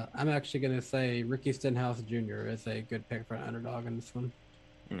ahead. I'm actually gonna say Ricky Stenhouse Jr. is a good pick for an underdog in this one.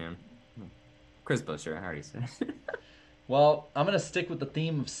 Yeah. Chris Buescher, I already said. Well, I'm going to stick with the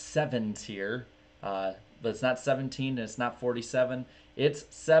theme of 7s here. but it's not 17 and it's not 47. It's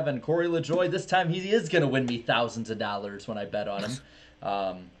 7. Corey LaJoie, this time he is going to win me thousands of dollars when I bet on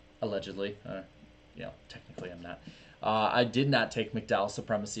him. Allegedly. Technically I'm not. I did not take McDowell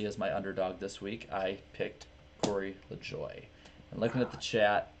Supremacy as my underdog this week. I picked Corey LaJoie. And looking at the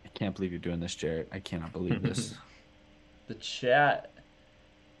chat. I can't believe you're doing this, Jaret. I cannot believe this. The chat,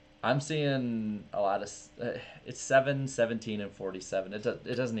 I'm seeing a lot of it's 7, 17, and 47.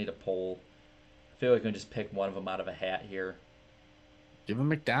 It doesn't need a poll. I feel like we can just pick one of them out of a hat here. Give him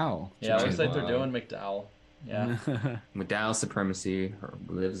McDowell. Yeah, it looks like they're doing McDowell. Yeah. McDowell Supremacy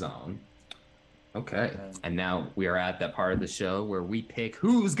lives on. Okay. And now we are at that part of the show where we pick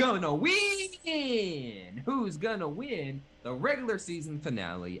who's gonna win. Who's gonna win the regular season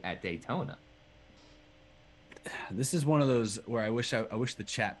finale at Daytona. This is one of those where I wish the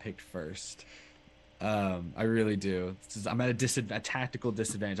chat picked first. I really do. I'm at a tactical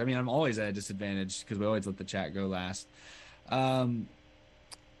disadvantage. I mean, I'm always at a disadvantage because we always let the chat go last. But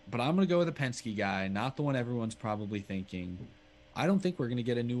I'm gonna go with a Penske guy, not the one everyone's probably thinking. I don't think we're gonna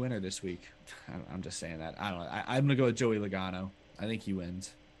get a new winner this week. I'm just saying that. I don't know. I'm gonna go with Joey Logano. I think he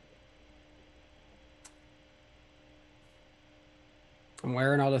wins. I'm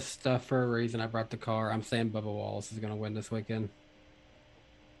wearing all this stuff for a reason. I brought the car. I'm saying Bubba Wallace is going to win this weekend.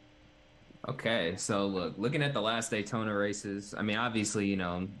 Okay, so looking at the last Daytona races, I mean, obviously,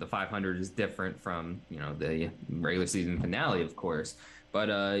 the 500 is different from, the regular season finale, of course. But,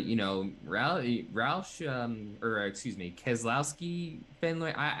 Keselowski,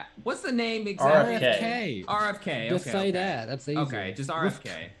 Fenway, what's the name exactly? RFK. Just say that. That's easy. Okay, just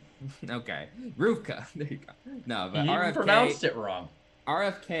RFK. Okay. Ruvka. There you go. No, but you RFK pronounced it wrong.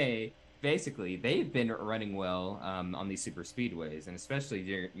 RFK, basically, they've been running well on these super speedways, and especially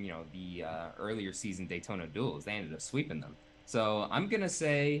during, the earlier season Daytona duels, they ended up sweeping them. So I'm gonna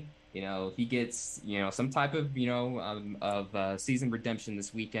say, he gets, some type of, season redemption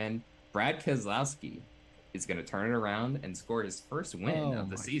this weekend. Brad Keselowski is gonna turn it around and score his first win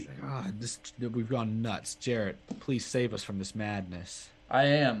of the season. God, we've gone nuts. Jaret, please save us from this madness. I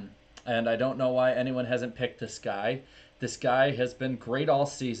am, and I don't know why anyone hasn't picked this guy. This guy has been great all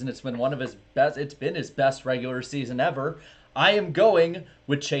season. It's been one of his best. It's been his best regular season ever. I am going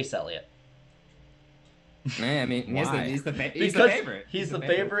with Chase Elliott. Man, I mean, he's the favorite. He's the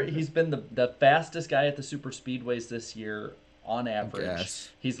favorite. He's been the fastest guy at the super speedways this year on average.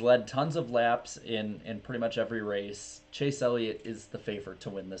 He's led tons of laps in pretty much every race. Chase Elliott is the favorite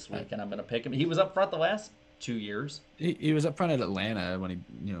to win this week, and I'm going to pick him. He was up front the last 2 years. He was up front at Atlanta when he,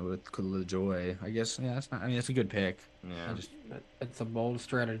 with LaJoie. I guess, that's not. I mean, it's a good pick. Yeah, it's a bold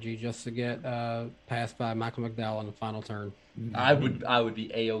strategy just to get passed by Michael McDowell in the final turn. I would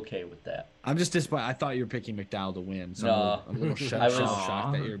be A-okay with that. I'm just disappointed. I thought you were picking McDowell to win, so no. I'm a little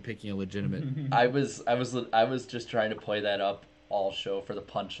shocked that you're picking a legitimate. I was just trying to play that up all show for the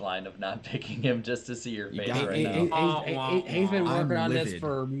punchline of not picking him just to see your face now. He's been working on this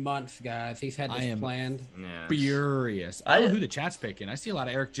for months, guys. He's had this planned. Yeah. Furious. I don't know who the chat's picking. I see a lot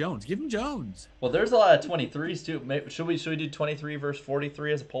of Eric Jones. Give him Jones. Well, there's a lot of 23s too. Should we do 23 versus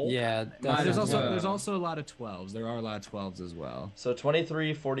 43 as a poll? Yeah. There's also a lot of 12s. There are a lot of 12s as well. So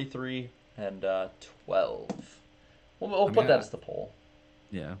 23, 43, and 12. We'll put that as the poll.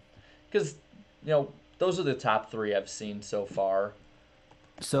 Yeah. Because those are the top 3 I've seen so far.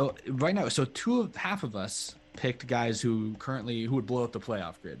 So right now, half of us picked guys who would blow up the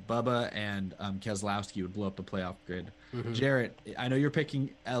playoff grid. Bubba and Keselowski would blow up the playoff grid. Mm-hmm. Jaret, I know you're picking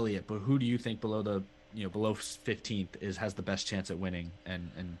Elliott, but who do you think below 15th has the best chance at winning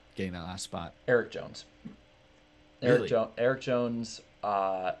and getting that last spot? Eric Jones. Really? Eric Jones,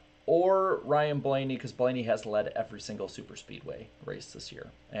 or Ryan Blaney, because Blaney has led every single super speedway race this year,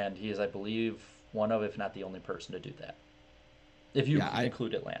 and he is, I believe, one of, if not the only person to do that. If you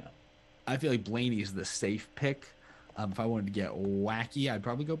include Atlanta. I feel like Blaney's the safe pick. If I wanted to get wacky, I'd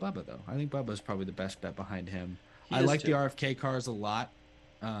probably go Bubba, though. I think Bubba's probably the best bet behind him. I like the RFK cars a lot.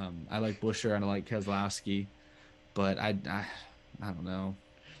 I like Buescher and I like Keselowski, but I don't know.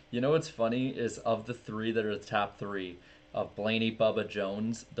 You know what's funny is of the 3 that are the top 3 of Blaney, Bubba,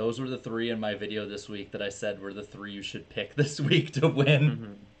 Jones, those were the 3 in my video this week that I said were the 3 you should pick this week to win.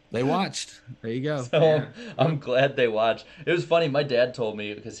 Mm-hmm. They watched. There you go. So I'm glad they watched. It was funny. My dad told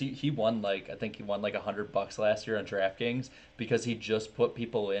me because he won I think he won like $100 last year on DraftKings because he just put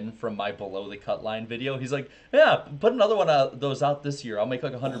people in from my below the cut line video. He's like, yeah, put another one of those out this year. I'll make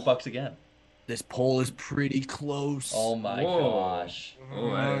like $100 again. This poll is pretty close. Oh my gosh.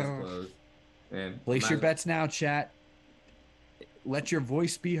 Oh, that is close. Man, place your bets now, chat. Let your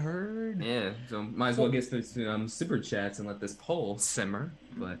voice be heard. Yeah, so might as well get some super chats and let this poll simmer.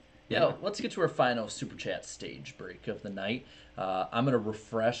 But Yeah, let's get to our final Super Chat stage break of the night. I'm going to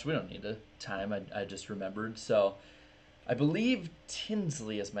refresh. We don't need a time. I just remembered. So I believe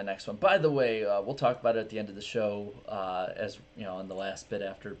Tinsley is my next one. By the way, we'll talk about it at the end of the show as, you know, in the last bit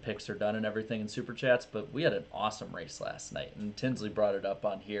after picks are done and everything in Super Chats. But we had an awesome race last night, and Tinsley brought it up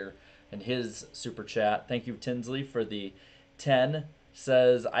on here in his Super Chat. Thank you, Tinsley, for the 10.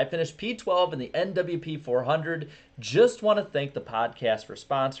 Says, I finished P12 in the NWP 400. Just want to thank the podcast for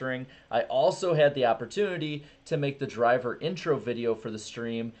sponsoring. I also had the opportunity to make the driver intro video for the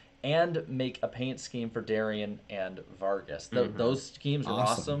stream and make a paint scheme for Darian and Vargas. Those schemes were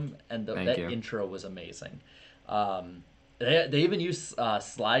awesome, and that intro was amazing. They even used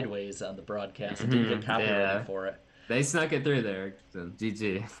slideways on the broadcast. I didn't get copyrighted for it. They snuck it through there. So,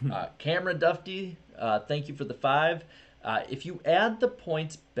 GG. Cameron Dufty, thank you for the 5. If you add the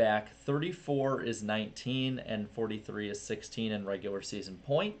points back, 34 is 19 and 43 is 16 in regular season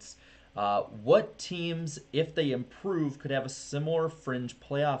points. What teams, if they improve, could have a similar fringe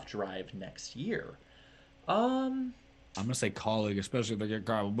playoff drive next year? I'm gonna say Kaulig, especially if they get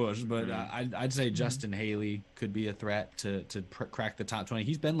Kyle Busch, but I'd say Justin Haley could be a threat to crack the top 20.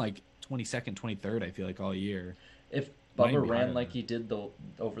 He's been like 22nd, 23rd, I feel like, all year. If Bubba ran like he did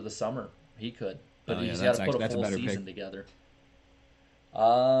over the summer, he could. But he's got to put a full season together.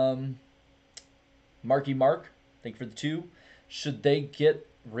 Marky Mark, thank you for the 2. Should they get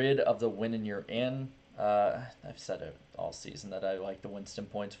rid of the win and you're in? I've said it all season that I like the Winston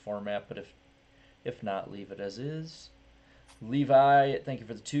points format, but if not, leave it as is. Levi, thank you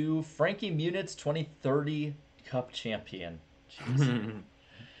for the 2. Frankie Muniz, 2030 Cup champion. Jeez.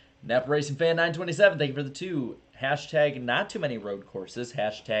 Napa Racing Fan 927, thank you for the 2. Hashtag not too many road courses.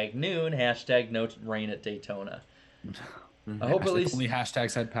 Hashtag noon. Hashtag no rain at Daytona. I hope at least only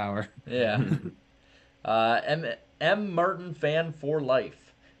hashtags had power. Yeah. M Martin Fan for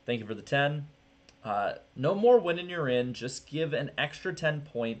life. Thank you for the 10. No more winning you're in. Just give an extra 10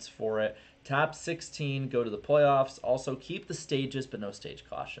 points for it. Top 16 go to the playoffs. Also keep the stages, but no stage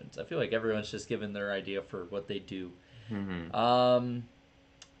cautions. I feel like everyone's just giving their idea for what they do.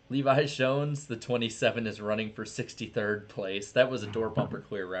 Levi Shones, the 27 is running for 63rd place. That was a door bumper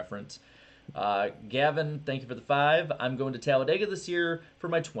clear reference. Gavin, thank you for the 5. I'm going to Talladega this year for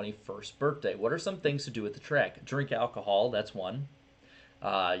my 21st birthday. What are some things to do at the track? Drink alcohol, that's one.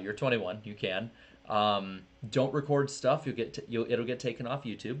 You're 21, you can. Don't record stuff. It'll get taken off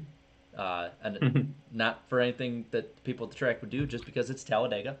YouTube. And not for anything that people at the track would do, just because it's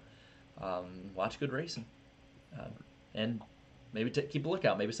Talladega. Watch good racing. And maybe keep a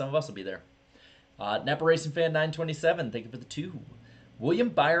lookout. Maybe some of us will be there. Napa Racing Fan 927, thank you for the 2. William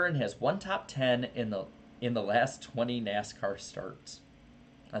Byron has one top 10 in the last 20 NASCAR starts.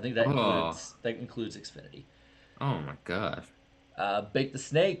 I think that includes Xfinity. Oh my gosh. Bake the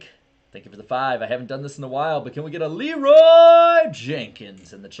Snake, thank you for the 5. I haven't done this in a while, but can we get a Leroy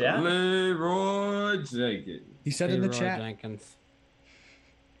Jenkins in the chat? Leroy Jenkins. He said Leroy in the chat. Jenkins.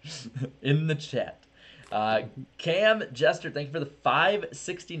 In the chat. Cam Jester, thank you for the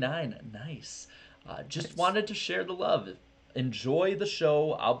 569. Nice. Just wanted to share the love. Enjoy the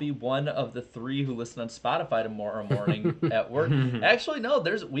show. I'll be one of the 3 who listen on Spotify tomorrow morning at work. Actually, no,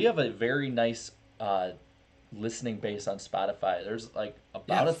 we have a very nice listening base on Spotify. There's like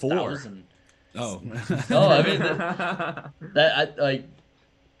about 1,000. Oh. No, I mean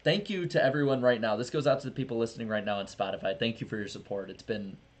thank you to everyone right now. This goes out to the people listening right now on Spotify. Thank you for your support. It's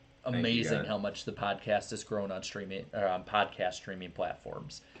been amazing how much the podcast has grown on streaming on podcast streaming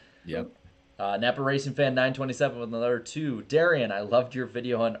platforms. Yep. Napa Racing Fan 927 with another 2. Darian, I loved your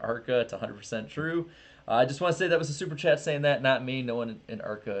video on ARCA. It's 100% true. I just want to say that was a super chat saying that, not me. No one in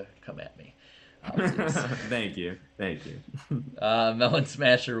ARCA come at me. Thank you. Melon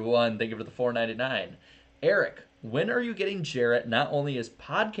Smasher 1, thank you for the 499. Eric, when are you getting Jaret not only his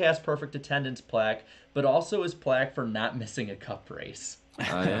podcast perfect attendance plaque, but also his plaque for not missing a cup race?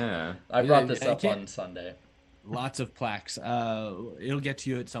 Oh, yeah. I brought this up on Sunday. Lots of plaques. It'll get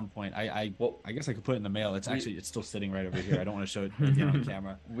to you at some point. I guess I could put it in the mail. It's still sitting right over here. I don't want to show it on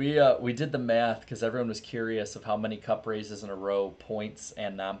camera. We did the math because everyone was curious of how many cup races in a row, points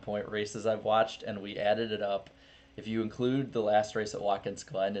and non-point races I've watched, and we added it up. If you include the last race at Watkins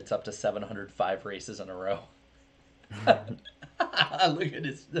Glen, it's up to 705 races in a row. Look at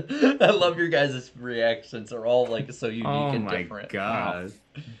this. I love your guys' reactions. They're all like so unique and different. Oh my god.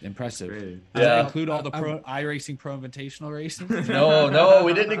 Wow. Impressive. Yeah. Does that include all the iRacing Pro Invitational racing? No,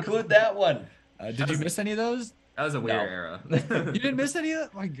 we didn't include that one. Did you miss any of those? That was a weird era. You didn't miss any of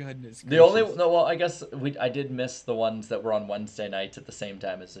that? My goodness. I guess I did miss the ones that were on Wednesday nights at the same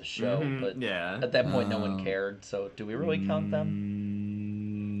time as the show, but yeah. at that point no one cared. So do we really count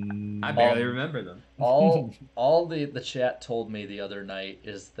them? I barely remember them. All the chat told me the other night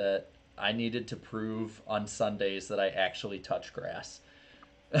is that I needed to prove on Sundays that I actually touch grass.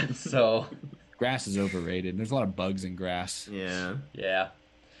 So grass is overrated. There's a lot of bugs in grass. Yeah. Yeah.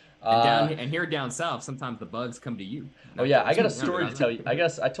 And here down south, sometimes the bugs come to you. Oh yeah, I got a story to tell you. I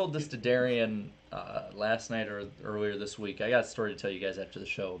guess I told this to Darian last night or earlier this week. I got a story to tell you guys after the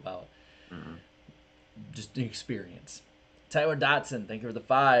show about just the experience. Tyler Dotson, thank you for the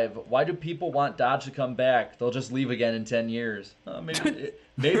 5. Why do people want Dodge to come back? They'll just leave again in 10 years.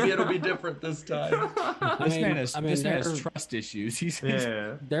 Maybe it'll be different this time. This man has trust issues.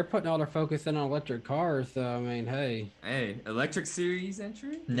 They're putting all their focus in on electric cars, so I mean, hey, electric series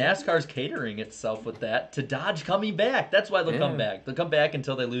entry. NASCAR's catering itself with that to Dodge coming back. That's why they'll come back. They'll come back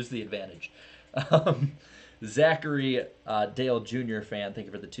until they lose the advantage. Zachary Dale Jr. fan, thank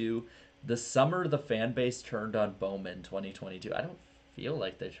you for the 2. The summer the fan base turned on Bowman 2022. I don't feel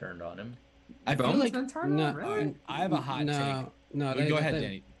like they turned on him. I feel like no, I have a hot take. No, go ahead,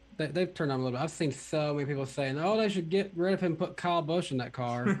 Danny. They've turned on a little bit. I've seen so many people saying, "Oh, they should get rid of him, and put Kyle Busch in that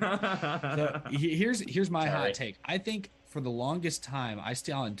car." So here's my hot take. I think for the longest time, I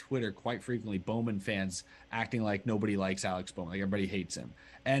saw on Twitter quite frequently Bowman fans acting like nobody likes Alex Bowman, like everybody hates him.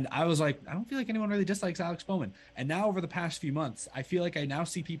 And I was like, I don't feel like anyone really dislikes Alex Bowman. And now over the past few months, I feel like I now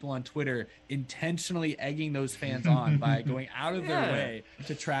see people on Twitter intentionally egging those fans on by going out of their way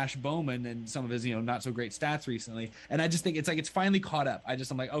to trash Bowman and some of his, not so great stats recently. And I just think it's finally caught up.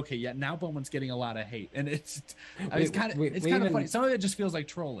 I'm like, okay, yeah, now Bowman's getting a lot of hate. And it's kind of funny. Some of it just feels like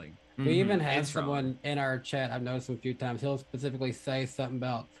trolling. We even had someone in our chat, I've noticed him a few times, he'll specifically say something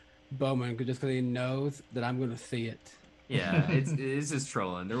about Bowman just because he knows that I'm going to see it. Yeah, it's just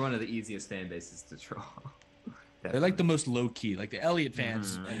trolling. They're one of the easiest fan bases to troll. They're like the most low key, like the Elliott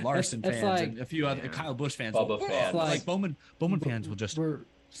fans and Larson fans like, and a few other Kyle Busch fans. Bubba fans. Like Bowman fans will just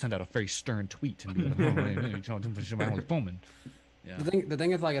send out a very stern tweet and be like, Bowman. Yeah. The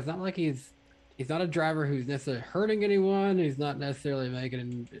thing is, like, it's not like he's not a driver who's necessarily hurting anyone. He's not necessarily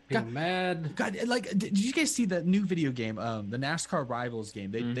making people mad. God, like, did you guys see the new video game, the NASCAR Rivals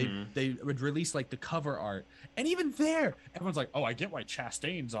game? They would release like the cover art, and even there, everyone's like, "Oh, I get why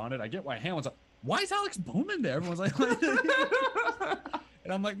Chastain's on it. I get why Hamlin's on. Why is Alex Bowman there?" Everyone's like,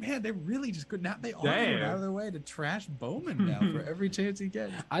 and I'm like, man, they really just could not. They are going out of their way to trash Bowman now for every chance he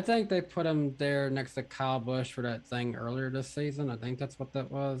gets. I think they put him there next to Kyle Busch for that thing earlier this season. I think that's what that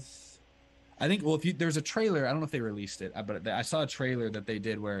was. I think, well, there's a trailer, I don't know if they released it, but I saw a trailer that they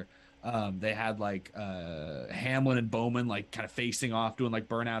did where they had like Hamlin and Bowman like kind of facing off, doing like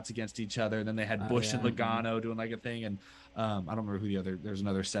burnouts against each other. And then they had Busch and Logano doing like a thing. And I don't remember who there's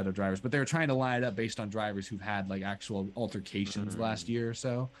another set of drivers, but they were trying to line it up based on drivers who've had like actual altercations last year or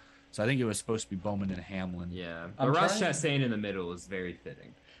so. So I think it was supposed to be Bowman and Hamlin. Yeah. But Ross Chastain in the middle is very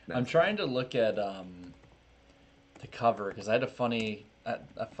fitting. I'm trying to look at the cover because I had a funny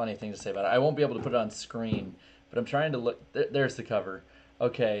thing to say about it. I won't be able to put it on screen, but I'm trying to look. There's the cover.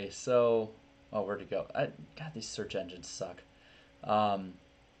 Okay, so where'd it go? God, these search engines suck. I'll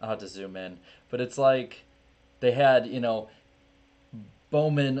have to zoom in, but it's like they had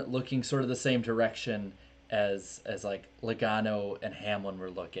Bowman looking sort of the same direction as like Logano and Hamlin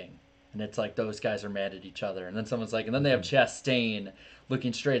were looking, and it's like those guys are mad at each other, and then someone's like, and then they have Chastain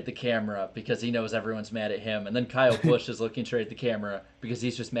looking straight at the camera because he knows everyone's mad at him. And then Kyle Busch is looking straight at the camera because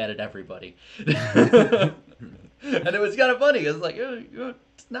he's just mad at everybody. And it was kind of funny. It was like,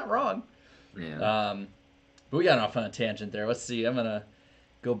 it's not wrong. Yeah. But we got off on a tangent there. Let's see. I'm going to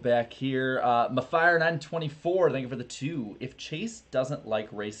go back here. Mafire924, thank you for the 2. If Chase doesn't like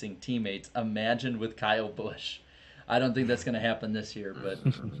racing teammates, imagine with Kyle Busch. I don't think that's going to happen this year, but...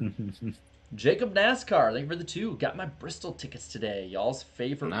 Jacob NASCAR, thank you for the 2. Got my Bristol tickets today. Y'all's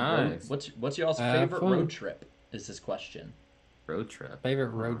favorite road. What's y'all's favorite road trip? Is this question? Road trip. Favorite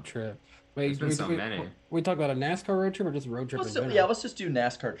road trip. Wait, There's been so many. We talk about a NASCAR road trip or just road trip? Let's just do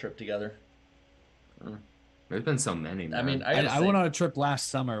NASCAR trip together. There's been so many. Man. I mean, I went on a trip last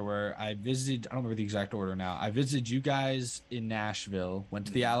summer where I visited. I don't remember the exact order now. I visited you guys in Nashville. Went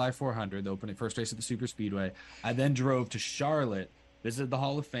to the Ally 400, the first race at the Super Speedway. I then drove to Charlotte. Visited the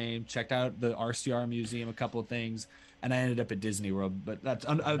Hall of Fame, checked out the RCR Museum, a couple of things, and I ended up at Disney World. But that's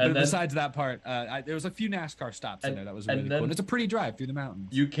besides that part, there was a few NASCAR stops in there. That was really cool. And it's a pretty drive through the mountains.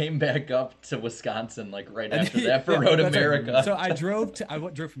 You came back up to Wisconsin like right after that for Road America. Right. So I drove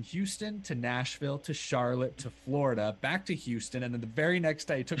from Houston to Nashville to Charlotte to Florida, back to Houston, and then the very next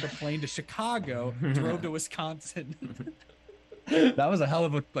day took a plane to Chicago, drove to Wisconsin. That was a hell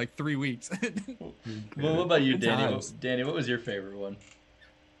of 3 weeks. Well, what about you, Danny? Danny, what was your favorite one?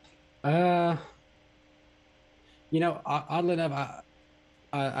 Oddly enough,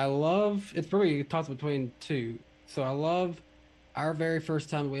 I love, it's probably a toss between two. So I love our very first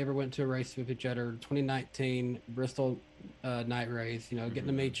time we ever went to a race with each other, 2019 Bristol night race, getting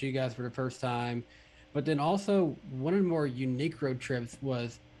to meet you guys for the first time. But then also one of the more unique road trips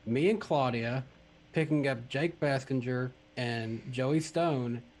was me and Claudia picking up Jake Baskinger and Joey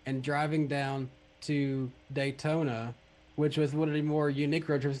Stone and driving down to Daytona, which was one of the more unique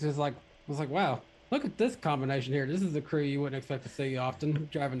road trips. Because I was like, wow, look at this combination here. This is a crew you wouldn't expect to see often,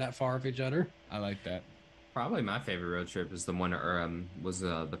 driving that far with each other. I like that. Probably my favorite road trip is the one, was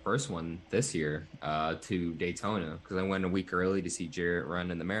the first one this year to Daytona, because I went a week early to see Jaret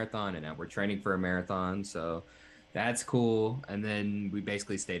run in the marathon, and now we're training for a marathon, so that's cool. And then we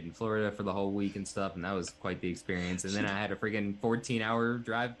basically stayed in Florida for the whole week and stuff, and that was quite the experience. And then I had a freaking 14-hour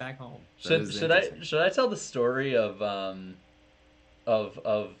drive back home. So should I tell the story of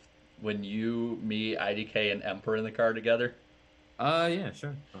when you, me, IDK, and Emperor in the car together? Yeah,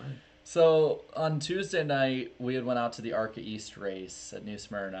 sure. All right. So on Tuesday night, we had went out to the Arca East race at New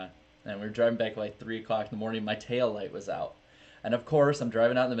Smyrna, and we were driving back at like 3 o'clock in the morning. My tail light was out. And of course, I'm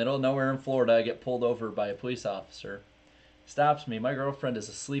driving out in the middle of nowhere in Florida. I get pulled over by a police officer. Stops me. My girlfriend is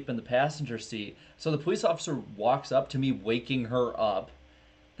asleep in the passenger seat. So the police officer walks up to me, waking her up.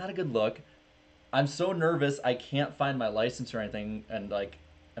 Not a good look. I'm so nervous, I can't find my license or anything, and like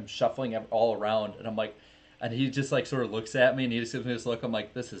I'm shuffling all around, and I'm like, and he just like sort of looks at me, and he just gives me this look. I'm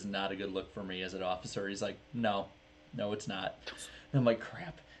like, this is not a good look for me as an officer. He's like, no, it's not. And I'm like,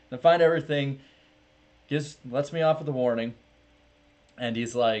 crap. And I find everything, lets me off with a warning, and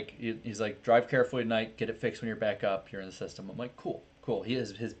he's like, drive carefully tonight, get it fixed when you're back up here in the system. I'm like, cool.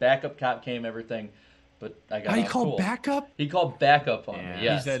 His backup cop came, everything, but I got. He called backup? He called backup on me.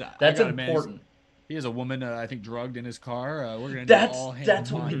 Yes, he said, that's important. He has a woman, I think, drugged in his car. We're gonna.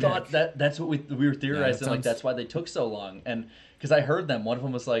 That's what we thought. That's what we were theorizing. Like that's why they took so long. And because I heard them, one of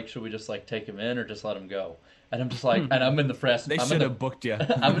them was like, "Should we just like take him in or just let him go?" And I'm just like, and I'm in the press. They should have booked you.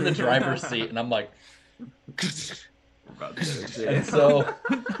 I'm in the driver's seat, and I'm like, and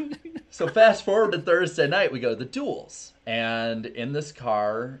so fast forward to Thursday night, we go to the duels, and in this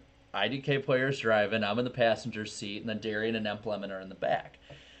car, IDK player's driving. I'm in the passenger seat, and then Darian and Empleman are in the back.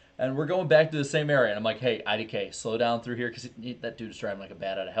 And we're going back to the same area. And I'm like, hey, IDK, slow down through here. Because that dude is driving like a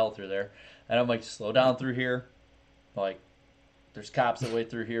bat out of hell through there. And I'm like, slow down through here. Like, there's cops that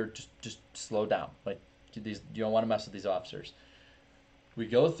wait through here. Just slow down. Like, you don't want to mess with these officers. We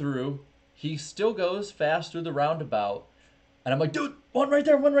go through. He still goes fast through the roundabout. And I'm like, dude, one right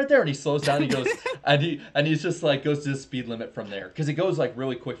there. And he slows down. He goes, and he's just like, goes to the speed limit from there. Because he goes like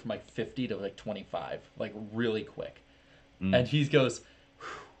really quick from like 50 to like 25. Like, really quick. And he goes,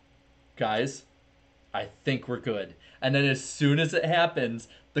 guys, I think we're good. And then as soon as it happens,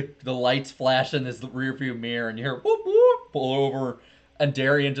 the lights flash in this rear view mirror, and you hear whoop whoop, pull over, and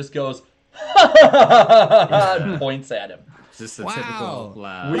Darian just goes and points at him. Just a typical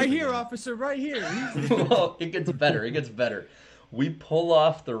right here, officer, right here. Well, it gets better. We pull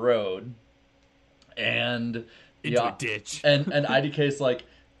off the road and into a ditch. And IDK's like,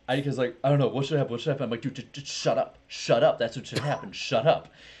 I don't know, what should happen? I'm like, dude, just shut up. That's what should happen. Shut up.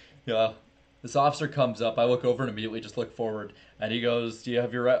 Yeah, this officer comes up. I look over and immediately just look forward, and he goes, "Do you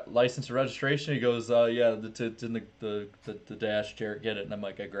have your license or registration?" He goes, "Yeah, it's in the dash. Jaret, get it." And I'm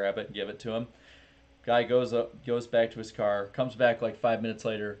like, I grab it and give it to him. Guy goes back to his car, comes back like 5 minutes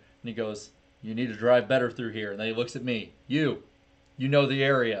later, and he goes, "You need to drive better through here." And then he looks at me. You know the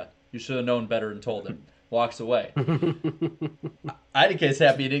area. You should have known better and told him. Walks away. IDK's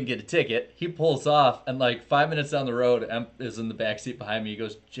happy he didn't get a ticket. He pulls off, and like 5 minutes down the road, Emp is in the back seat behind me. He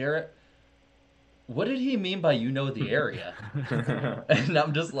goes, "Jaret, what did he mean by you know the area?" And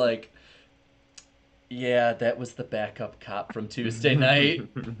I'm just like, yeah, that was the backup cop from Tuesday night.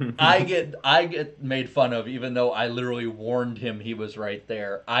 I get made fun of, even though I literally warned him he was right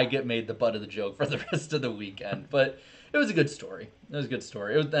there. I get made the butt of the joke for the rest of the weekend, but it was a good story. And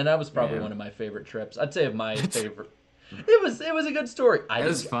that was probably one of my favorite trips. I'd say of my favorite. It was a good story. It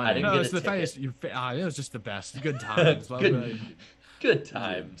was fun. I didn't get a ticket. It was just the best. Good times. Good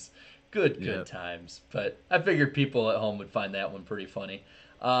times. Good times. But I figured people at home would find that one pretty funny.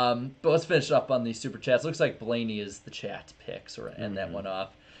 But let's finish up on these super chats. Looks like Blaney is the chat's pick, so we're gonna end that one off.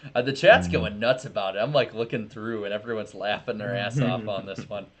 The chat's going nuts about it. I'm like looking through, and everyone's laughing their ass off on this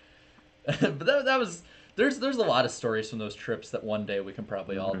one. But that was. There's a lot of stories from those trips that one day we can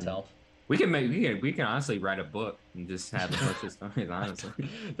probably all tell. We can honestly write a book and just have a bunch of stories. Honestly,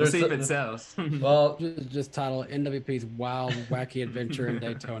 we'll see if it sells. Well, just title NWP's Wild Wacky Adventure in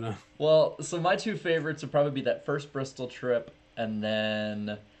Daytona. Well, so my two favorites would probably be that first Bristol trip, and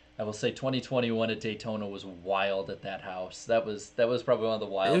then I will say 2021 at Daytona was wild at that house. That was probably one of the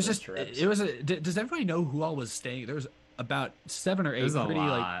wildest trips. Does everybody know who all was staying? There was about 7 or 8 There's a pretty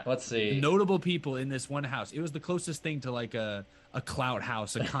lot. Let's see. notable people in this one house. It was the closest thing to like a clout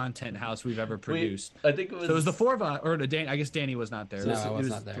house, a content house we've ever produced. I think it was. So it was the 4 of us, or I guess Danny was not there. No, it I was was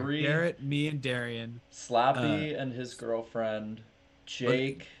not there. 3, Garrett, me, and Darian. Sloppy and his girlfriend,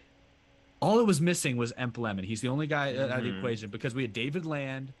 Jake. All it was missing was Emp Lemon. He's the only guy out of the equation because we had David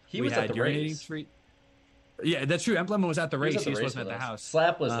Land. He we was had at the Urinating race. Treat. Yeah, that's true. Emp Lemon was at the race. He was He at the just race wasn't at with the us. house.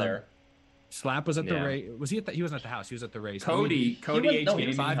 Slap was there. Slap was at the Yeah. race. Was he at the? He wasn't at the house. He was at the race. Cody he H. was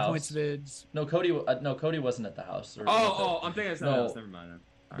Gaming 5 house. points vids. No, Cody wasn't at the house. Or I'm thinking it's No. something else. Never mind.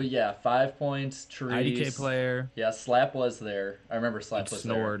 But yeah, 5 points. Trees. IDK player. Yeah, Slap was there. I remember Slap was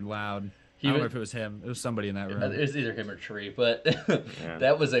Snored loud. He I don't was- know if it was him. It was somebody in that room. there. It was either him or Tree, but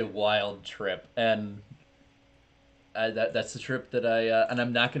that was a wild trip, and that's the trip that and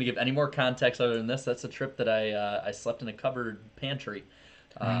I'm not going to give any more context other than this. That's the trip that I slept in a covered pantry.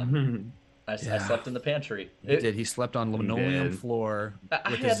 I slept in the pantry. He did. He slept on linoleum did. floor. I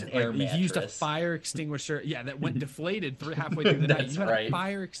with had his, an air he used a mattress. fire extinguisher. Yeah, that went deflated halfway through the night. That's You had right. a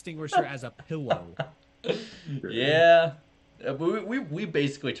fire extinguisher as a pillow. Yeah. We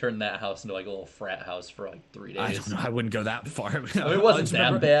basically turned that house into like a little frat house for like 3 days. I don't know. I wouldn't go that far. I mean, it wasn't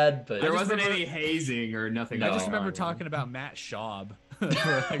that bad, but There just wasn't remember- any hazing or nothing. I just going remember on. talking about Matt Schaub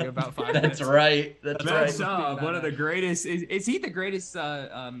for like about 5 minutes. that's right. That's Matt right. Schaub, one of the greatest. Is he the greatest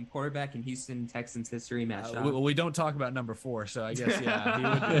quarterback in Houston Texans history? Matt Schaub. We don't talk about number 4, so I guess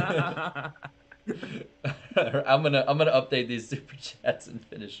yeah. He would, I'm gonna update these super chats and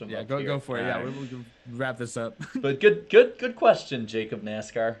finish them. yeah, up go here. go for it. Yeah, Alright. we can wrap this up. But good question, Jacob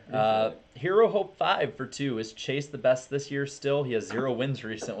NASCAR. Hero Hope 5 for 2. Is Chase the best this year still? He has 0 wins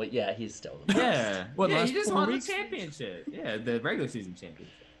recently. Yeah, he's still the best. Yeah, What, yeah, last he just 4 won weeks? the championship. Yeah, the regular season championship.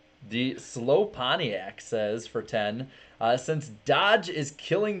 The Slow Pontiac says for 10, since Dodge is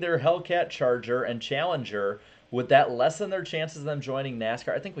killing their Hellcat Charger and Challenger, would that lessen their chances of them joining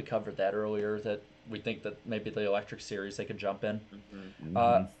NASCAR? I think we covered that earlier, that we think that maybe the electric series they could jump in.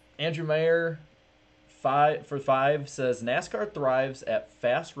 Andrew Mayer 5 says NASCAR thrives at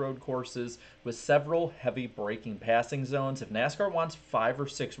fast road courses with several heavy braking passing zones. If NASCAR wants 5 or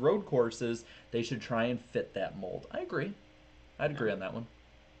 6 road courses, they should try and fit that mold. I agree. I'd agree on that one.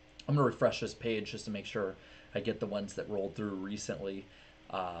 I'm going to refresh this page just to make sure I get the ones that rolled through recently.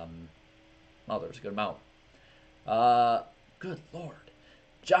 There's a good amount. Good Lord.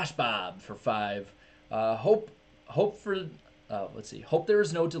 Josh Bob for 5. Hope there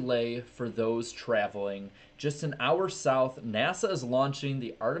is no delay for those traveling. Just an hour south, NASA is launching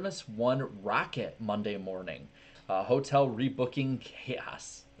the Artemis 1 rocket Monday morning. Hotel rebooking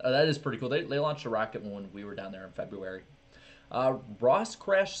chaos. That is pretty cool. They launched a rocket when we were down there in February. Ross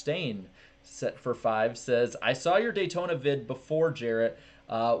Crash Stain set for 5 says, I saw your Daytona vid before, Jarrett.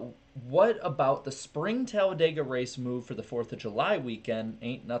 What about the spring Talladega race move for the 4th of July weekend?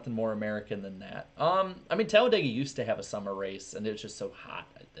 Ain't nothing more American than that. I mean, Talladega used to have a summer race, and it was just so hot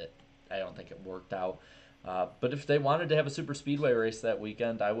that I don't think it worked out. But if they wanted to have a super speedway race that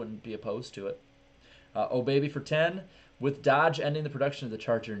weekend, I wouldn't be opposed to it. Oh Baby for 10. With Dodge ending the production of the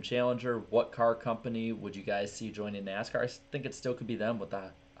Charger and Challenger, what car company would you guys see joining NASCAR? I think it still could be them with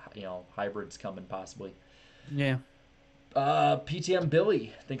the hybrids coming possibly. Yeah. PTM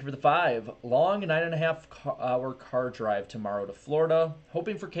Billy, thank you for the 5. Long 9.5-hour car drive tomorrow to Florida.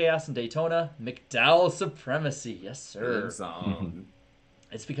 Hoping for chaos in Daytona. McDowell supremacy. Yes, sir. Good song.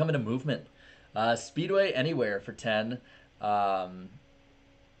 It's becoming a movement. Speedway anywhere for 10. And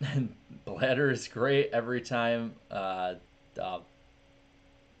Bladder is great every time.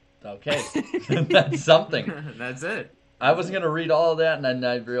 Okay. That's something. That's it. I wasn't going to read all of that, and then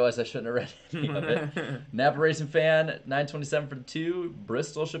I realized I shouldn't have read any of it. Napa Racing Fan, 927 for the 2.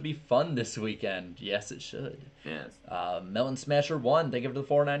 Bristol should be fun this weekend. Yes, it should. Yes. Melon Smasher 1, thank you for the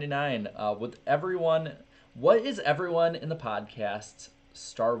 $4.99. What is everyone in the podcast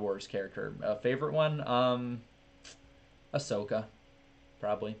Star Wars character? Favorite one? Ahsoka,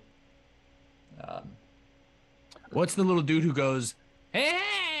 probably. What's the little dude who goes,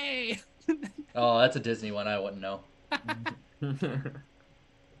 hey? Oh, that's a Disney one. I wouldn't know.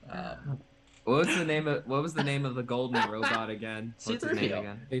 What was the name of the golden robot again? What's his name C-3PO.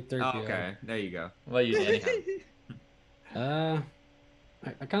 again? C-3PO. Oh, okay, there you go. What about you, Danny? I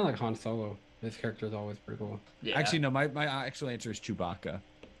kind of like Han Solo. His character is always pretty cool. Yeah. Actually, no, my actual answer is Chewbacca.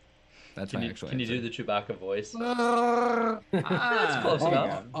 That's my actual Can you answer. do the Chewbacca voice? That's close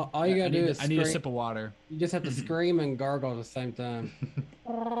enough. All you gotta do is I need a scream- sip of water. You just have to scream and gargle at the same time.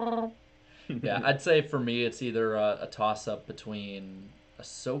 Yeah, I'd say for me it's either a toss-up between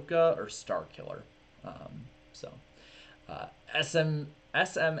Ahsoka or Starkiller.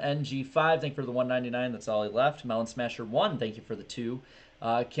 SMNG5, thank you for the $1.99. That's all he left. Melon Smasher 1, thank you for the 2.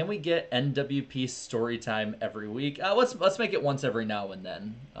 Can we get NWP story time every week? Let's make it once every now and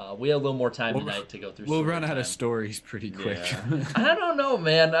then. We have a little more time tonight to go through. We'll run out of stories pretty quick. Yeah. I don't know,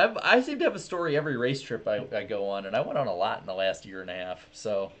 man. I seem to have a story every race trip I go on, and I went on a lot in the last year and a half.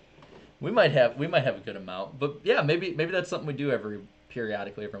 So we might have a good amount. But yeah, maybe that's something we do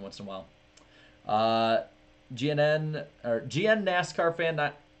periodically every once in a while. GN NASCAR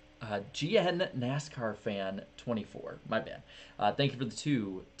fan. GN NASCAR fan 24. My bad. Thank you for the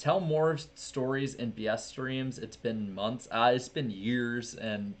 2. Tell more stories in BS streams. It's been months. It's been years,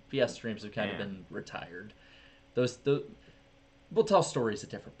 and BS streams have kind of been retired. We'll tell stories at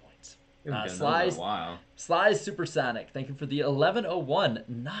different points. Sly's Supersonic. Thank you for the 1101.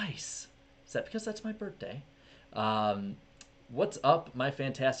 Nice. Is that because that's my birthday? What's up, my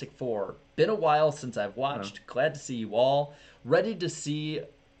Fantastic Four? Been a while since I've watched. Glad to see you all. Ready to see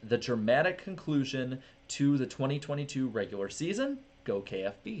the dramatic conclusion to the 2022 regular season. Go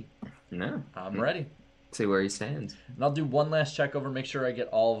KFB. No. I'm ready. See where he stands. And I'll do one last check over, make sure I get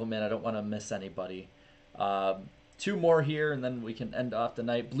all of them in. I don't want to miss anybody. 2 more here, and then we can end off the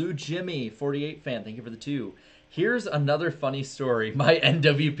night. Blue Jimmy, 48 fan. Thank you for the 2. Here's another funny story. My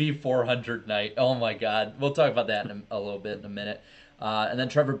NWP 400 night. Oh, my God. We'll talk about that in a little bit in a minute. And then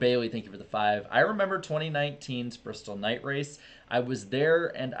Trevor Bailey, thank you for the 5. I remember 2019's Bristol night race. I was there,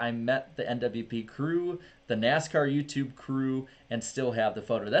 and I met the NWP crew, the NASCAR YouTube crew, and still have the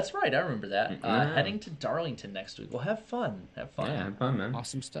photo. That's right. I remember that. Heading to Darlington next week. We'll have fun. Yeah, have fun, man.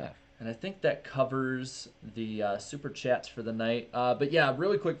 Awesome stuff. And I think that covers the super chats for the night. But yeah,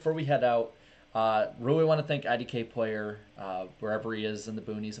 really quick before we head out, really want to thank IDK Player, wherever he is in the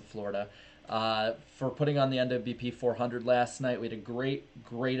boonies of Florida, for putting on the NWP 400 last night. We had a great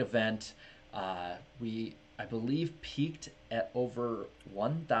event. We, I believe, peaked at over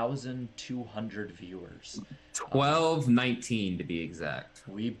 1,200 viewers. 1219 to be exact.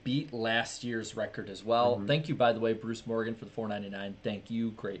 We beat last year's record as well. Mm-hmm. Thank you, by the way, Bruce Morgan, for the $4.99. Thank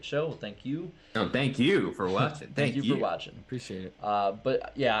you. Great show. Thank you. Oh, thank you for watching. Thank you for watching. Appreciate it.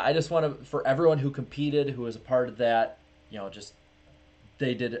 But yeah, I just want to, for everyone who competed, who was a part of that,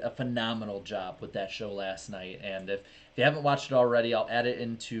 they did a phenomenal job with that show last night. And if you haven't watched it already, I'll add it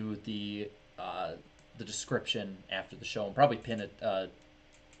into the description after the show and probably pin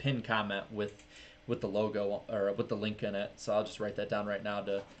comment with the logo or with the link in it. So I'll just write that down right now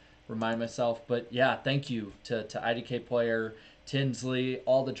to remind myself. But yeah, thank you to IDK Player, Tinsley,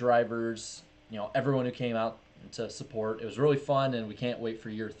 all the drivers, everyone who came out to support. It was really fun, and we can't wait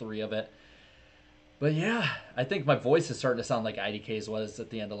for year 3 of it. But yeah, I think my voice is starting to sound like IDK's was at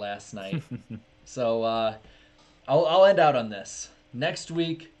the end of last night. So I'll end out on this. Next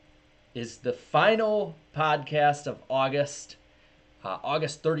week is the final podcast of August.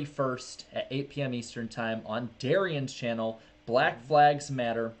 August 31st at 8 p.m. Eastern Time on Darian's channel, Black Flags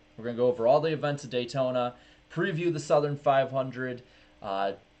Matter. We're going to go over all the events of Daytona, preview the Southern 500.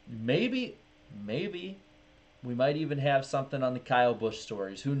 Maybe we might even have something on the Kyle Busch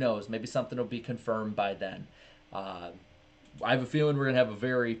stories. Who knows? Maybe something will be confirmed by then. I have a feeling we're going to have a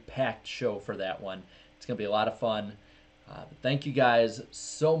very packed show for that one. It's going to be a lot of fun. Thank you guys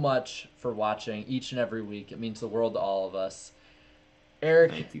so much for watching each and every week. It means the world to all of us.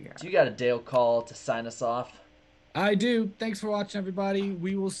 Eric, do you got a Dale call to sign us off? I do. Thanks for watching, everybody.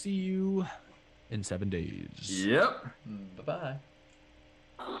 We will see you in 7 days. Yep. Bye-bye.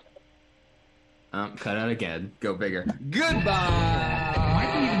 Cut out again. Go bigger. Goodbye.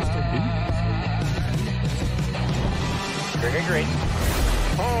 Might we even still do this? Green.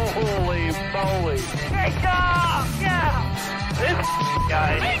 Holy moly. Great job! Yeah! This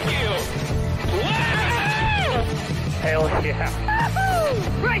guy. Thank you! Wow! Hell yeah.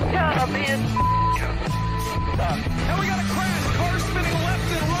 Woo-hoo! Great job, man! Now we got a crash. Car spinning left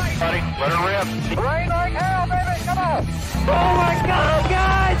and right. Buddy, let her rip. Rain like hell, baby! Come on! Oh my god,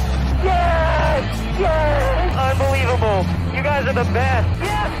 guys! Yes! Yes! Unbelievable! You guys are the best!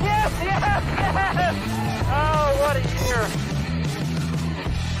 Yes! Yes! Yes! Yes! Oh, what a year!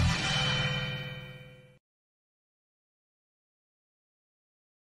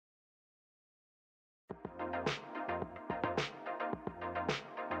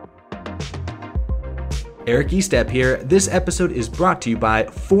 Eric Estepp here. This episode is brought to you by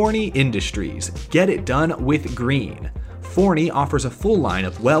Forney Industries. Get it done with green. Forney offers a full line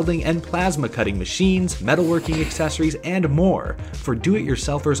of welding and plasma cutting machines, metalworking accessories, and more. For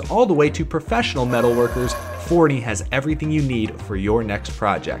do-it-yourselfers all the way to professional metalworkers, Forney has everything you need for your next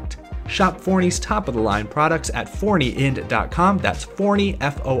project. Shop Forney's top-of-the-line products at forneyend.com. That's Forney,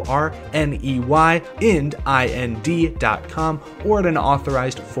 Forney, ind.com, or at an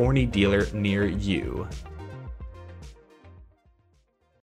authorized Forney dealer near you.